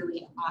seems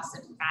really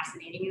awesome and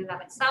fascinating in and of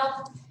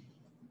itself,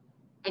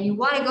 and you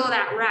want to go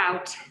that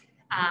route,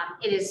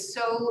 it is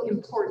so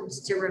important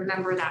to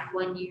remember that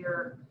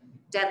 1-year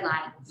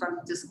deadline from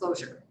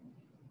disclosure.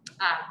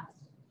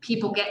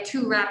 People get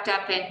too wrapped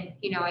up in,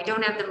 you know, I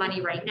don't have the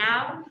money right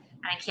now,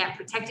 and I can't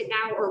protect it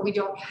now, or we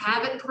don't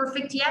have it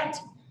perfect yet,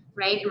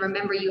 right? And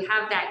remember, you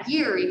have that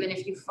year, even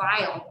if you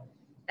file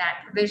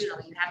that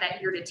provisionally, you have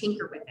that year to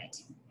tinker with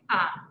it.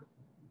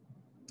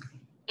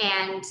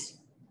 And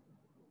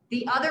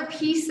the other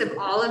piece of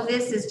all of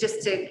this is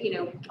just to, you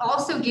know,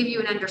 also give you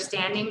an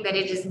understanding that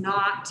it is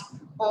not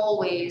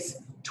always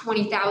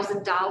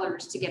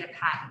 $20,000 to get a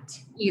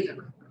patent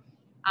either.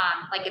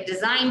 Like a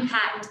design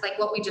patent, like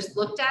what we just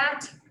looked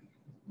at,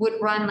 would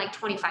run like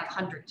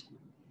 $2,500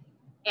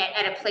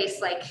 at a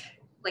place like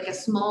a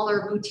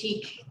smaller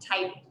boutique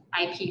type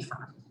IP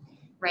firm,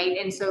 right?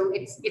 And so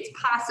it's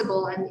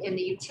possible, and in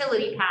the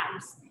utility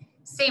patents,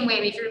 same way. I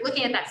mean, if you're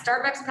looking at that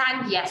Starbucks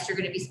patent, yes, you're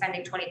going to be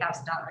spending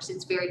 $20,000.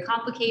 It's very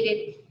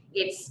complicated.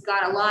 It's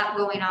got a lot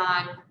going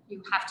on.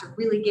 You have to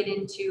really get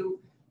into,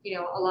 you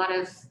know, a lot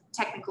of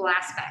technical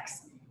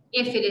aspects.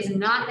 If it is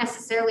not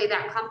necessarily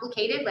that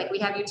complicated, like we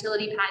have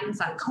utility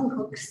patents on coat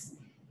hooks,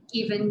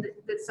 even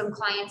that some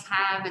clients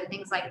have, and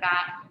things like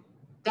that,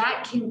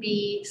 that can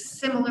be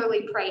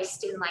similarly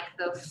priced in like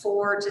the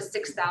 $4,000 to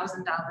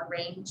 $6,000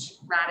 range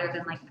rather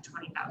than like the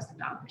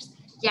 $20,000.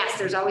 Yes,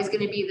 there's always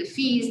going to be the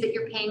fees that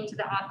you're paying to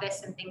the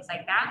office and things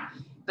like that,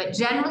 but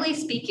generally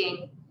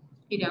speaking,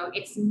 you know,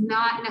 it's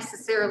not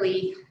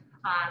necessarily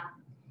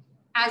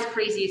as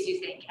crazy as you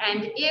think.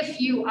 And if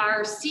you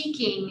are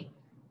seeking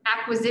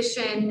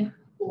acquisition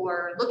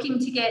or looking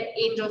to get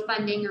angel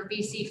funding or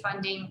VC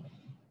funding,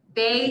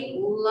 they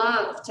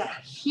love to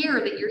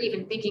hear that you're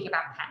even thinking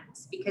about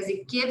patents, because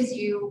it gives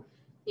you,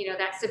 you know,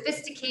 that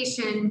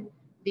sophistication,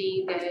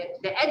 the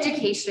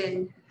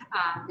education.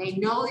 They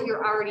know that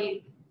you're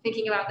already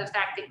thinking about the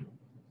fact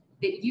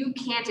that you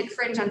can't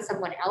infringe on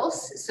someone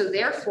else. So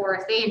therefore,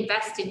 if they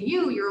invest in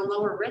you, you're a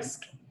lower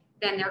risk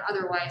than they're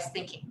otherwise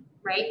thinking,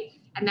 right?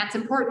 And that's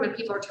important when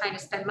people are trying to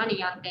spend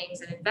money on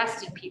things and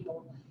invest in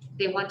people.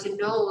 They want to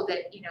know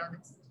that, you know,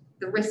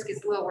 the risk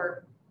is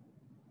lower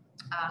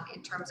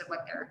in terms of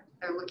what they're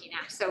looking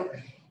at. So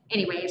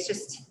anyway, it's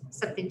just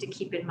something to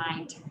keep in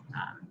mind.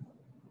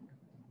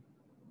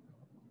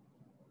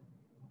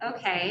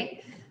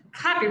 Okay,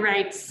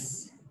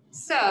 copyrights.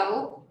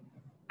 So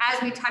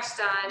as we touched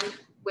on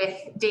with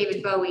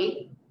David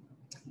Bowie,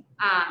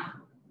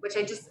 which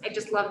I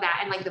just love that.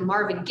 And like the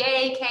Marvin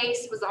Gaye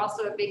case was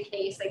also a big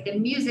case. Like the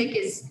music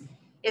is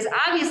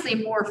obviously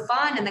more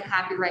fun in the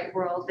copyright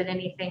world than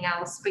anything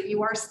else, but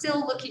you are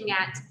still looking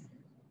at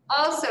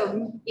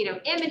also, you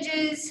know,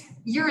 images.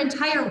 Your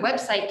entire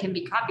website can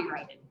be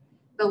copyrighted.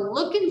 The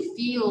look and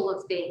feel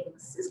of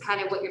things is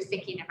kind of what you're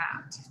thinking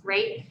about,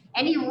 right?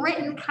 Any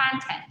written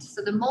content.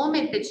 So the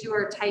moment that you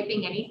are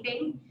typing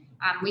anything,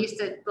 we used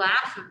to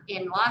laugh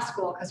in law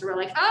school because we're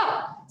like,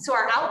 oh, so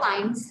our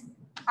outlines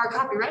are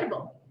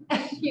copyrightable.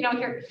 You know,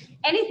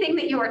 anything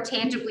that you are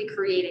tangibly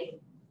creating,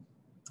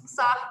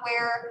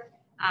 software,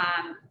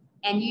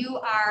 and you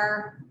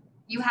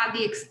have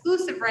the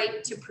exclusive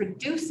right to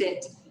produce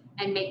it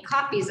and make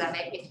copies of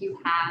it if you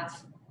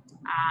have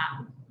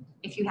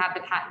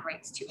the patent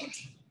rights to it.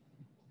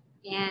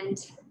 And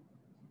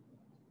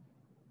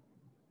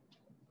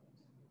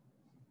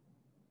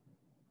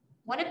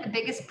one of the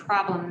biggest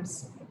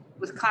problems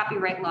with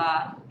copyright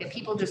law that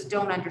people just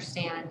don't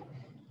understand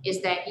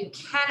is that you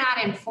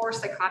cannot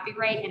enforce a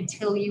copyright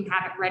until you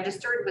have it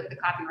registered with the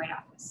Copyright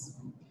Office.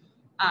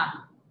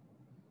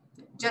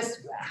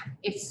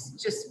 It's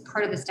just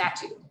part of the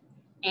statute.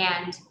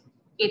 And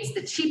it's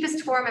the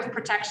cheapest form of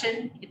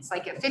protection. It's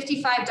like a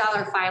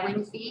 $55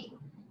 filing fee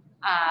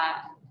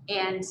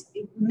and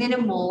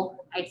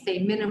minimal, I'd say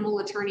minimal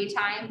attorney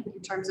time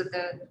in terms of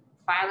the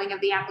filing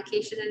of the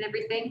application and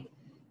everything.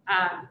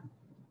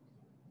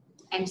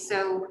 And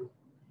so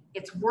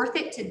it's worth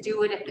it to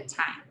do it at the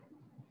time,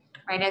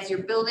 right? As you're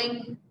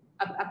building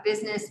a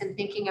business and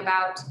thinking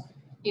about,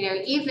 you know,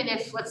 even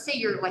if, let's say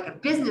you're like a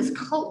business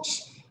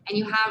coach and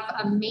you have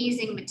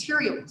amazing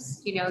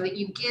materials, you know, that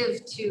you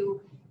give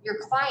to your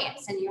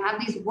clients, and you have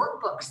these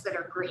workbooks that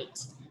are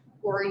great,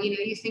 or, you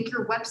know, you think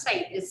your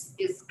website is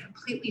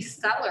completely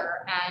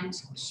stellar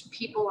and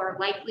people are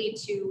likely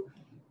to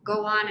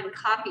go on and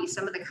copy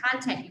some of the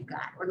content you've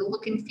got, or the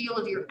look and feel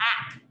of your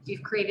app. If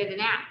you've created an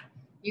app,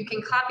 you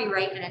can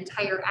copyright an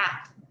entire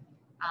app.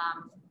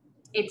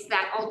 It's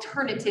that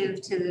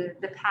alternative to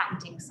the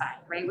patenting side,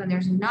 right? When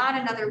there's not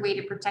another way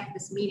to protect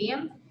this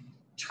medium,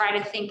 try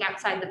to think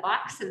outside the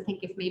box and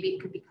think if maybe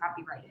it could be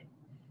copyrighted.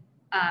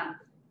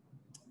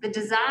 The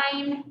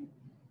design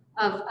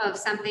of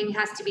something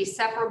has to be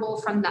separable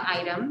from the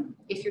item.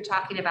 If you're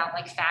talking about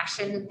like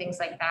fashion and things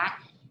like that,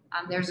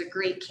 there's a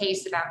great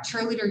case about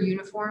cheerleader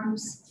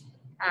uniforms.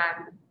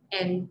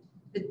 And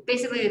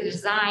basically the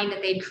design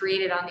that they'd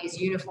created on these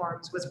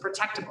uniforms was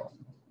protectable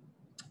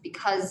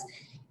because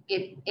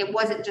it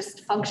wasn't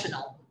just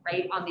functional,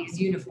 right, on these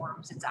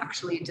uniforms. It's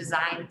actually a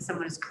design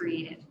someone has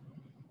created.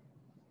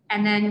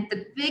 And then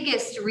the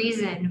biggest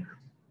reason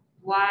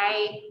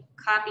why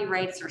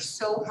copyrights are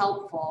so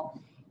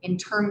helpful in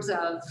terms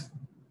of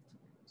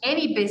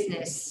any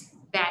business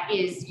that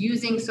is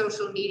using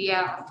social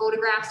media,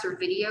 photographs or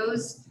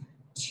videos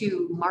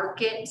to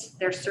market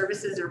their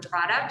services or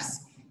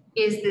products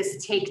is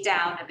this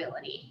takedown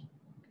ability.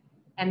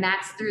 And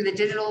that's through the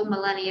Digital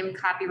Millennium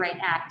Copyright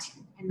Act.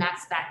 And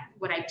that's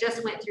what I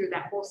just went through,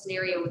 that whole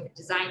scenario with the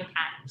design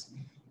patent,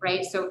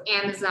 right? So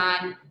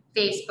Amazon,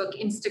 Facebook,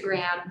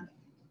 Instagram,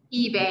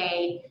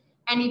 eBay,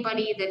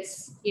 anybody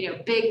that's,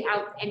 big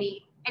out,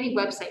 any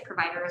website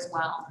provider as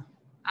well,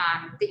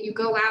 that you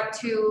go out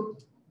to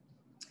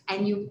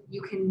and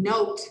you can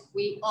note,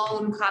 we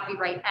own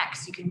copyright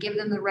X. You can give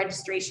them the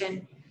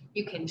registration.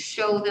 You can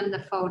show them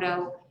the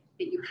photo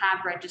that you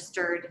have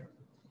registered.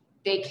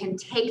 They can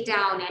take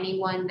down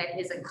anyone that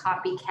is a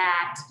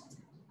copycat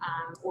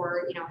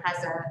or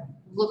has a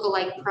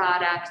lookalike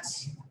product,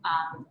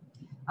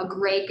 a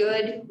gray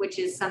good, which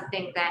is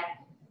something that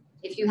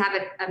if you have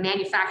a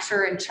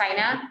manufacturer in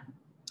China,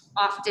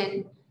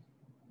 often,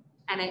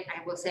 and I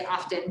will say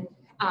often,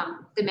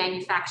 the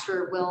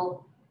manufacturer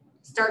will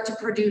start to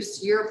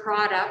produce your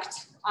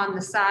product on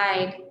the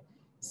side,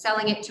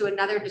 selling it to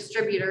another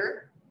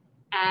distributor,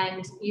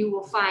 and you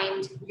will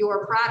find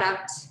your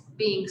product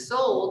being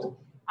sold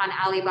on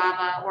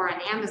Alibaba or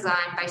on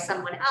Amazon by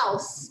someone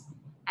else.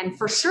 And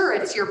for sure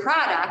it's your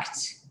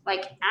product,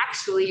 like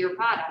actually your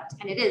product.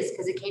 And it is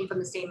because it came from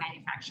the same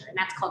manufacturer. And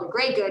that's called a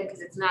gray good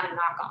because it's not a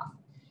knockoff.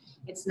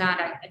 It's not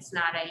a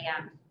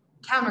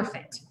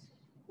counterfeit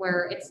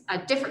where it's a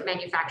different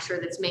manufacturer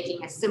that's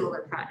making a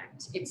similar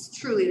product. It's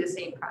truly the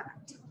same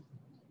product.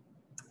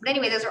 But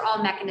anyway, those are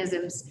all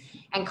mechanisms,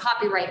 and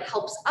copyright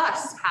helps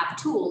us have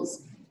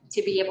tools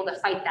to be able to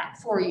fight that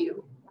for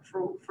you,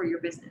 for your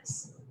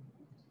business.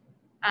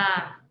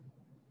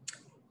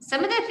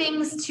 Some of the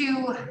things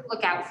to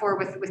look out for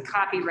with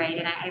copyright,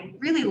 and I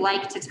really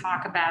like to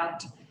talk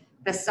about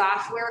the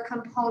software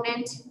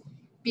component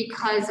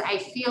because I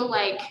feel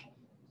like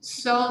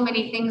so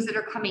many things that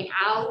are coming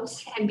out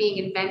and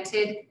being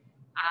invented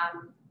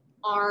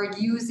are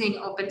using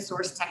open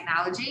source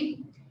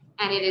technology.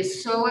 And it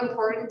is so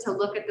important to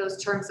look at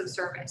those terms of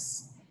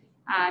service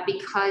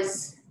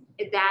because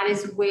that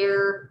is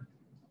where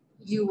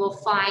you will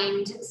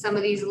find some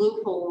of these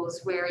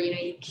loopholes where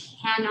you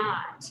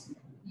cannot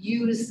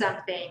use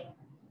something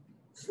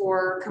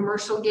for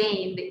commercial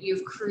gain that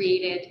you've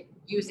created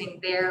using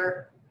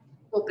their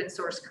open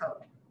source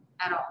code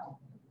at all.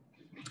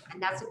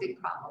 And that's a big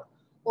problem.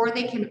 Or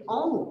they can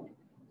own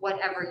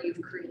whatever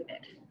you've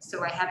created.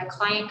 So I had a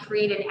client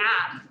create an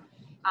app,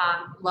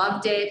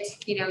 loved it,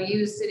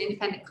 used an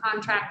independent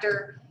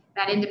contractor.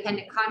 That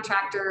independent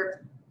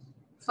contractor,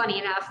 funny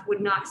enough,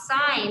 would not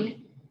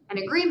sign an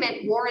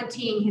agreement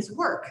warrantying his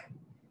work.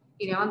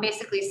 I'm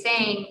basically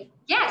saying,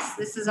 yes,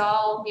 this is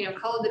all,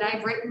 code that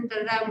I've written,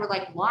 and we're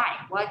like,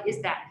 why? What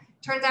is that?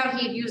 Turns out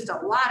he had used a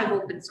lot of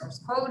open source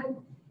code,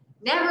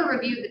 never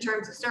reviewed the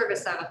terms of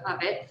service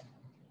of it.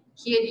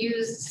 He had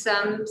used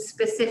some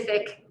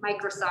specific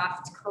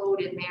Microsoft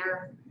code in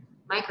there.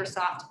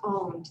 Microsoft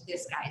owned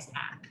this guy's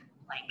app,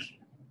 like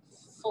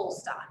full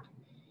stop.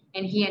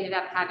 And he ended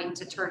up having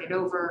to turn it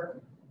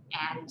over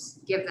and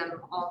give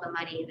them all the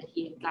money that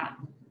he had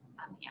gotten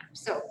on the app.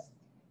 So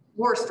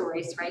war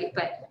stories, right?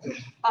 But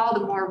all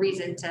the more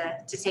reason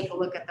to take a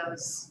look at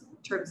those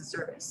terms of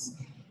service.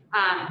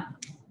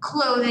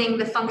 Clothing,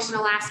 the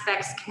functional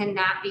aspects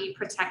cannot be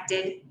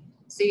protected.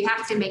 So you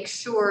have to make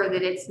sure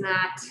that it's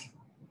not,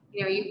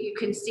 you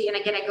can see, and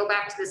again, I go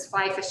back to this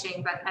fly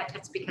fishing, but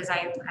that's because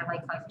I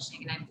like fly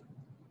fishing and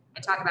I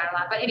talk about it a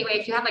lot. But anyway,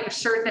 if you have like a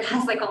shirt that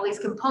has like all these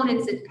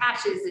components and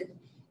patches and,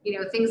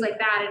 things like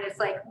that, and it's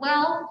like,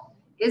 well,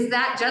 is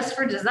that just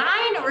for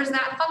design or is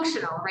that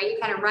functional, right? You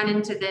kind of run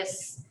into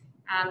this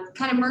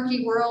kind of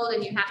murky world,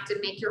 and you have to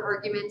make your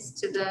arguments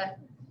to the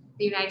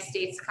United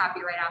States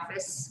Copyright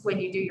Office when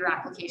you do your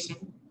application.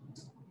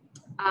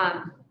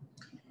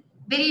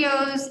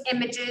 Videos,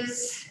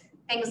 images,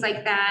 things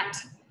like that.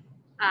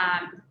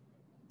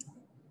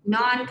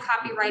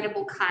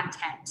 Non-copyrightable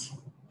content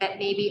that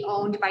may be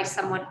owned by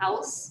someone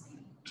else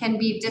can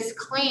be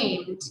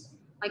disclaimed.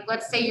 Like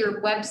let's say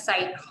your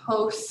website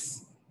hosts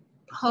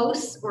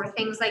posts or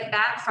things like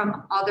that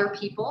from other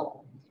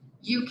people.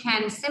 You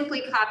can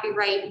simply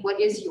copyright what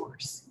is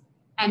yours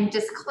and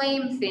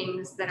disclaim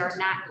things that are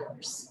not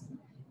yours.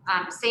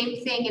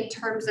 Same thing in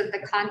terms of the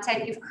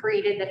content you've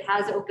created that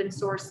has open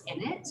source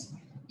in it.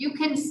 You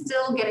can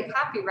still get a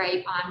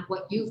copyright on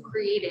what you've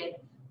created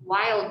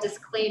while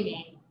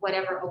disclaiming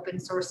whatever open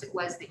source it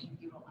was that you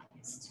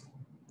utilized,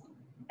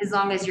 as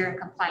long as you're in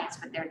compliance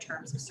with their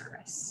terms of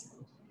service.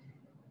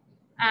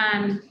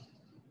 And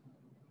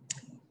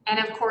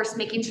of course,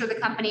 making sure the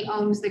company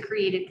owns the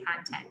created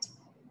content.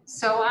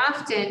 So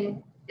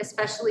often,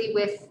 especially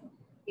with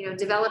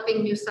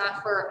developing new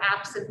software or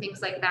apps and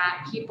things like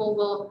that, people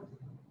will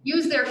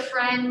use their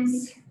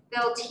friends,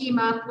 they'll team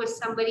up with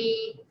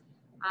somebody,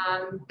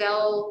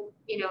 they'll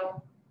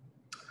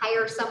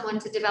hire someone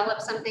to develop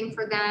something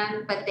for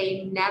them, but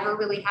they never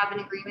really have an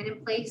agreement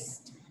in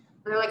place. And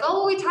they're like,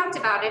 oh, we talked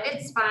about it,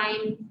 it's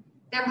fine.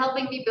 They're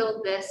helping me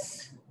build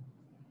this.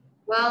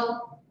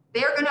 Well,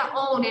 they're gonna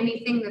own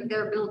anything that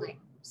they're building.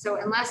 So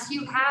unless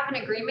you have an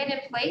agreement in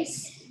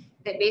place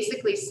that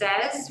basically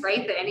says,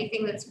 right, that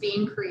anything that's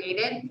being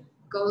created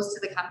goes to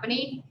the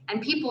company,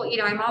 and people,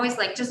 I'm always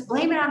like, just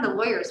blame it on the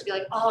lawyers. Be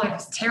like, oh,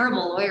 this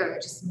terrible lawyer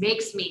that just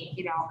makes me,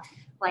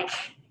 like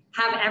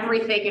have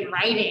everything in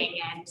writing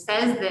and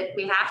says that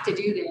we have to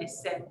do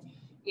this. And,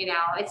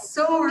 it's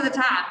so over the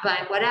top,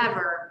 but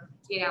whatever,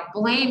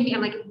 blame me.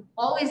 I'm like,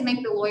 always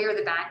make the lawyer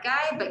the bad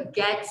guy, but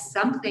get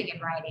something in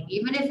writing.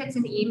 Even if it's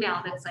an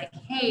email that's like,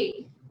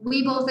 hey,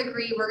 we both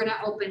agree we're gonna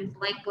open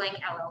blank blank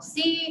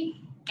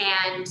LLC,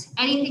 and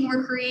anything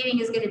we're creating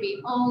is going to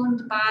be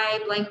owned by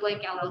blank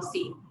blank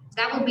LLC.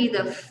 That will be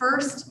the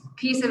first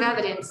piece of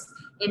evidence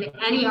in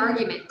any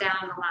argument down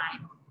the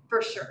line,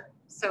 for sure.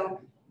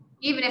 So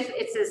even if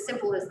it's as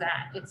simple as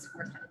that, it's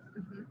worth it.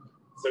 Mm-hmm.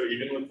 So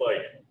even with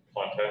like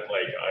content,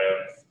 like I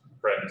have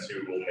friends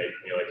who will make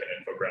me like an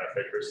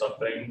infographic or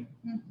something.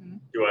 Mm-hmm.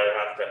 Do I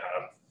have to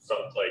have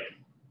some, like,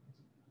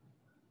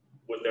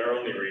 would their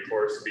only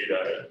recourse be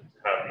to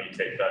have me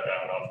take that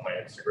down off my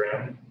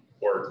Instagram?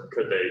 Or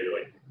could they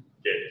like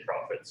get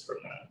profits from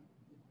that?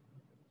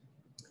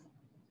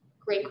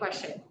 Great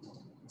question.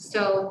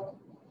 So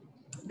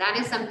that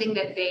is something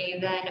that they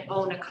then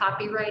own a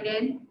copyright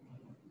in.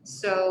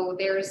 So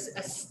there's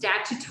a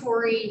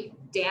statutory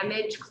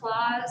damage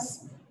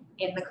clause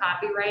in the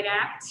Copyright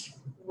Act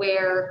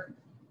where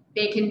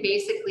they can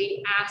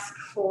basically ask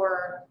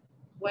for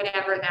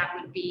whatever that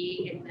would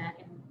be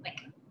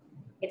like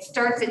it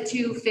starts at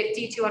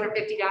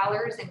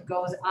 $250 and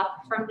goes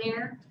up from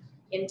there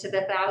into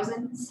the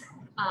thousands.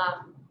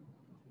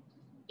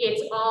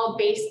 It's all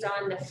based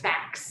on the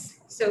facts.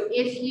 So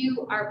if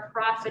you are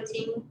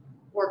profiting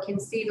or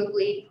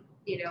conceivably,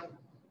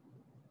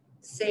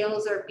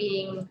 sales are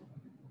being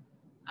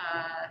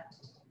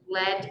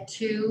led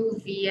to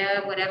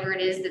via whatever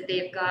it is that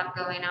they've got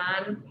going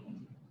on,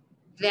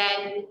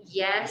 then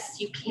yes,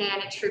 you can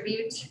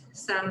attribute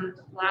some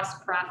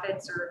lost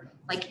profits or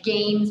like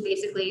gains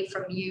basically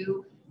from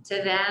you to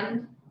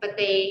them. But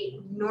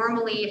they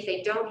normally, if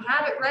they don't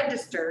have it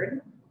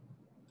registered,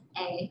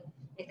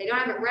 if they don't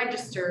have it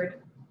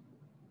registered,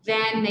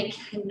 then they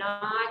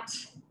cannot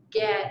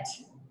get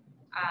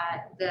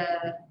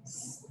the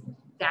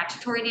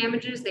statutory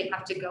damages. They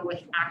have to go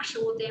with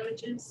actual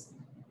damages.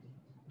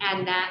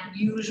 And that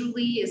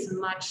usually is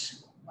much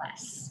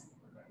less.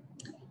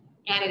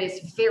 And it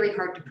is very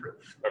hard to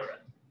prove. Okay.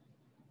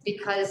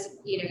 Because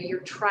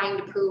you're trying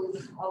to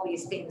prove all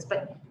these things.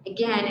 But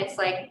again, it's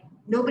like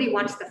nobody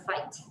wants the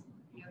fight.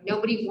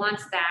 Nobody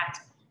wants that.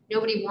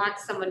 Nobody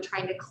wants someone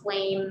trying to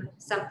claim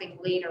something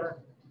later,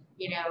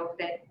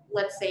 that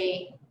let's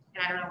say,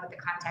 and I don't know what the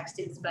context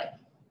is, but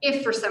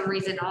if for some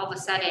reason all of a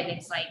sudden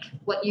it's like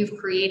what you've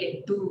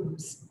created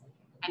booms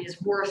and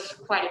is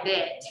worth quite a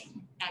bit,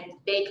 and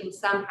they can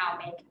somehow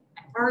make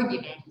an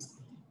argument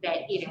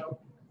that,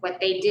 what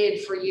they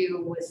did for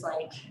you was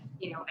like,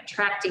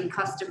 attracting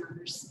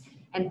customers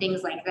and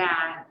things like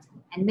that.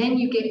 And then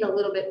you get a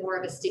little bit more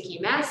of a sticky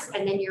mess,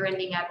 and then you're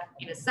ending up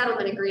in a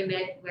settlement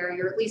agreement where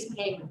you're at least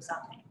paying them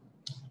something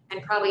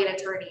and probably an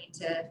attorney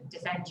to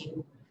defend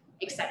you,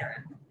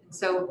 etc. And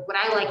so what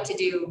I like to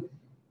do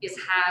is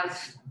have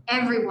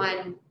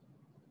everyone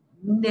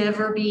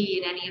never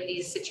be in any of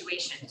these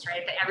situations,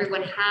 right? That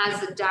everyone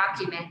has a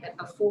document that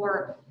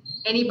before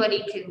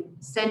anybody can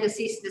send a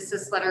cease and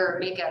desist letter or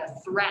make a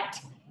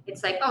threat,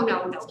 it's like, oh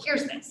no,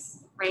 here's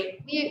this,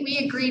 right?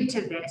 We agreed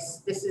to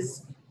this. This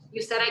is,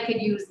 you said I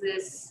could use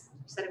this,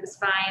 you said it was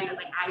fine, that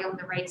like I own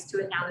the rights to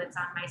it now that it's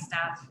on my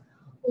stuff.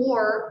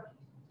 Or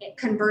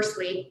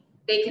conversely,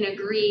 they can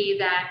agree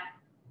that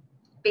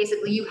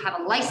basically you have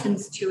a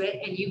license to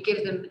it and you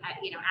give them,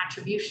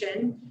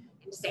 attribution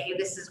and say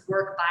this is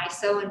work by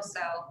so-and-so,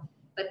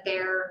 but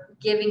they're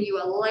giving you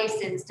a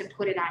license to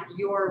put it on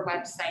your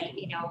website,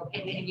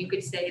 and you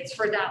could say it's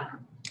for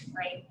them,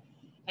 right?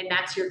 And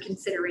that's your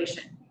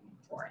consideration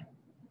for it.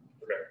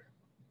 Okay.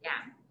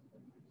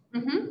 Yeah.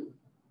 Mm-hmm.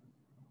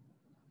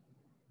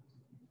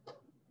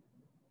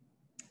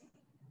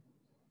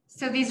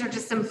 So these are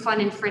just some fun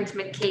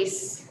infringement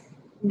case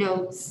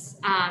notes.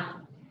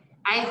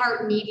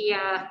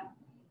 iHeartMedia,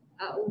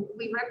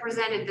 we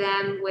represented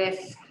them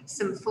with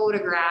some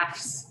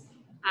photographs.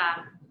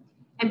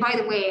 And by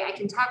the way, I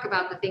can talk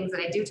about the things that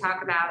I do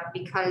talk about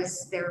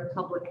because they're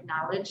public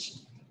knowledge,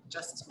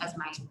 just as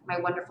my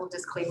wonderful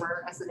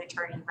disclaimer as an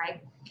attorney,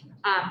 right?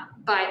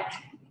 But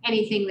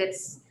anything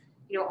that's,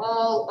 you know,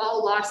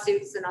 all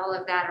lawsuits and all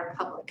of that are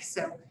public.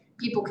 So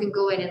people can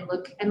go in and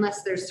look,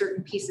 unless there's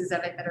certain pieces of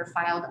it that are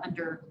filed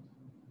under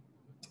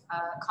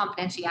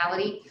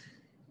confidentiality,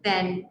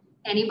 then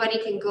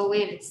anybody can go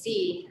in and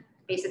see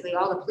basically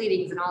all the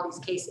pleadings in all these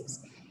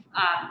cases.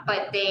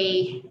 But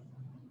they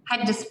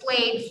had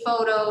displayed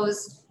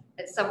photos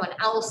that someone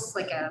else,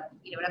 like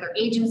another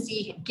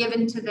agency had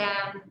given to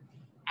them,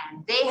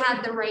 and they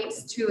had the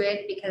rights to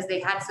it because they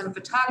had some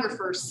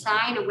photographers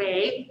sign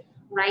away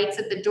rights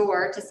at the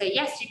door to say,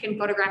 yes, you can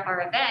photograph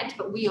our event,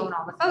 but we own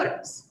all the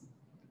photos.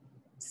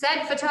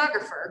 Said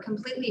photographer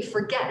completely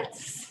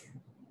forgets,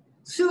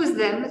 sues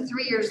them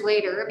 3 years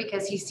later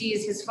because he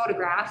sees his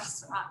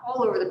photographs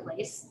all over the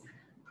place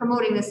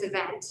promoting this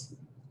event.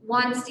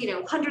 Wants, you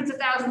know, hundreds of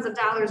thousands of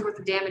dollars worth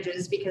of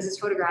damages because his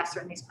photographs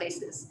are in these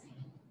places.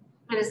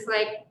 And it's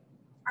like,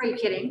 are you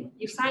kidding?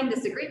 You signed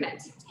this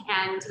agreement.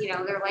 And, you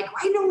know, they're like,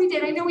 I know we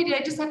did.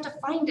 I just have to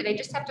find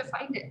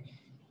it.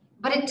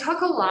 But it took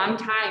a long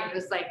time. It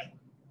was like,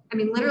 I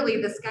mean, literally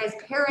this guy's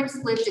parents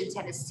lived in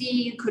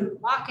Tennessee,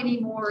 couldn't walk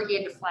anymore.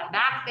 He had to fly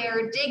back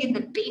there, dig in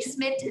the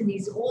basement in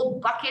these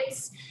old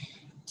buckets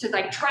to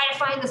like try to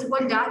find this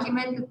one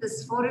document that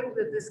this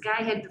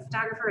guy the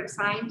photographer had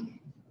signed.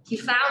 He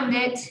found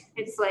it.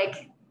 It's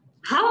like,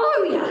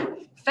 hallelujah,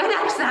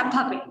 FedEx that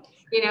puppy.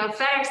 You know,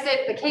 FedEx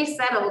it, the case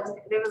settled.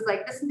 It was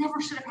like, this never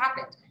should have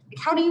happened. Like,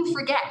 how do you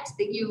forget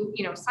that you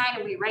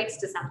sign away rights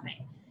to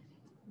something?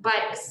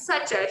 But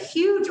such a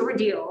huge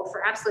ordeal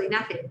for absolutely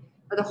nothing.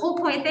 But the whole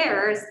point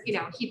there is, you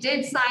know, he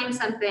did sign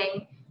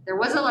something, there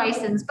was a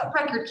license, but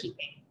record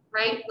keeping,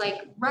 right?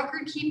 Like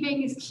record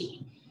keeping is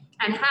key.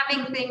 And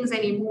having things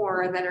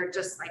anymore that are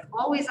just like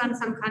always on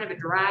some kind of a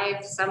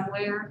drive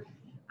somewhere,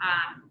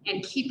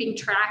 and keeping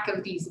track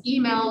of these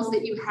emails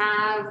that you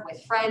have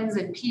with friends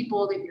and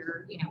people that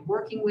you're, you know,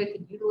 working with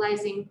and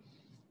utilizing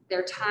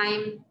their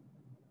time.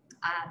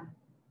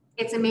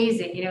 It's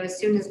amazing, you know, as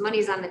soon as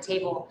money's on the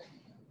table,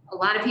 a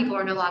lot of people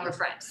are no longer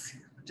friends,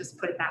 just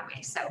put it that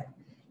way. So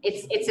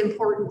it's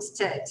important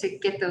to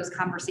get those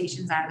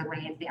conversations out of the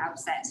way at the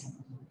outset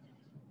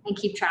and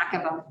keep track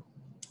of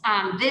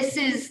them. This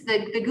is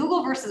the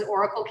Google versus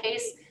Oracle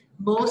case.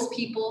 Most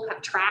people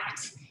have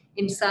tracked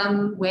in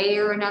some way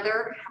or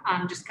another,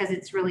 just because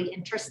it's really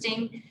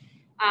interesting.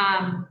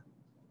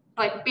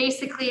 But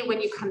basically, when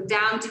you come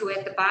down to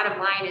it, the bottom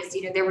line is,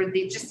 you know, there were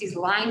just these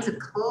lines of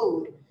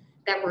code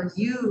that were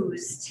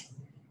used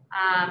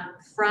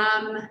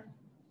from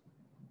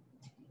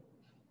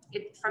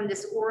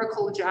this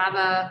Oracle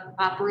Java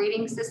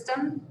operating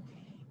system.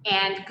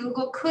 And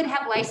Google could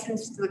have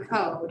licensed the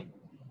code,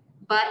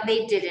 but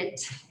they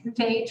didn't.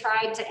 They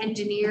tried to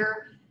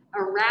engineer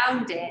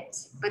around it,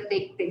 but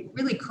they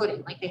really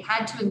couldn't. Like, they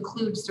had to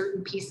include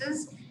certain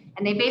pieces,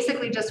 and they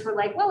basically just were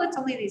like, well, it's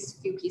only these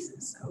few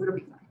pieces, so it'll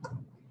be fine.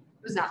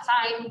 It was not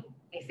fine.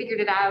 They figured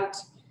it out,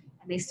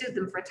 and they sued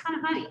them for a ton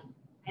of money.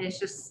 And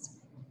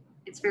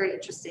it's very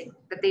interesting.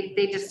 But they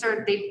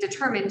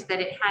determined that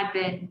it had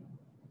been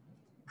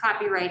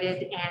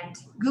copyrighted, and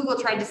Google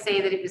tried to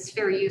say that it was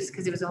fair use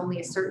because it was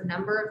only a certain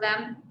number of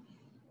them,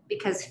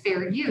 because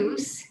fair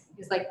use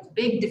is like the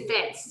big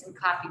defense in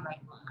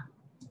copyright law.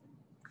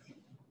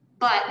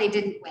 But they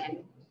didn't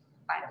win,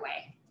 by the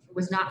way. It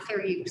was not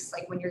fair use.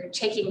 Like, when you're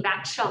taking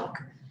that chunk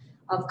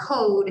of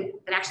code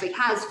that actually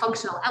has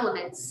functional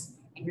elements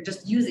and you're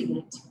just using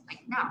it, like,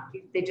 no,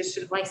 they just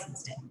should have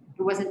licensed it.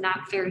 It wasn't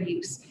not fair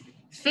use.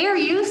 Fair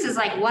use is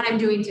like what I'm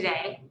doing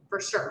today,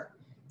 for sure.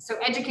 So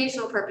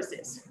educational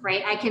purposes,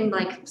 right? I can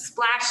like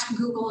splash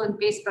Google and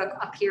Facebook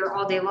up here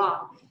all day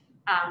long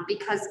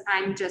because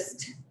I'm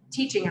just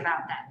teaching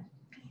about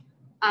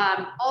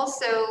that.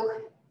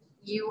 Also,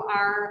 you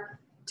are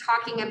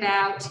talking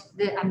about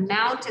the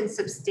amount and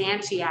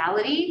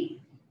substantiality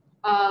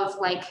of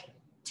like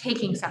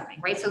taking something,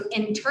 right? So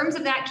in terms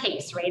of that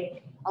case,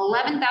 right,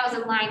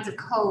 11,000 lines of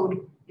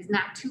code is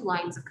not 2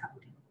 lines of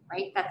code,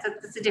 right? That's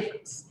a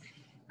difference.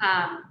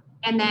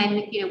 And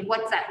then, you know,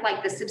 what's that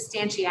like, the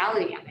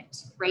substantiality of it,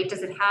 right?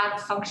 Does it have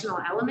a functional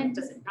element?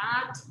 Does it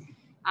not?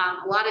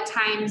 A lot of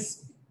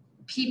times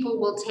people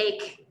will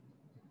take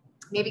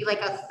maybe like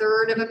a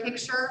third of a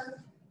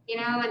picture, you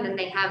know, and then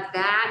they have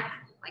that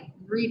like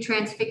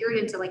retransfigured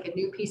into like a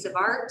new piece of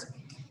art.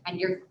 And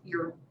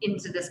you're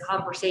into this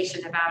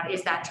conversation about,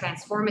 is that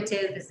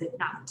transformative? Is it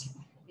not?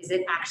 Is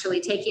it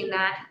actually taking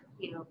that,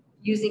 you know,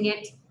 using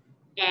it?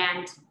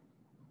 And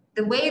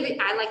the way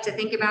that I like to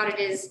think about it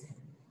is,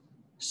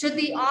 should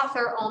the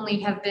author only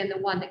have been the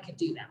one that could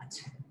do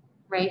that,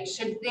 right?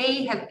 Should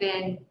they have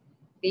been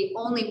the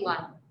only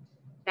one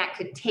that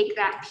could take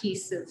that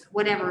piece of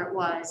whatever it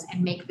was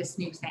and make this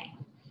new thing?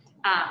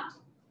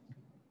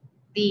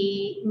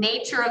 The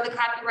nature of the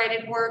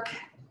copyrighted work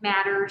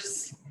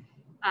matters.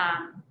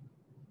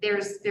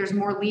 There's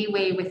more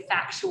leeway with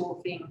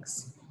factual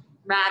things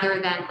rather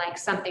than like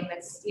something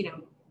that's, you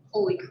know,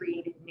 wholly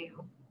created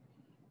new.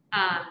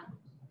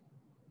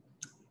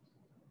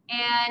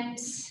 And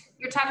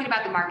you're talking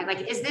about the market,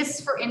 like, is this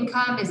for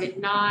income? Is it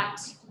not?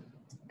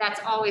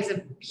 That's always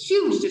a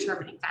huge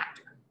determining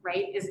factor,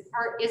 right? Is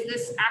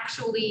this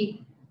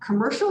actually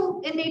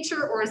commercial in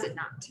nature or is it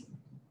not?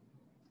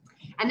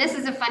 And this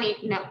is a funny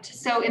note.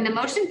 So in the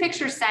motion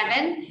picture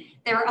 7,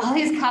 there were all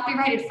these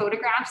copyrighted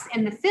photographs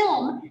in the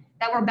film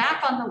that were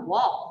back on the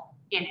wall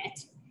in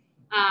it.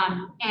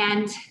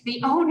 And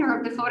the owner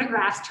of the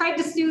photographs tried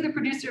to sue the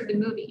producer of the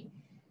movie.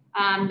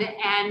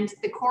 And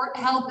the court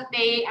held that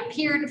they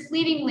appeared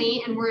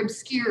fleetingly and were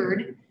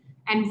obscured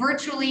and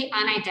virtually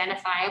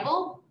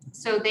unidentifiable.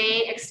 So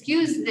they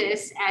excused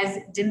this as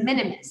de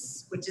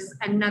minimis, which is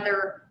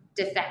another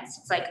defense.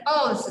 It's like,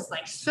 oh, this is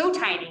like so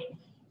tiny.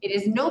 It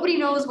is, nobody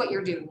knows what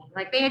you're doing.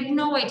 Like, they had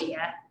no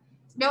idea.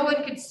 No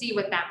one could see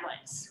what that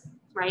was,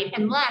 right?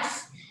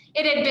 Unless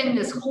it had been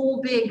this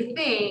whole big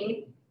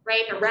thing,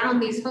 right, around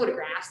these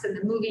photographs, and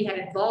the movie had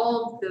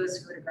involved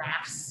those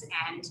photographs,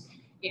 and,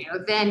 you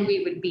know, then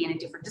we would be in a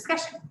different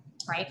discussion,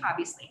 right,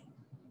 obviously.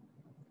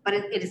 But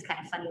it is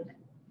kind of funny that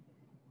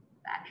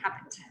that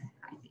happened,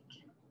 I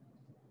think.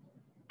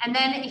 And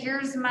then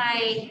here's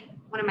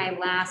one of my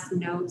last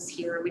notes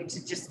here, which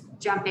is just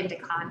jump into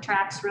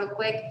contracts real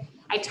quick.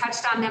 I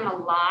touched on them a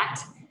lot,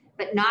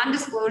 but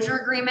non-disclosure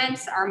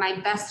agreements are my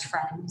best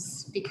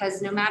friends,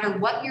 because no matter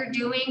what you're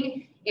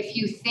doing, if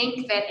you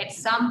think that at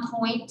some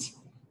point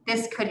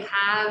this could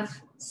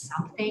have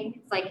something,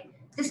 it's like,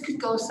 this could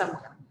go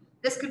somewhere.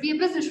 This could be a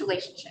business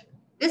relationship.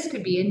 This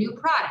could be a new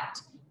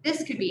product.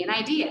 This could be an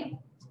idea.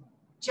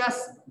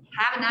 Just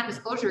have a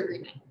non-disclosure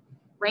agreement,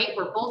 right?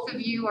 Where both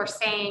of you are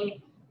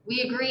saying,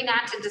 we agree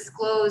not to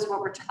disclose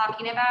what we're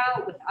talking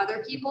about with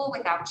other people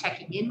without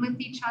checking in with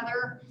each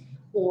other,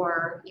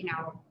 or, you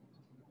know,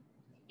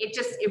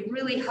 it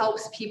really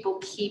helps people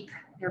keep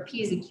their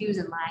P's and Q's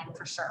in line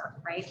for sure,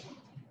 right?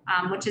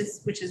 Which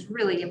is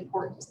really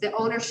important. The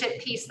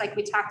ownership piece, like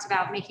we talked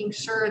about, making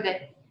sure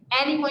that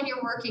anyone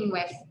you're working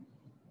with,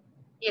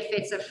 if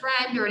it's a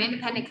friend or an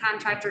independent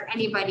contractor,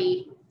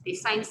 anybody, they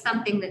sign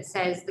something that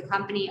says the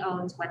company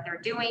owns what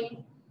they're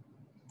doing.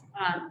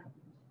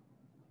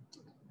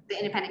 The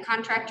independent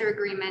contractor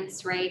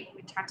agreements, right?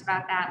 We talked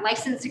about that.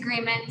 License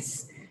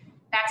agreements,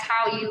 that's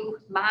how you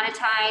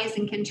monetize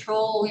and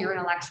control your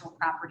intellectual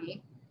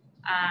property.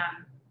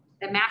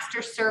 The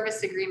master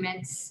service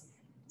agreements.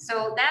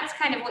 So that's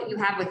kind of what you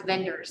have with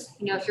vendors.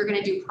 You know, if you're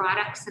going to do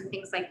products and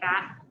things like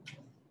that,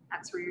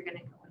 that's where you're going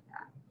to go with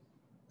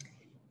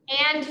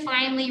that. And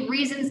finally,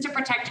 reasons to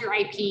protect your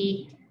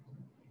IP.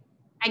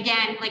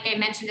 Again, like I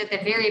mentioned at the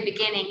very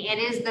beginning, it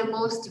is the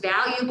most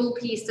valuable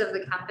piece of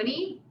the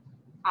company,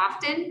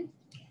 often.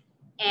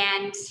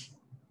 And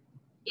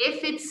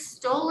if it's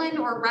stolen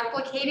or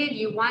replicated,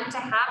 you want to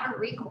have a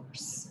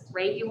recourse,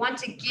 right? You want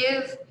to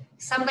give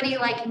somebody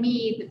like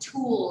me the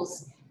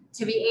tools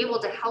to be able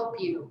to help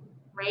you,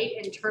 right?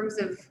 In terms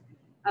of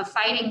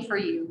fighting for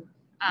you.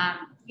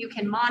 You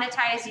can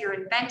monetize your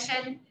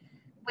invention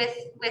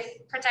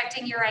with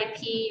protecting your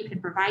IP. You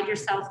can provide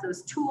yourself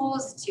those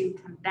tools to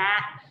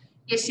combat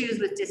issues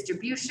with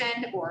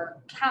distribution or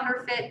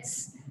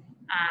counterfeits.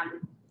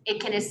 It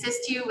can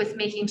assist you with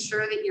making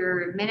sure that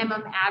your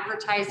minimum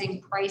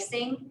advertising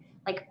pricing,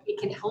 like it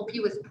can help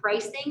you with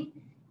pricing,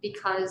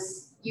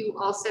 because you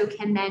also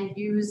can then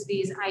use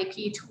these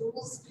IP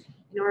tools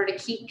in order to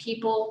keep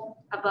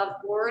people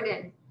above board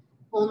and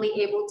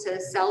only able to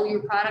sell your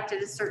product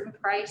at a certain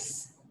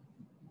price.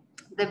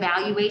 The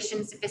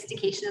valuation,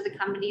 sophistication of the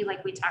company,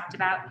 like we talked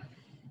about.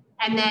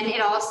 And then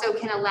it also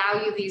can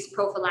allow you these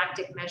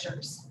prophylactic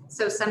measures.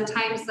 So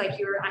sometimes, like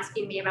you were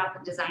asking me about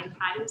the design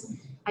patent,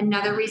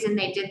 another reason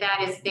they did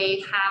that is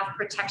they have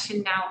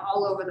protection now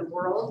all over the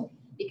world,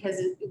 because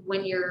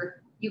when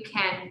you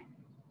can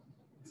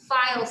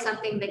file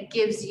something that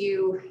gives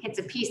you, it's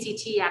a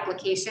PCT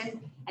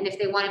application, and if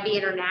they want to be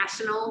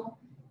international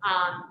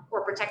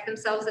or protect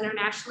themselves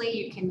internationally,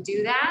 you can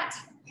do that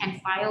and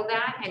file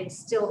that and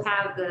still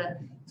have the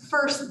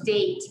first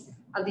date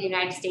of the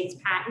United States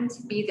patent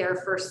be their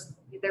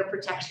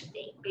protection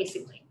date,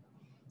 basically.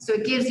 So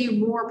it gives you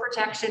more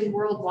protection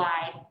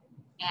worldwide.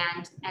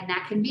 And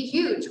that can be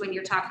huge when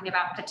you're talking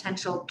about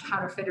potential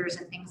counterfeiters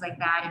and things like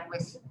that. And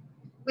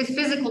with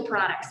physical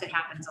products, it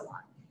happens a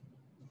lot.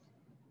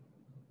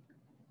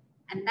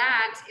 And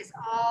that is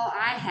all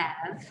I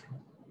have.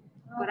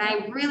 But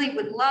I really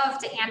would love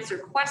to answer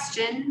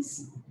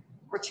questions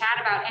or chat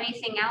about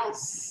anything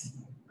else.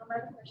 My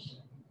question.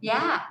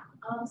 Yeah.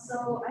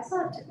 So I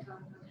saw a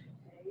TikTok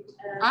page,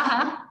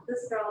 and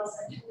this girl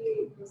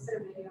essentially posted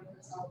a video of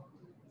herself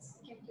doing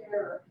skincare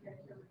or hair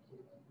care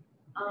routine.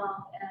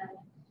 And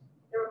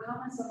there were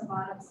comments on the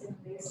bottom saying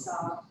they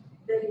saw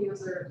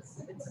videos or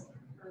snippets of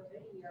her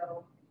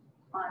video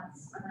on a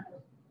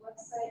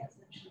website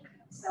essentially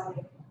kind of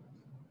selling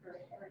her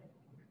hair.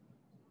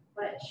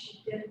 But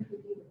she didn't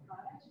review the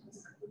product. It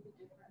was a completely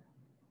different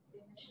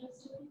thing that she was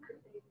doing. Could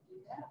they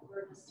do that?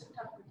 Or does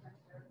TikTok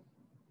protect her?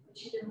 But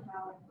she didn't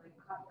file any like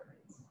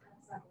copyrights.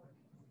 That's not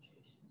working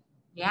situation.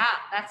 Yeah,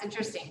 that's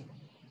interesting.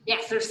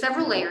 Yes, there's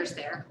several layers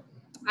there.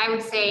 I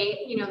would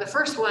say, you know, the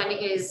first one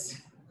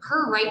is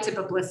her right to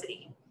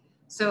publicity.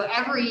 So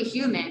every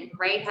human,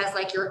 right, has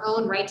like your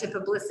own right to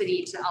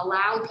publicity to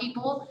allow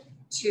people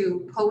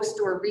to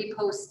post or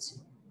repost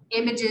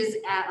images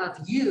of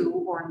you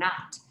or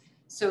not.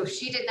 So if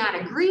she did not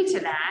agree to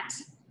that,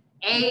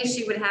 A,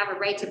 she would have a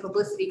right to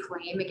publicity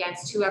claim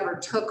against whoever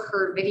took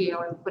her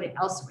video and put it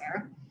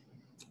elsewhere.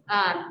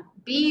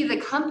 B, the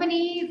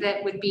company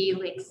that would be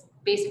like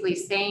basically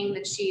saying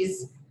that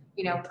she's,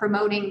 you know,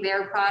 promoting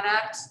their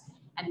product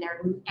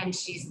and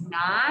she's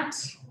not.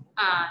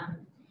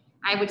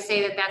 I would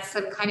say that that's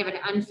some kind of an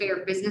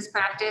unfair business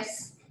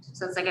practice.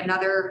 So it's like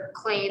another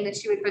claim that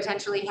she would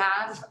potentially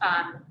have,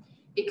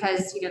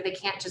 because, you know, they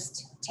can't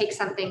just take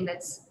something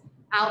that's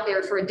out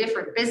there for a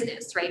different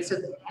business, right? So,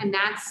 and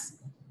that's,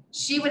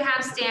 she would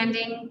have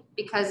standing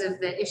because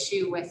of the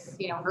issue with,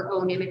 you know, her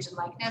own image and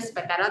likeness,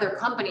 but that other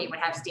company would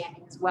have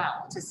standing as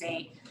well to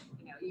say,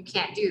 you know, you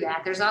can't do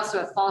that. There's also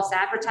a false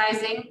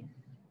advertising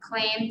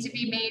claim to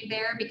be made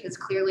there because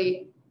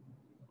clearly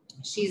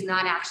she's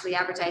not actually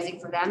advertising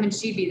for them and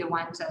she'd be the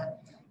one to,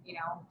 you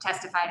know,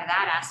 testify to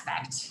that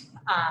aspect.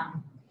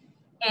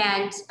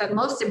 But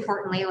most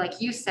importantly, like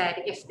you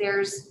said, if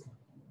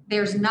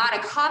there's not a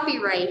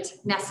copyright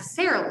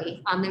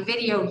necessarily on the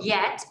video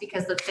yet,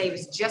 because let's say it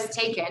was just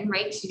taken,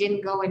 right? She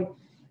didn't go and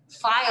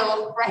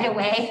file right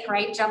away,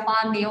 right? Jump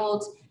on the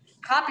old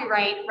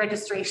copyright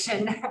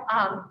registration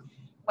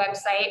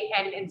website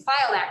and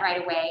file that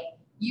right away.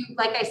 You,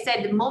 like I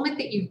said, the moment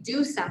that you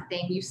do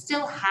something, you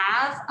still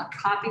have a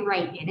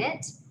copyright in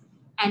it.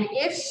 And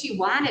if she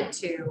wanted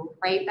to,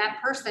 right, that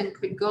person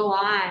could go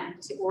on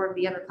to, or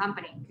the other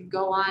company could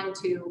go on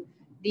to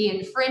the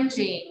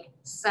infringing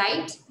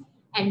site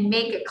and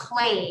make a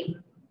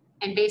claim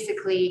and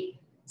basically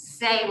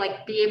say,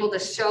 like, be able to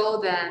show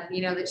them,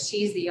 you know, that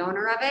she's the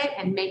owner of it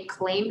and make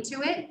claim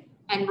to it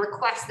and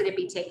request that it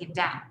be taken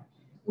down.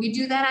 We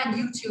do that on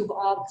YouTube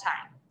all the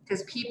time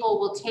because people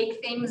will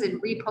take things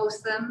and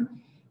repost them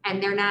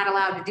and they're not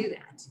allowed to do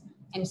that.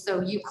 And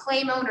so you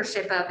claim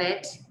ownership of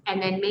it and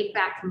then make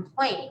that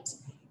complaint.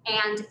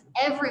 And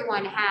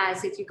everyone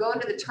has, if you go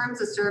into the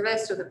terms of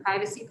service or the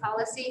privacy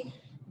policy,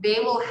 they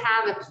will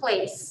have a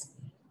place.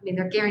 I mean,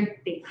 they're guaranteed,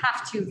 they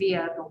have to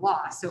via the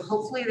law. So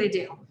hopefully they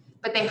do,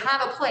 but they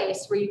have a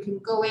place where you can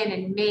go in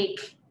and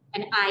make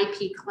an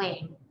IP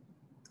claim,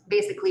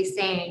 basically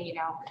saying, you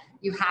know,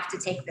 you have to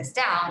take this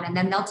down, and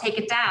then they'll take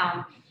it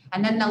down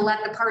and then they'll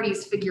let the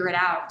parties figure it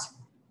out.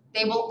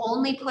 They will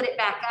only put it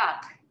back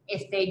up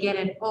if they get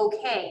an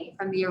okay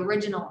from the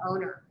original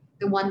owner,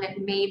 the one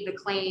that made the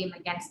claim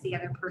against the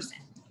other person,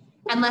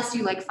 unless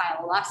you like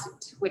file a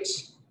lawsuit,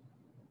 which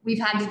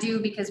we've had to do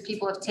because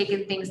people have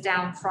taken things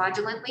down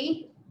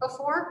fraudulently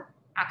before,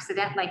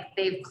 like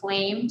they've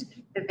claimed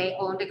that they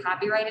owned a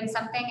copyright in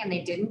something and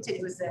they didn't, and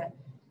it was a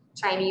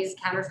Chinese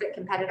counterfeit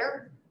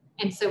competitor.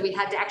 And so we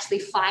had to actually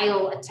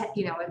file a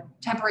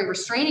temporary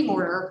restraining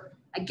order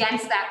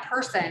against that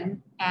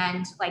person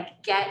and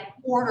like get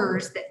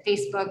orders that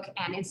Facebook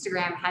and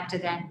Instagram had to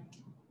then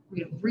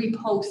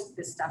repost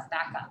this stuff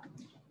back up.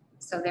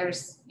 So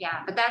there's,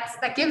 yeah, but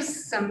that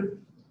gives some,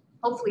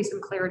 hopefully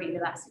some clarity to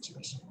that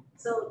situation.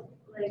 So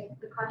like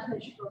the content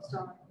that you post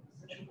on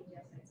social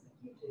media sites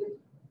like YouTube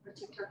or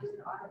TikTok, does it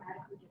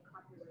automatically get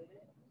copyrighted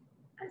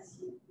as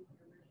you?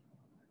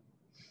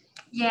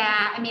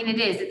 Yeah, I mean, it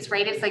is. It's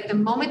right. It's like the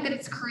moment that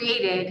it's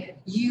created,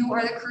 you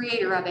are the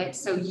creator of it.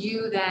 So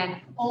you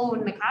then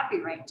own the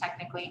copyright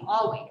technically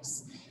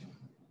always.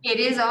 It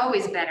is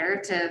always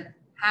better to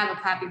have a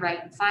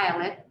copyright and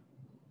file it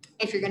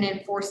if you're going to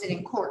enforce it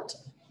in court.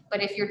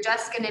 But if you're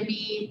just going to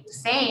be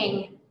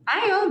saying,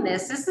 I own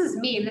this, this is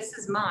me, this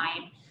is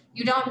mine,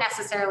 you don't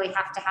necessarily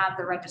have to have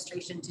the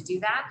registration to do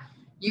that.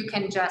 You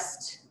can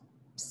just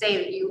say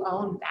that you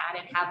own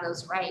that and have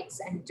those rights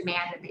and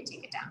demand that they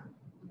take it down.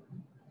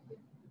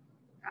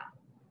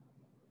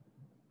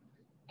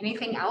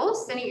 Anything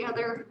else? Any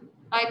other?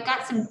 I've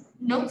got some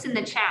notes in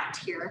the chat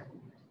here.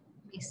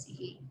 Let me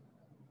see.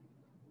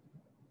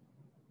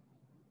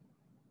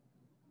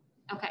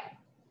 Okay.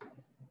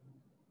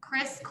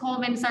 Chris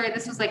Coleman, sorry,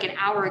 this was like an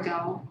hour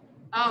ago.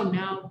 Oh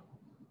no.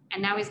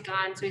 And now he's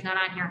gone, so he's not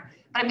on here.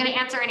 But I'm gonna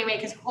answer anyway,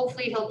 because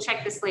hopefully he'll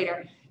check this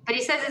later. But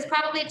he says it's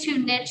probably too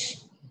niche,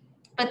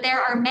 but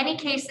there are many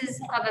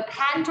cases of a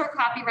patent or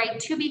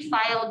copyright to be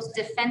filed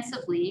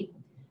defensively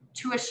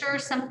to assure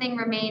something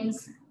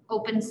remains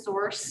open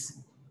source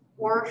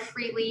or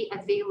freely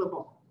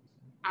available.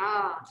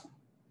 Ah,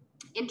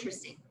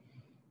 interesting.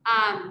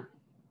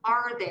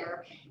 Are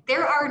there?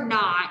 There are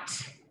not,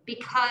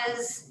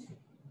 because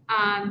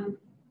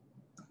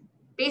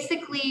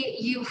basically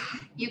you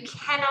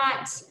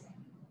cannot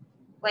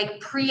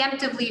like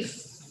preemptively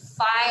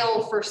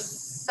file for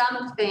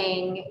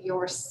something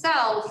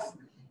yourself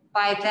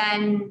by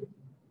then,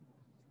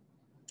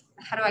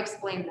 how do I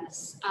explain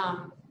this?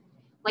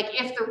 Like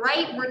if the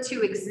right were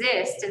to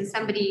exist and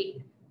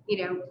somebody,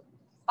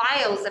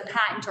 files a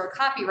patent or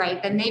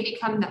copyright, then they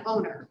become the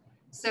owner.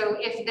 So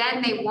if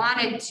then they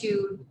wanted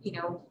to,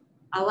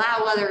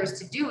 allow others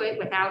to do it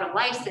without a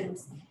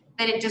license,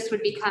 then it just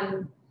would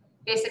become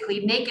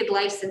basically naked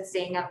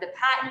licensing of the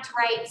patent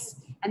rights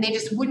and they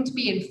just wouldn't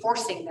be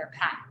enforcing their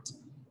patent.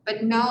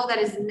 But no, that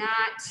is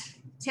not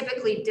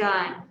typically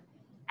done.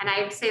 And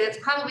I would say that's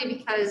probably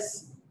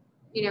because,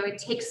 you know, it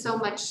takes so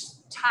much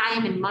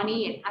time and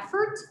money and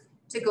effort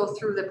to go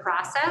through the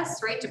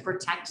process, right, to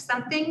protect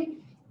something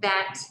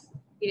that,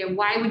 you know,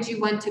 why would you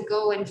want to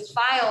go and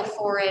file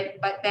for it,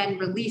 but then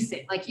release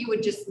it? Like you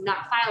would just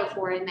not file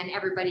for it and then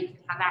everybody could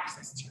have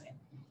access to it.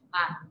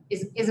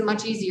 Is a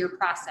much easier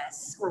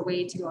process or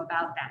way to go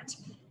about that.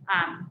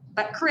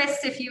 But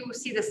Chris, if you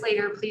see this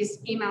later, please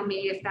email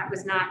me if that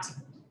was not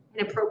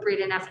an appropriate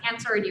enough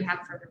answer and you have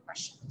further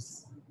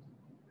questions.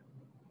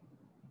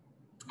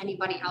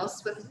 Anybody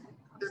else with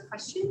other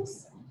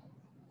questions?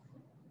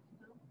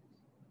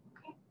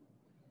 Okay.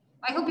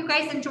 I hope you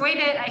guys enjoyed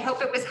it. I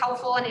hope it was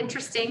helpful and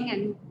interesting,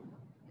 and